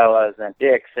and Cabela's and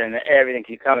Dick's and everything.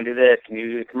 Can you come and do this? Can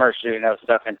you do commercial and that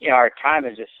stuff? And our time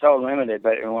is just so limited.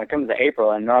 But when it comes to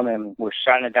April, and normally we're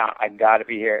shutting it down, I got to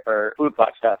be here for food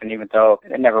plot stuff. And even though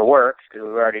it never works, because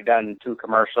we've already done 2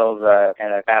 commercials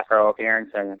and a Bass Pro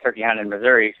appearance and turkey hunt in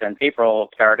Missouri since April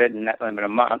started, and that's only been a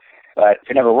month. But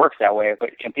it never works that way.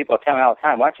 But people tell me all the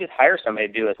time, why don't you just hire somebody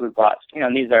to do a food plots?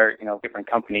 And these are, different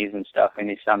companies and stuff,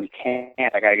 and some you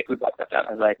can't. I got to get food plot stuff done.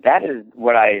 I was like, that is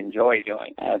what I enjoy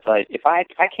doing. And it's like, if I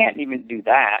can't even do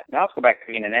that, now let's go back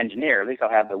to being an engineer. At least I'll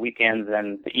have the weekends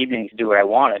and the evenings to do what I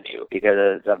want to do.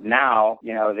 Because of now,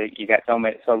 that you got so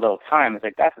little time. It's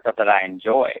like, that's the stuff that I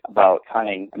enjoy about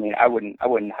hunting. I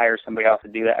wouldn't hire somebody else to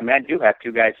do that. I do have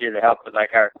 2 guys here to help with like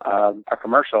our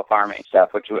commercial farming stuff,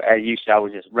 which I used to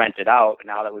always just rent it out. But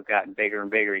now that we've gotten bigger and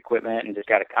bigger equipment and just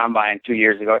got a combine 2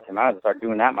 years ago, I might as well start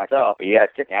doing that myself. But yeah,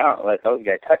 I don't let those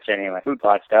guys touch any of my food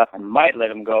plot stuff. I might let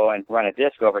them go and run a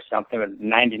disc over something, but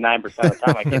 99% of the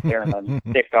time I get there and I'm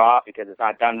ticked off because it's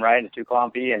not done right and it's too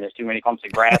clumpy and there's too many clumps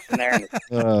of grass in there. And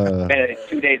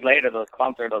 2 days later, those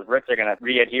clumps or those roots are going to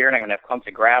re-adhere and I'm going to have clumps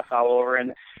of grass all over.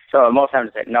 And so most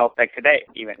times I said, no, like today,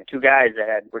 even the 2 guys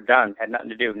that were done, had nothing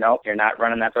to do. Nope, you're not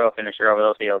running that soil finisher over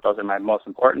those fields. Those are my most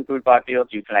important food plot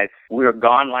fields. We were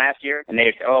gone last year, and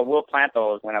they said, oh, we'll plant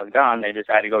those when I was gone. They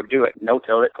decided to go do it.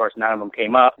 No-till it. Of course, none of them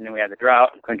came up, and then we had the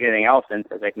drought. Couldn't get anything else in. So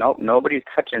I was like, nope, nobody's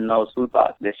touching those food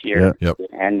plots this year. Yep.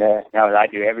 And now I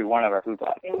do every one of our food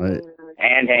plots. Right.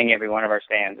 And hang every one of our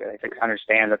stands. 600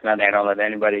 stands. That's nothing. I don't let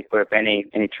anybody put up any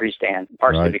tree stands.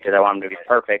 Partially because I want them to be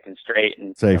perfect and straight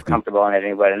and comfortable and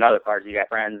everything. But in other parts, you got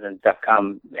friends and stuff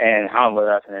come and hunt with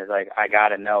us, and it's like, I got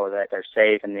to know that they're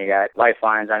safe, and you got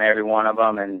lifelines on every one of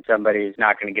them, and somebody's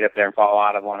not going to get up there and fall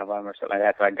out of one of them or something like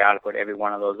that. So I got to put every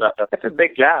one of those up. So it's a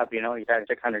big job, you know. You got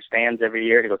 600 stands every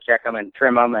year to go check them and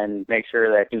trim them and make sure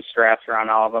that new straps are on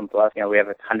all of them. Plus, you know, we have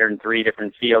 103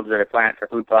 different fields that are planted for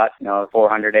food plots. You know,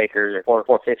 400 acres or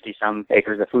 450 some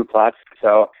acres of food plots.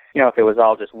 So, you know, if it was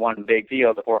all just one big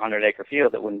field, a 400-acre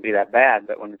field, it wouldn't be that bad.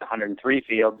 But when it's 103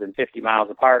 fields and 50 miles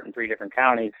apart in 3 different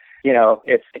counties, you know,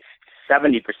 it's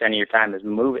 70% of your time is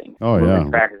moving. Moving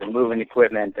tractors and moving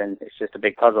equipment, and it's just a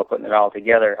big puzzle putting it all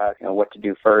together, you know, what to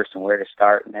do first and where to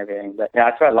start and everything. But yeah,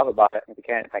 that's what I love about it.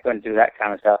 If I couldn't do that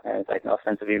kind of stuff, and it's like no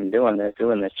sense of even doing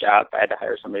this job. If I had to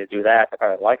hire somebody to do that, that's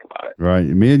what I like about it. Right.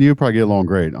 Me and you probably get along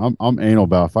great. I'm anal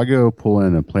about if I go pull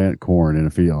in and plant corn in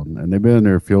a field and they've been in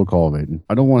their field cultivating,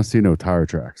 I don't want to see no tire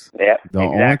tracks. Yeah. The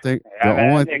only thing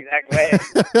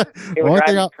it would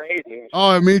drive me crazy.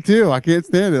 Oh, me too. I can't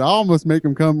stand it. I almost make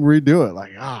them come redo it.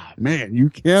 Like,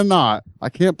 man, I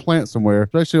can't plant somewhere,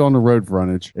 especially on the road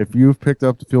frontage. If you've picked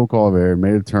up the field cultivator,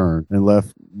 made a turn, and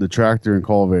left the tractor and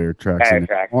cultivator tracks in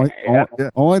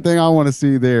it. Only thing I want to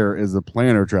see there is the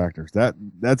planter tractors.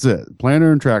 That's it.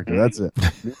 Planter and tractor. That's it.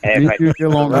 And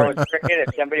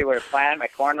if somebody would have planted my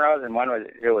corn rows and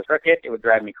it was crooked, it would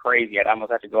drive me crazy. I'd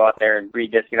almost have to go out there and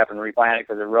re-disc it up and replant it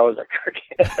because the rows are crooked.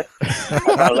 I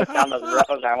want to look down those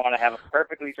rows. I want to have them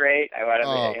perfectly straight. I want to,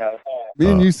 you know. Me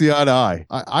and you see eye to eye.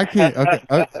 I can't. Okay,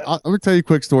 let me tell you a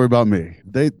quick story about me.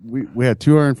 We had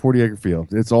 240-acre field.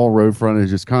 It's all road frontage,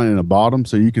 just kind of in the bottom,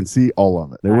 so you can see all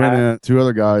of it. They went in, 2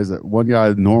 other guys. One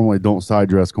guy normally don't side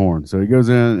dress corn, so he goes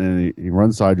in and he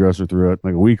runs side dresser through it.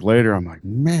 Like a week later, I'm like,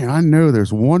 man, I know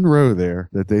there's one row there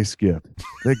that they skipped.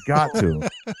 They got to.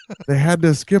 They had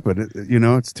to skip it. You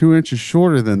know, it's 2 inches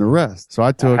shorter than the rest. So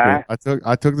I took it.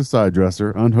 I took the side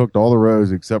dresser, unhooked all the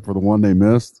rows except for the one they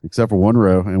missed, except for one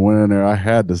row, and went in there. I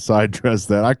had to side dress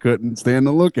that. I couldn't stand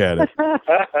to look at it.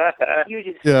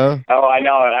 Yeah. Oh, I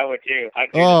know it. I would too. I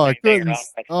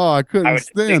couldn't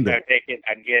stand it.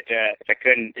 If I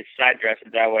couldn't just side dress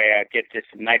it that way, I'd get just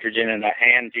some nitrogen in the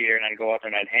hand feeder, and I'd go up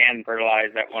and I'd hand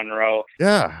fertilize that one row.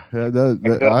 Yeah.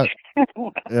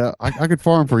 I could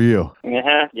farm for you.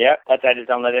 Yep. That's I just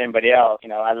don't let anybody else. You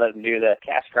know, I let them do the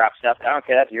cash crop stuff. I don't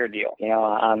care. That's your deal. You know,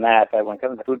 on that. But when it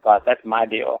comes to food plots, that's my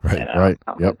deal. Right. You know? Right.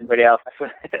 Yep. Everybody else.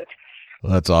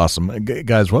 Well, that's awesome.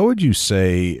 Guys, what would you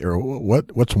say, or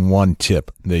what's one tip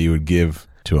that you would give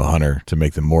to a hunter to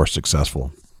make them more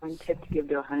successful? One tip to give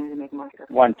to a hunter to make more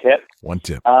successful. One tip? One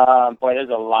tip. Boy, there's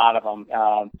a lot of them.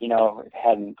 You know,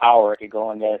 had an hour to go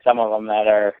into some of them that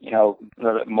are, you know, a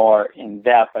little bit more in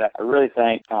depth, but I really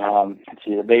think,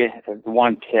 the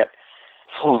one tip,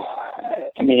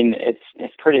 I mean, it's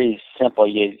pretty simple.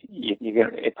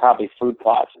 It's probably food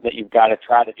plots that you've got to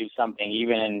try to do something,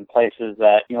 even in places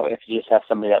that, you know, if you just have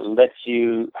somebody that lets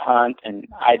you hunt. And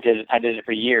I did it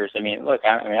for years. I mean, look,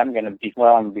 I'm going to be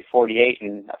 48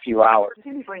 in a few hours.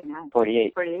 You're going to be 49.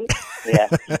 48. 48? Yeah.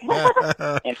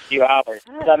 In a few hours.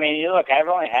 So, I mean, look, I've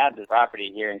only had this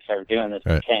property here and started doing this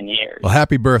for 10 years. Well,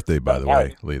 happy birthday, by the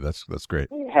way, Lee. That's great.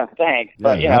 Yeah, thanks. Yeah,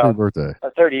 but, happy birthday.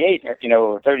 38,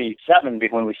 37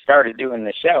 when we started doing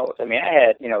the shows. I mean, I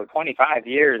had, 25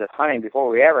 years of hunting before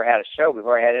we ever had a show,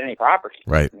 before I had any property.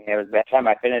 Right. I mean, it was by the time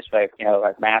I finished, like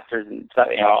masters and stuff,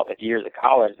 all the years of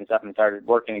college and stuff, and started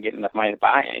working to get enough money to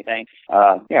buy anything.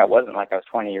 It wasn't like I was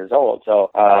 20 years old.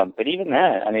 So, but even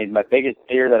then, I mean, my biggest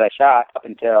deer that I shot up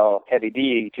until Heavy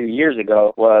D 2 years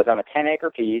ago was on a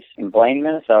 10-acre piece in Blaine,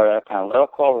 Minnesota, kind of little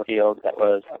clover field that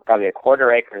was probably a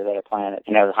quarter acre that I planted,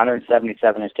 and it was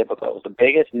 177-inch typical. It was the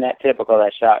biggest net typical that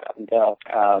I shot up until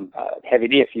Heavy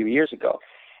D a few years ago.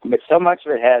 But so much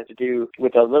of it has to do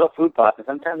with those little food plots. And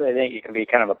sometimes I think it can be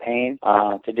kind of a pain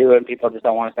to do it. People just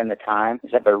don't want to spend the time.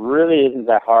 Except it really isn't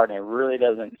that hard, and it really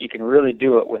doesn't. You can really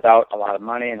do it without a lot of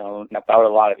money and without a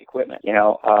lot of equipment.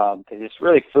 Because it's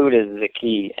really food is the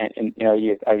key. And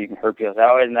you can hear people say,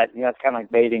 "Oh, isn't that it's kind of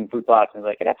like baiting food plots?" And it's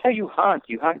like that's how you hunt.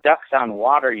 You hunt ducks on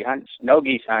water. You hunt snow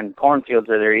geese on cornfields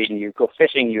that they're eating. You go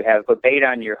fishing. You put bait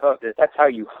on your hook. That's how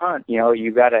you hunt.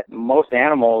 You got to. Most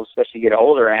animals, especially get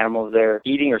older animals, they're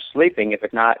eating or sleeping if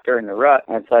it's not during the rut.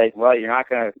 And it's like, well, you're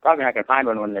probably not gonna find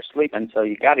one when they're sleeping. So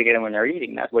you got to get them when they're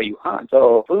eating. That's where you hunt.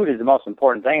 So food is the most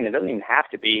important thing. It doesn't even have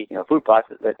to be food plots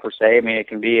that per se. I mean, it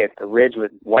can be a ridge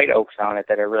with white oaks on it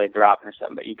that are really dropping or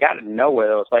something. But you got to know where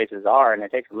those places are, and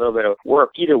it takes a little bit of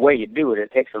work. Either way you do it,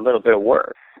 it takes a little bit of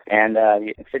work. And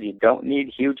you don't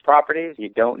need huge properties. You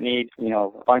don't need, a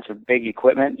bunch of big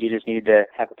equipment. You just need to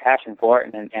have a passion for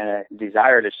it and a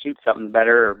desire to shoot something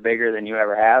better or bigger than you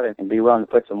ever have and be willing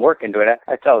to put some work into it.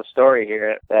 I tell a story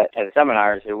here that at the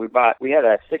seminars here, we had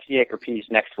a 60-acre piece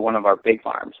next to one of our big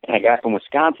farms, and a guy from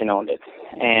Wisconsin owned it.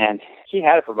 And he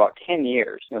had it for about 10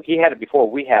 years. He had it before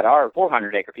we had our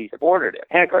 400-acre piece that bordered it.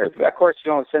 And of course,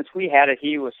 since we had it,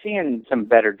 he was seeing some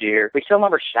better deer. We still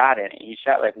never shot any. He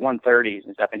shot like 130s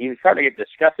and stuff, and he was starting to get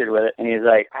disgusted with it. And he was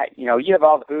like, you have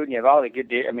all the food and you have all the good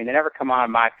deer. I mean, they never come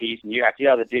on my piece, and I see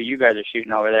all the deer you guys are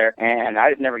shooting over there, and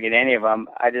I just never get any of them.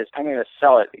 I'm going to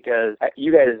sell it because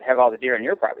you guys have all the deer on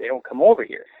your property. They don't come over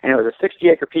here. And it was a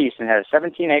 60-acre piece and had a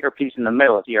 17-acre piece in the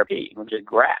middle of CRP, which is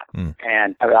grass.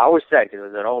 And I always said, because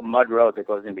it was an old mud road that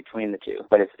goes in between the two.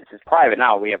 But it's private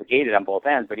now. We have a gated on both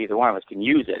ends, but either one of us can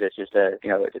use it. It's just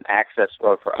it's an access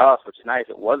road for us, which is nice.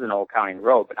 It was an old county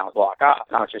road, but now it's blocked off.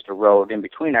 Now it's just a road in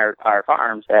between our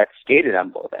farms that's gated on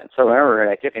both ends. So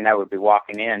remember, Tiffany and I would be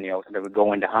walking in, they would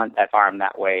go in to hunt that farm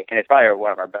that way. And it's probably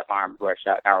one of our best farms where I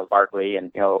shot Carl Barkley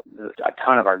and, a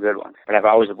ton of our good ones. But I've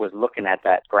always was looking at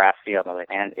that grass field. I was like,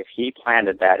 man, if he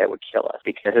planted that, it would kill us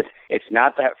because it's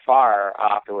not that far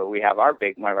off to where we have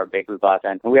one of our big food plots,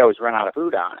 and we always run out of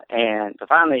food on it. And so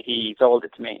finally he sold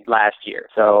it to me last year.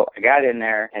 So I got in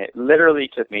there, and it literally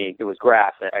took me, it was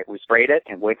grass. We sprayed it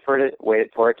and waited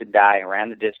for it to die and ran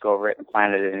the disc over it and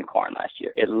planted it in corn last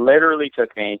year. It literally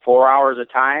took me 4 hours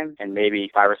of time and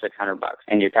maybe $500 or $600.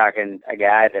 And you're talking a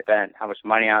guy that spent how much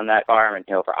money on that farm and,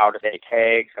 for out-of-state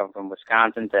tags, coming from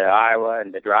Wisconsin to Iowa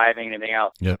and the driving and everything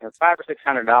else. Yep. $500 or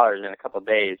 $600 in a couple of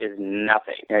days is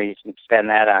nothing. You can spend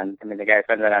that on, the guy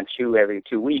spends that on chew every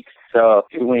 2 weeks. So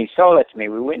when he sold it to me,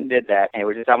 we went and did that, and it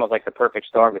was just almost like the perfect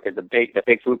storm because the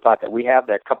big food plot that we have,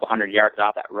 that's a couple hundred yards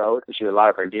off that road, we shoot a lot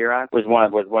of our deer on, was one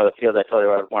of the fields I told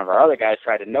you one of our other guys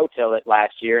tried to no-till it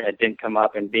last year, and it didn't come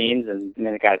up in beans, and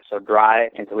then it got so dry,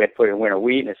 and so we had to put it in winter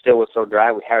wheat, and it still was so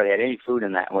dry we hardly had any food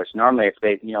in that, which normally it's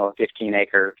a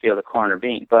 15-acre field of corn or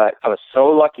beans. But I was so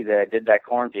lucky that I did that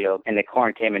cornfield, and the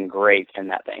corn came in great in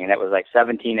that thing, and it was like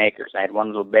 17 acres. I had one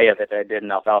little bay of it that I did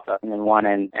in alfalfa, and then one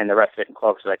and the rest of it in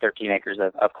cloaks, so like 13 acres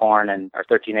of corn or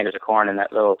 13 acres of corn and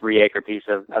that little 3-acre piece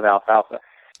of alfalfa.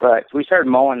 But we started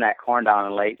mowing that corn down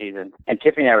in late season, and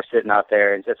Tiffany and I were sitting out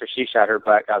there, and after she shot her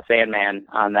buck, Sandman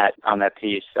on that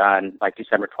piece on like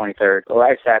December 23rd. So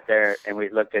I sat there and we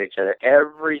looked at each other.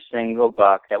 Every single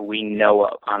buck that we know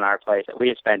of on our place that we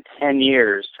had spent 10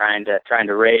 years trying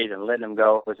to raise and letting them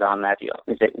go was on that field.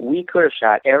 We said we could have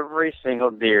shot every single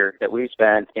deer that we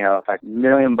spent, like $1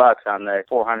 million on the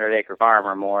 400-acre farm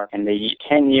or more, and the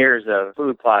 10 years of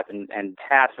food plots and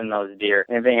passing those deer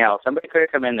and everything else. Somebody could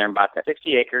have come in there and bought that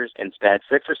 60 acres and spent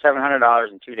 $600 or $700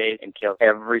 in 2 days and killed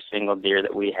every single deer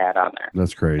that we had on there.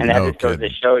 That's crazy. And that just goes to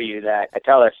show you that I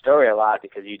tell that story a lot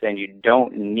because you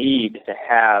don't need to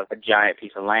have a giant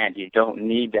piece of land. You don't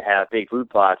need to have big food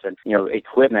plots and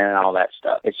equipment and all that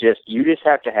stuff. It's just you just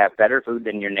have to have better food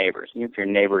than your neighbors. If your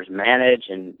neighbors manage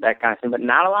and that kind of thing, but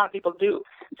not a lot of people do.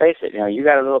 Face it, you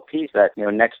got a little piece that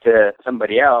next to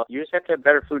somebody else. You just have to have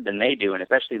better food than they do, and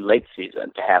especially late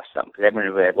season to have some. Because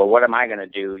everyone will be like, well, what am I going to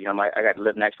do? I got to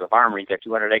live next to a farmer. He's got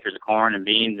 200 acres of corn and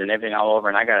beans and everything all over,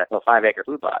 and I got a little 5-acre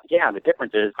food plot. Yeah, the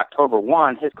difference is October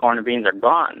 1, his corn and beans are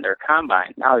gone. They're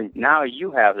combined. Now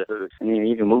you have the food, and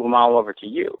you can move them all over to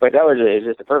you. But that was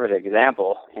just a perfect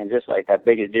example, and just like that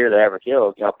biggest deer that I ever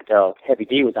killed, up until Heavy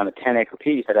D was on a 10-acre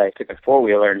piece that I took a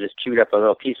 4-wheeler and just chewed up a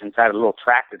little piece inside a little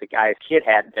tractor the guy's kid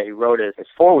had that he rode his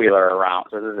 4-wheeler around.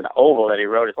 So there's an oval that he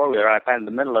rode his 4-wheeler around. I planted in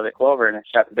the middle of it, clover, and I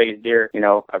shot the biggest deer,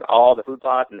 of all the food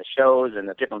plots and the shows and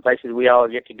the different places we all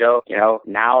get to go.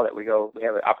 Now that we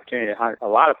have an opportunity to hunt a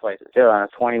lot of places. Still, I'm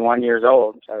 21 years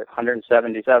old, so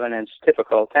 177-inch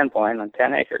typical 10-point on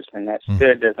 10 acres, and that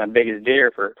stood as my biggest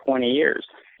deer for 20 years.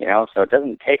 so it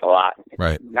doesn't take a lot. It's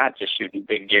right. not just shooting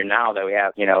big deer now that we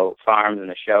have, farms and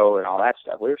the show and all that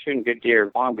stuff. We were shooting good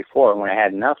deer long before when I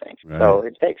had nothing. Right. So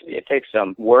it takes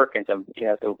some work and some,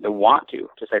 to want to.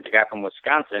 Just like the guy from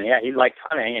Wisconsin, he liked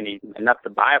hunting and he enough to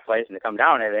buy a place and to come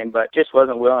down and everything, but just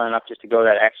wasn't willing enough just to go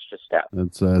that extra step.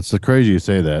 It's crazy you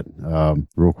say that.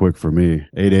 Real quick for me,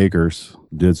 8 acres.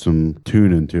 Did some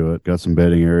tuning to it, got some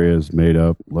bedding areas made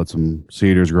up, let some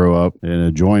cedars grow up, and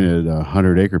adjoined a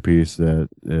 100-acre piece that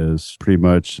is pretty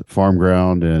much farm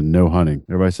ground and no hunting.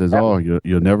 Everybody says,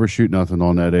 you'll never shoot nothing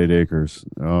on that 8 acres.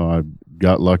 Oh, I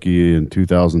got lucky in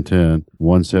 2010,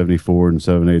 174 and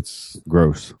 7/8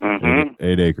 gross. Mm-hmm.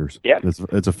 8 acres. Yeah,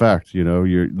 it's a fact.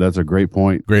 That's a great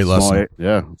point. Great lesson.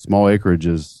 Small acreage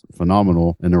is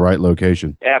phenomenal in the right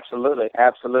location. Absolutely.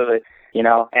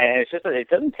 And it's just, it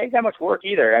doesn't take that much work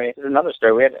either. I mean, this is another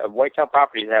story. We had Whitetail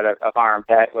Properties had a farm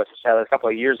that was sold a couple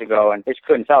of years ago, and they just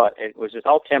couldn't sell it. It was just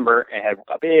all timber and had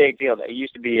a big field. It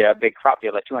used to be a big crop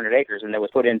field, like 200 acres, and it was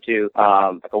put into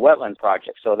like a wetlands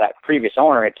project. So that previous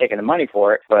owner had taken the money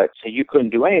for it, but so you couldn't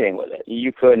do anything with it.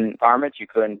 You couldn't farm it.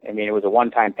 It was a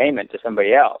one-time payment to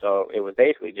somebody else. So it was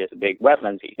basically just a big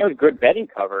wetlands. It was good bedding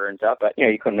cover and stuff, but,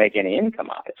 you couldn't make any income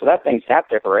off it. So that thing sat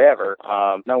there forever.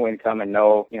 No income and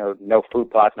no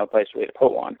food plots, no place really to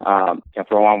put one,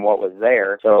 for what was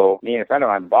there. So me and a friend of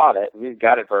mine bought it. We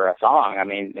got it for a song. I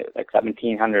mean, it was like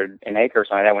 $1,700 an acre or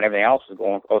something like that when everything else was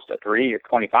going close to $3 or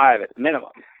 $25 at the minimum.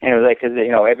 And it was like, because,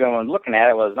 everyone looking at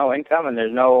it was no income and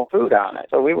there's no food on it.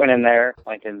 So we went in there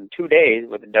like in 2 days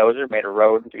with a dozer, made a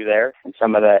road through there, and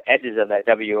some of the edges of that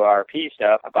WRP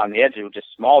stuff up on the edges were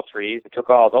just small trees. We took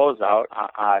all those out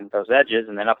on those edges,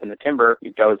 and then up in the timber,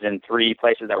 we dozed in 3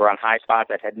 places that were on high spots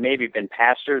that had maybe been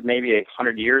pastured maybe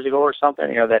 100 years ago or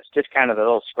something. That's just kind of the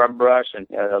little scrub brush and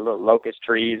the little locust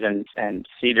trees and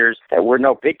cedars that were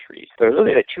no big trees. So it was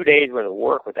really 2 days worth of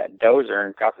work with that dozer,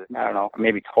 and cost us, I don't know,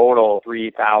 maybe total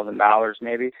 $3,000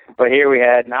 maybe. But here we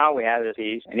had this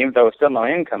piece, and even though there's still no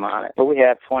income on it, but we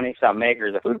have 20-something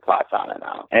acres of food plots on it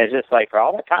now. And it's just like, for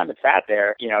all the time it sat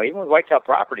there, even with Whitetail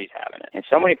Properties having it. And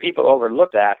so many people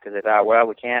overlooked that because they thought, well,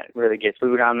 we can't really get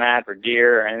food on that for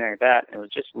deer or anything like that. It was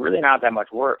just really not that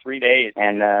much work. 3 days,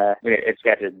 and it's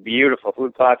got this beautiful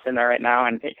food plots in there right now.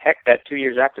 And heck, that 2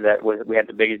 years after that we had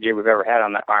the biggest deer we've ever had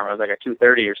on that farm. It was like a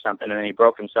 230 or something, and then he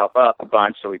broke himself up a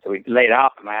bunch, so we laid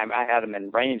off him. I had him in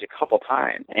range a couple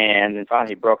times, and then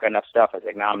finally he broke enough stuff. I was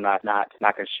like, no, I'm not going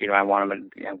to shoot him. I want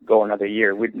him to go another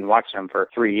year. We'd been watching him for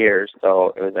 3 years,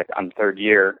 so it was like on the third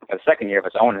year, the second year of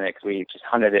us owning it, because we just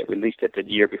hunted it. We leased it the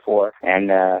year before, and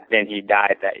then he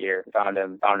died that year. Found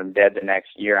him dead the next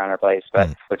year on our place,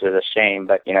 which was a shame.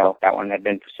 But that one had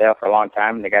been for sale for a long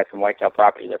time, and the guys from Whitetail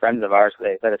Properties, they're friends of ours, so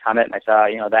they let us hunt it, and I saw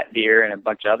that deer and a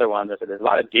bunch of other ones. I said, there's a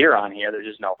lot of deer on here. There's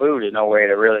just no food. There's no way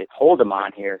to really hold them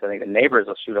on here. So I think the neighbors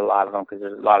will shoot a lot of them because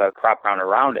there's a lot of crop ground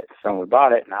around it. So when we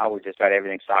bought it, now we just got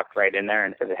everything stocked right in there,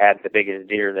 and it had the biggest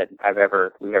deer that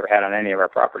we've ever had on any of our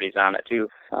properties on it too.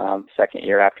 Second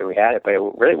year after we had it, but it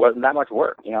really wasn't that much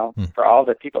work, for all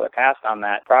the people that passed on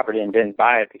that property and didn't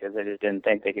buy it because they just didn't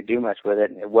think they could do much with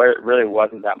it. It really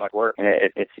wasn't that much work, and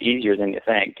it's easier than you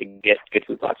think to get good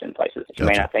food plots in places. You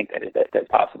may not think that's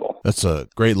possible. That's a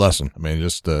great lesson. I mean,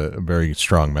 just a very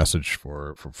strong message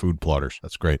for food plotters.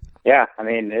 That's great. Yeah, I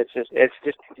mean, it's just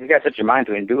you got to set your mind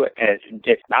to it and do it, and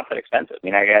it's not that expensive. I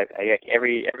mean, I got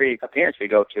every appearance we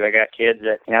go to, I got kids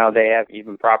that they have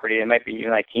even property. It might be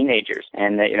even like teenagers,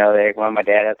 and my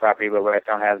dad has property, but I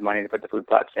don't have money to put the food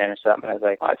plots in or something. I was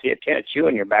like, well, I see a tin of chew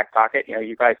in your back pocket.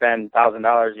 You probably spend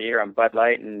 $1,000 a year on Bud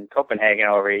Light and Copenhagen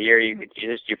over a year.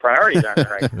 Your priorities aren't in the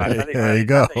right spot. There you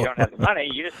go. You don't have the money.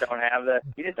 You just don't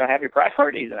have your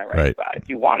priorities in the right spot. If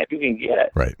you want it, you can get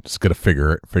it. Right. Just got to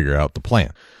figure out the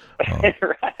plan.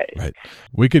 Right.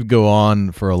 We could go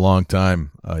on for a long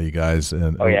time, you guys,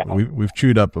 and we've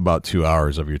chewed up about 2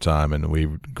 hours of your time, and we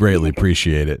greatly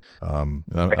appreciate it.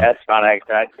 That's fun. I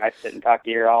sit and talk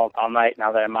to you all night.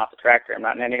 Now that I'm off the tractor, I'm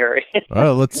not in any hurry.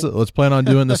 Well, let's plan on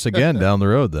doing this again down the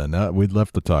road. Then we'd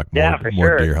love to talk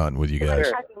more deer hunting with you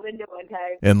guys. Linda one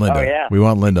time. And Linda, we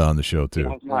want Linda on the show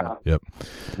too. Yep.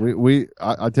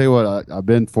 I tell you what, I've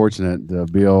been fortunate to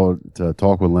be able to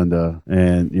talk with Linda,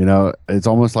 and it's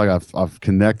almost like I've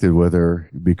connected with her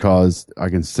because I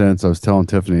can sense. I was telling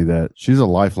Tiffany that she's a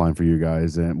lifeline for you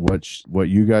guys, and what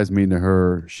you guys mean to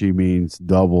her, she means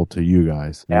double to you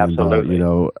guys. Absolutely.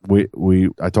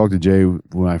 And, I talked to Jay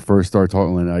when I first started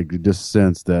talking to Linda. I could just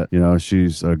sense that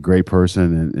she's a great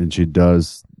person, and she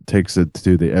does takes it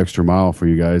to the extra mile for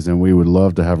you guys, and we would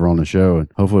love to have her on the show,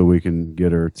 and hopefully we can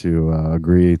get her to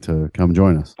agree to come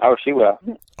join us. Oh, she will.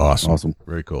 Awesome.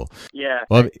 Very cool. Yeah.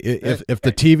 Well, if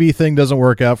the TV thing doesn't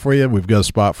work out for you, we've got a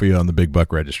spot for you on the Big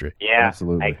Buck Registry. Yeah,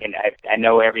 absolutely. I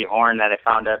know every horn that I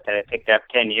found up that I picked up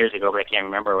 10 years ago, but I can't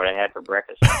remember what I had for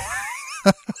breakfast.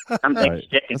 Right.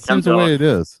 That seems the way it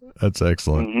is. That's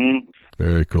excellent. Mm-hmm.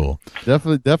 Very cool.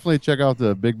 Definitely check out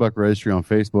the Big Buck Registry on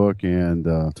Facebook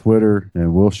and Twitter,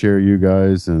 and we'll share you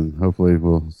guys, and hopefully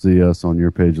we'll see us on your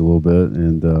page a little bit.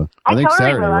 And I think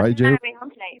totally Saturday, right, Jay?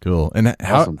 Cool. And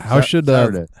Awesome. how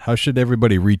should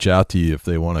everybody reach out to you if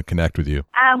they want to connect with you?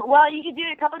 Well, you can do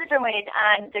it a couple different ways.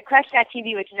 On the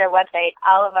Crush.tv, which is our website,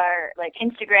 all of our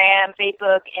Instagram,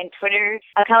 Facebook, and Twitter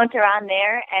accounts are on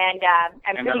there, and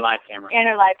our live camera. And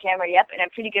our live camera, yep. And I'm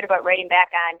pretty good about writing back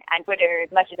on Twitter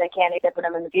as much as I can, except when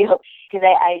I'm in the field, because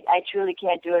I truly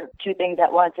can't do two things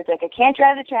at once. It's like I can't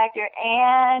drive the tractor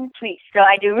and tweet. So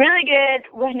I do really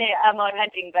good when I'm out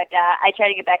hunting, but I try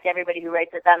to get back to everybody who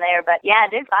writes us on there. But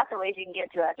yeah, there's lots of ways you can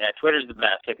get to us. Yeah, Twitter's the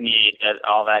best. Tiffany does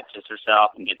all that just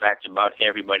herself and get back to about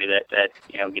everybody that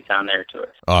gets on there to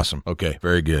us. Awesome. Okay,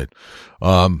 very good.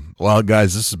 Well,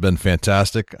 guys, this has been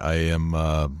fantastic. I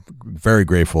am very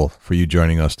grateful for you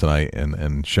joining us tonight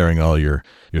and sharing all your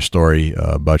story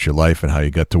about your life and how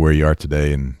you got to where you are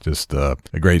today, and just a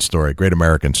great story, great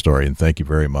American story, and thank you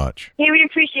very much. Hey, we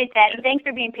appreciate that, and thanks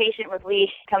for being patient with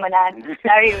Lee coming on.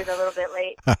 Sorry it was a little bit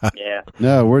late. Yeah.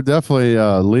 No, we're definitely,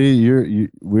 Lee,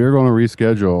 we're going to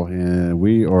reschedule, and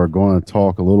we are going to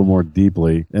talk a little more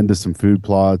deeply into some food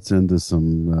plots, into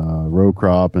some row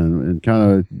crop, and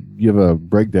kind of give a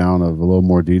breakdown of a little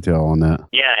more detail on that.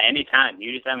 Yeah, anytime.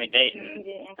 You just have me a date, and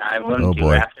I'm willing to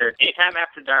anytime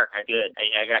after dark. I do it.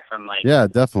 I got from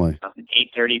definitely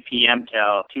 8:30 p.m.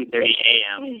 till 2:30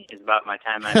 a.m. is about my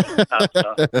time I do stuff.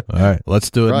 So. All right, let's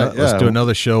do it. Right, let's do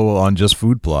another show on just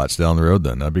food plots down the road.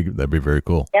 Then that'd be very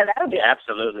cool. Yeah, that would be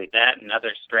absolutely that, and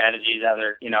other strategies,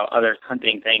 other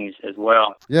hunting things as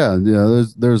well. Yeah.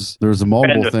 There's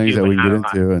multiple things that we can get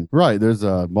into, and there's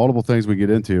multiple things we get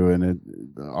into, and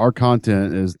our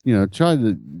content is trying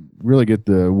to really get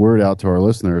the word out to our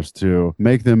listeners to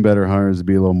make them better hunters, to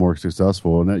be a little more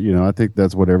successful. And I think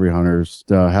that's what every hunter's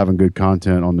having good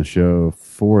content on the show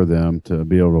for them to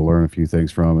be able to learn a few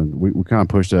things from. And we kind of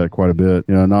push that quite a bit.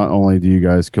 Not only do you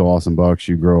guys kill awesome bucks,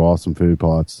 you grow awesome food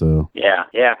plots. So yeah,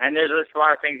 and there's a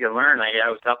lot of things you learn. Like I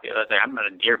was telling you the other day, I'm not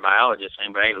a deer biologist,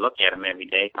 but I look at them every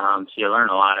day. So you learn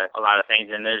a lot of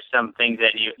things. And there's some things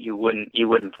that you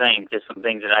wouldn't think. There's some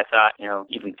things that I thought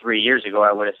even 3 years ago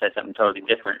I would have said something totally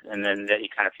different, and then that you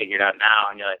kind of figured out now,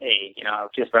 and you're like, hey,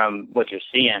 just from what you're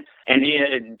seeing, and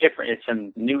it's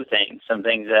some new things, some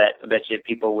things that I bet you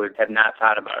people would have not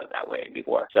thought about it that way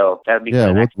before. So that'd be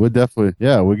we'll definitely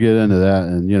we'll get into that.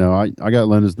 And I got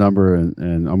Linda's number,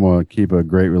 and I'm going to keep a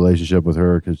great relationship with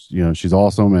her because she's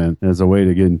awesome, and as a way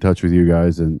to get in touch with you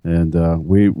guys, and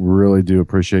we really do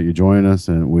appreciate you joining us,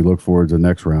 and we look forward to the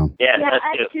next round. Yeah,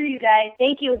 us too, you guys.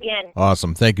 Thank you again.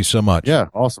 Awesome. Thank you so much. Yeah,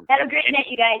 awesome. Have a great night,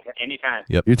 you guys. Anytime.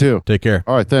 Yep. You too. Take care.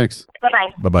 All right. Thanks.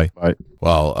 Bye-bye. Bye-bye. Bye.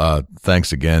 Well,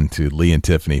 thanks again to Lee and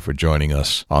Tiffany for joining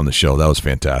us on the show. That was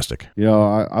fantastic.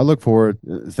 I look forward,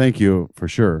 thank you for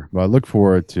sure, but I look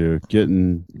forward to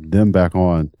getting them back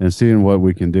on and seeing what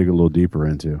we can dig a little deeper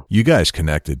into. You guys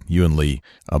connected, you and Lee,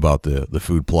 about the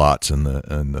food plots and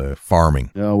the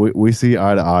farming. We see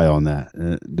eye to eye on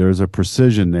that. There's a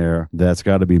precision there that's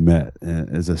got to be met.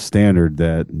 As a standard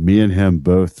that me and him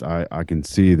both, I can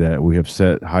see that we have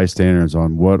set high standards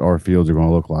on what our fields are going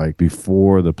to look like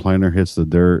before the planter hits the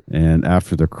dirt and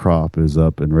after the crop is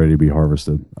up and ready to be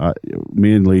harvested.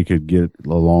 Me and Lee could get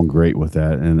along great with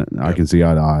that, and I can see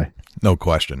eye to eye. No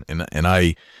question. And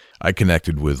I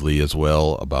connected with Lee as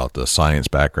well about the science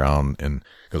background, and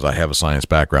because I have a science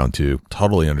background too,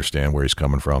 totally understand where he's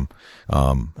coming from,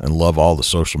 and love all the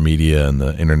social media and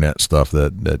the internet stuff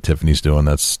that Tiffany's doing.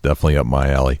 That's definitely up my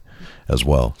alley as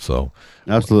well. So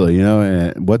absolutely,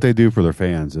 and what they do for their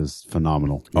fans is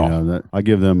phenomenal. I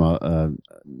give them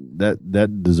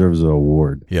that deserves an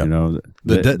award. Yeah,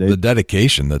 the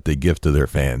dedication that they give to their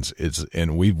fans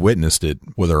and we've witnessed it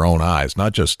with our own eyes.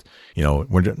 Not just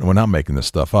we're not making this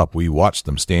stuff up. We watched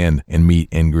them stand and meet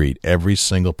and greet every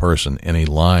single person in a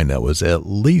line that was at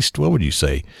least, what would you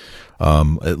say,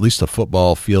 at least a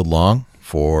football field long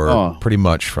for pretty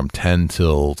much from 10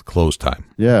 till close time.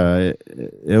 Yeah,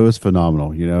 it was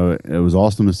phenomenal. You know, it was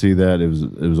awesome to see that. It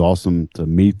was awesome to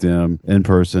meet them in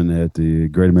person at the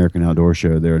Great American Outdoor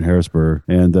Show there in Harrisburg.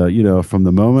 And, you know, from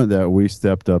the moment that we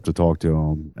stepped up to talk to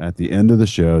them, at the end of the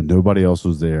show, nobody else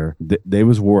was there. They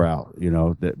was wore out, you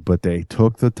know, but they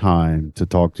took the time to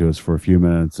talk to us for a few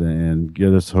minutes and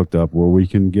get us hooked up where we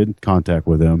can get in contact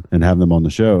with them and have them on the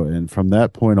show. And from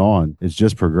that point on, it's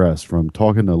just progressed from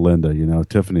talking to Linda, you know,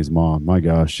 Tiffany's mom. My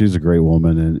gosh, she's a great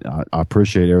woman, and I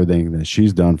appreciate everything that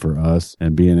she's done for us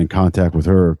and being in contact with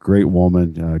her. Great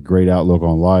woman, great outlook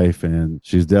on life, and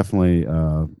she's definitely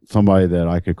somebody that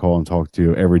I could call and talk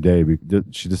to every day.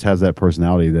 She just has that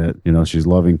personality that, you know, she's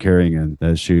loving, caring, and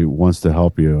that she wants to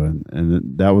help you, and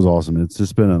that was awesome. It's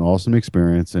just been an awesome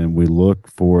experience, and we look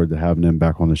forward to having him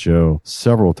back on the show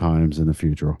several times in the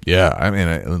future. Yeah, I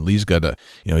mean, Lee's got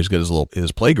he's got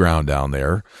his playground down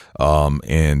there,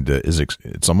 and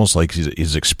it's almost like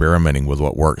he's experimenting with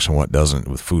what works and what doesn't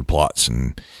with food plots,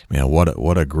 and man,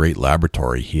 what a great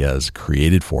laboratory he has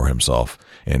created for himself,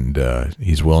 and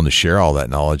he's willing to share all that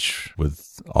knowledge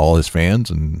with all his fans,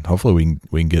 and hopefully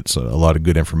we can get a lot of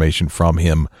good information from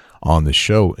him on the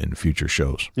show in future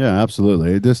shows. Yeah,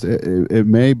 absolutely. It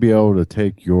may be able to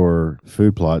take your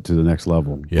food plot to the next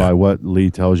level by what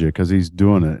Lee tells you, because he's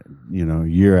doing it, you know,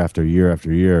 year after year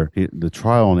after year. The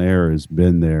trial and error has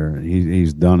been there.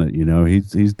 He's done it. You know,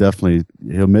 he's definitely,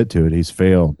 he'll admit to it. He's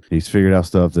failed. He's figured out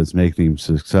stuff that's making him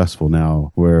successful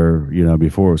now, where, you know,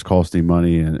 before it was costing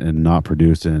money and not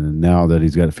producing, and now that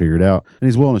he's got it figured out, and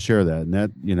he's willing to share that. And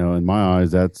that, you know, in my eyes,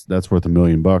 that's worth $1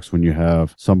 million when you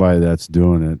have somebody that's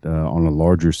doing it on a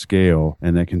larger scale,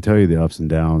 and that can tell you the ups and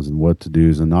downs and what to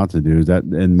do's and not to do's. That,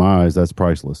 in my eyes, that's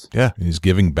priceless. Yeah, he's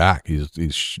giving back.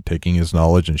 He's taking his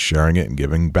knowledge and sharing it and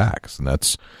giving back, and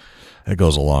that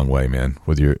goes a long way, man,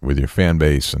 with your fan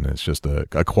base. And it's just a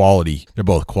quality. They're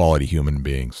both quality human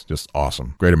beings. Just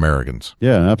awesome. Great Americans.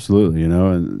 Yeah, absolutely. You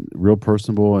know, and real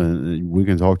personable, and we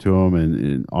can talk to them.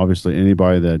 And obviously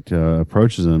anybody that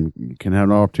approaches them can have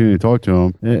an opportunity to talk to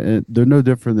them. And they're no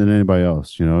different than anybody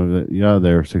else. You know, yeah,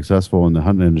 they're successful in the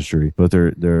hunting industry, but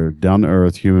they're down to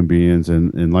earth human beings.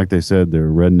 And like they said, they're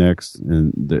rednecks,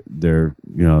 and they're,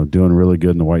 you know, doing really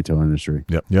good in the whitetail industry.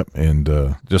 Yep.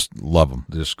 And just love them.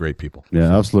 They're just great people.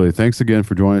 Yeah, absolutely. Thanks again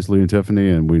for joining us, Lee and Tiffany,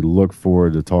 and we look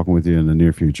forward to talking with you in the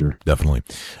near future. Definitely.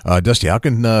 Dusty, how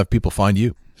can people find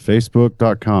you?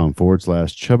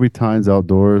 Facebook.com/Chubby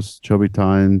Outdoors,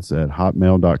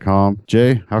 chubbytines@hotmail.com.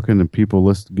 Jay, how can the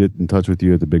people get in touch with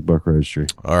you at the Big Buck Registry?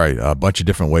 All right, a bunch of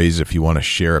different ways. If you want to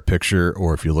share a picture,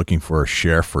 or if you're looking for a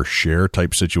share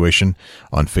type situation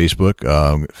on Facebook,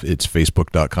 it's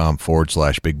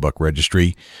facebook.com/Big Buck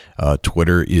Registry.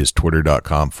 Twitter is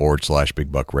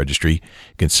twitter.com/Big Buck Registry. You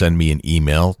can send me an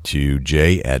email to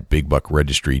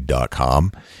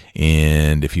jay@bigbuckregistry.com.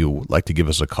 And if you would like to give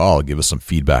us a call, give us some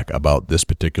feedback about this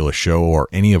particular show or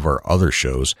any of our other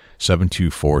shows,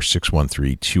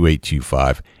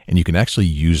 724-613-2825. And you can actually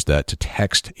use that to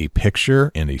text a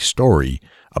picture and a story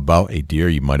about a deer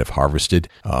you might have harvested.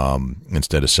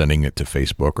 Instead of sending it to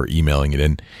Facebook or emailing it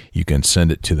in, you can send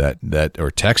it to that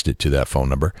or text it to that phone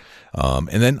number.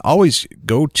 And then always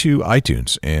go to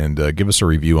iTunes and give us a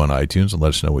review on iTunes and let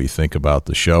us know what you think about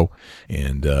the show.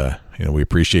 And we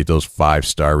appreciate those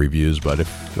 5-star reviews. But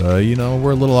if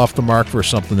we're a little off the mark for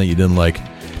something that you didn't like,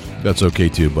 that's okay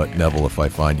too. But Neville, if I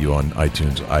find you on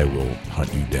iTunes, I will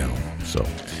hunt you down. So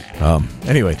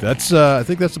anyway, that's I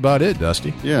think that's about it,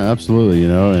 Dusty. Yeah, absolutely.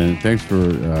 And thanks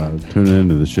for tuning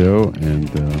into the show, and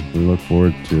we look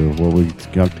forward to what we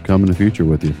got to come in the future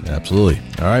with you. Absolutely.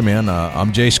 All right, man.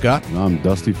 I'm Jay Scott. And I'm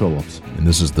Dusty Phillips. And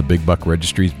this is the Big Buck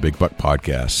Registry's Big Buck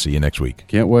Podcast. See you next week.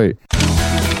 Can't wait.